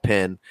enamel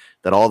pin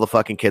that all the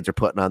fucking kids are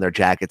putting on their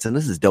jackets. And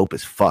this is dope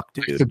as fuck,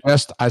 dude.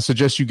 I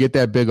suggest you get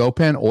that big O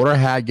pin, order a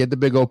hat, get the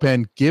big O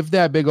pin, give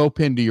that big O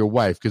pin to your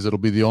wife, because it'll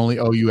be the only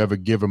O you ever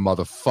give her,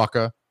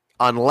 motherfucker.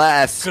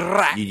 Unless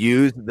you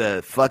use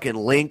the fucking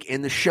link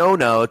in the show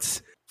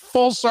notes.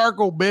 Full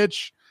circle,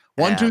 bitch.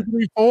 1, 2,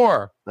 3,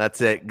 4.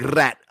 That's it.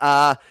 Guys,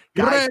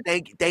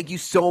 thank you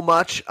so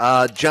much.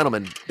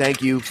 Gentlemen,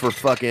 thank you for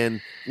fucking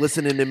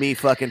listening to me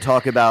fucking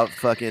talk about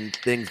fucking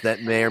things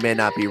that may or may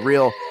not be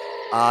real.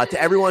 To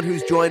everyone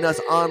who's joined us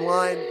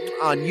online,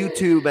 on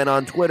YouTube and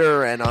on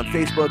Twitter and on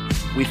Facebook,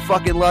 we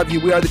fucking love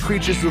you. We are the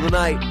Creatures of the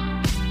Night.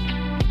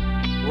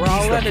 We're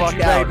all energy,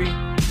 baby.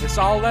 It's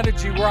all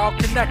energy. We're all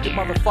connected,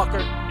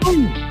 motherfucker.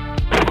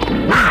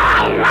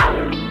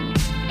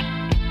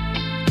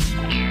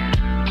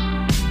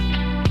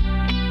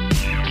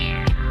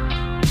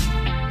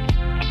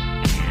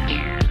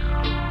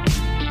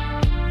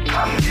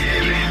 I'm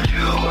giving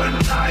you a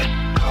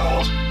night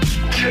call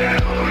to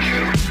tell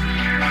you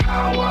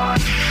how I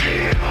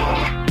feel.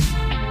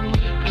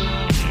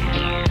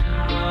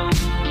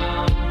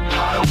 I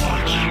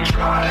want to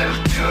drive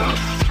you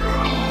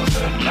through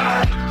the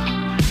night,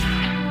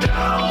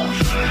 down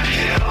the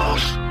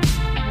hills.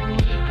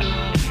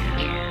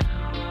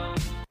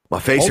 My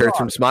face hurts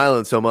from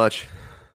smiling so much.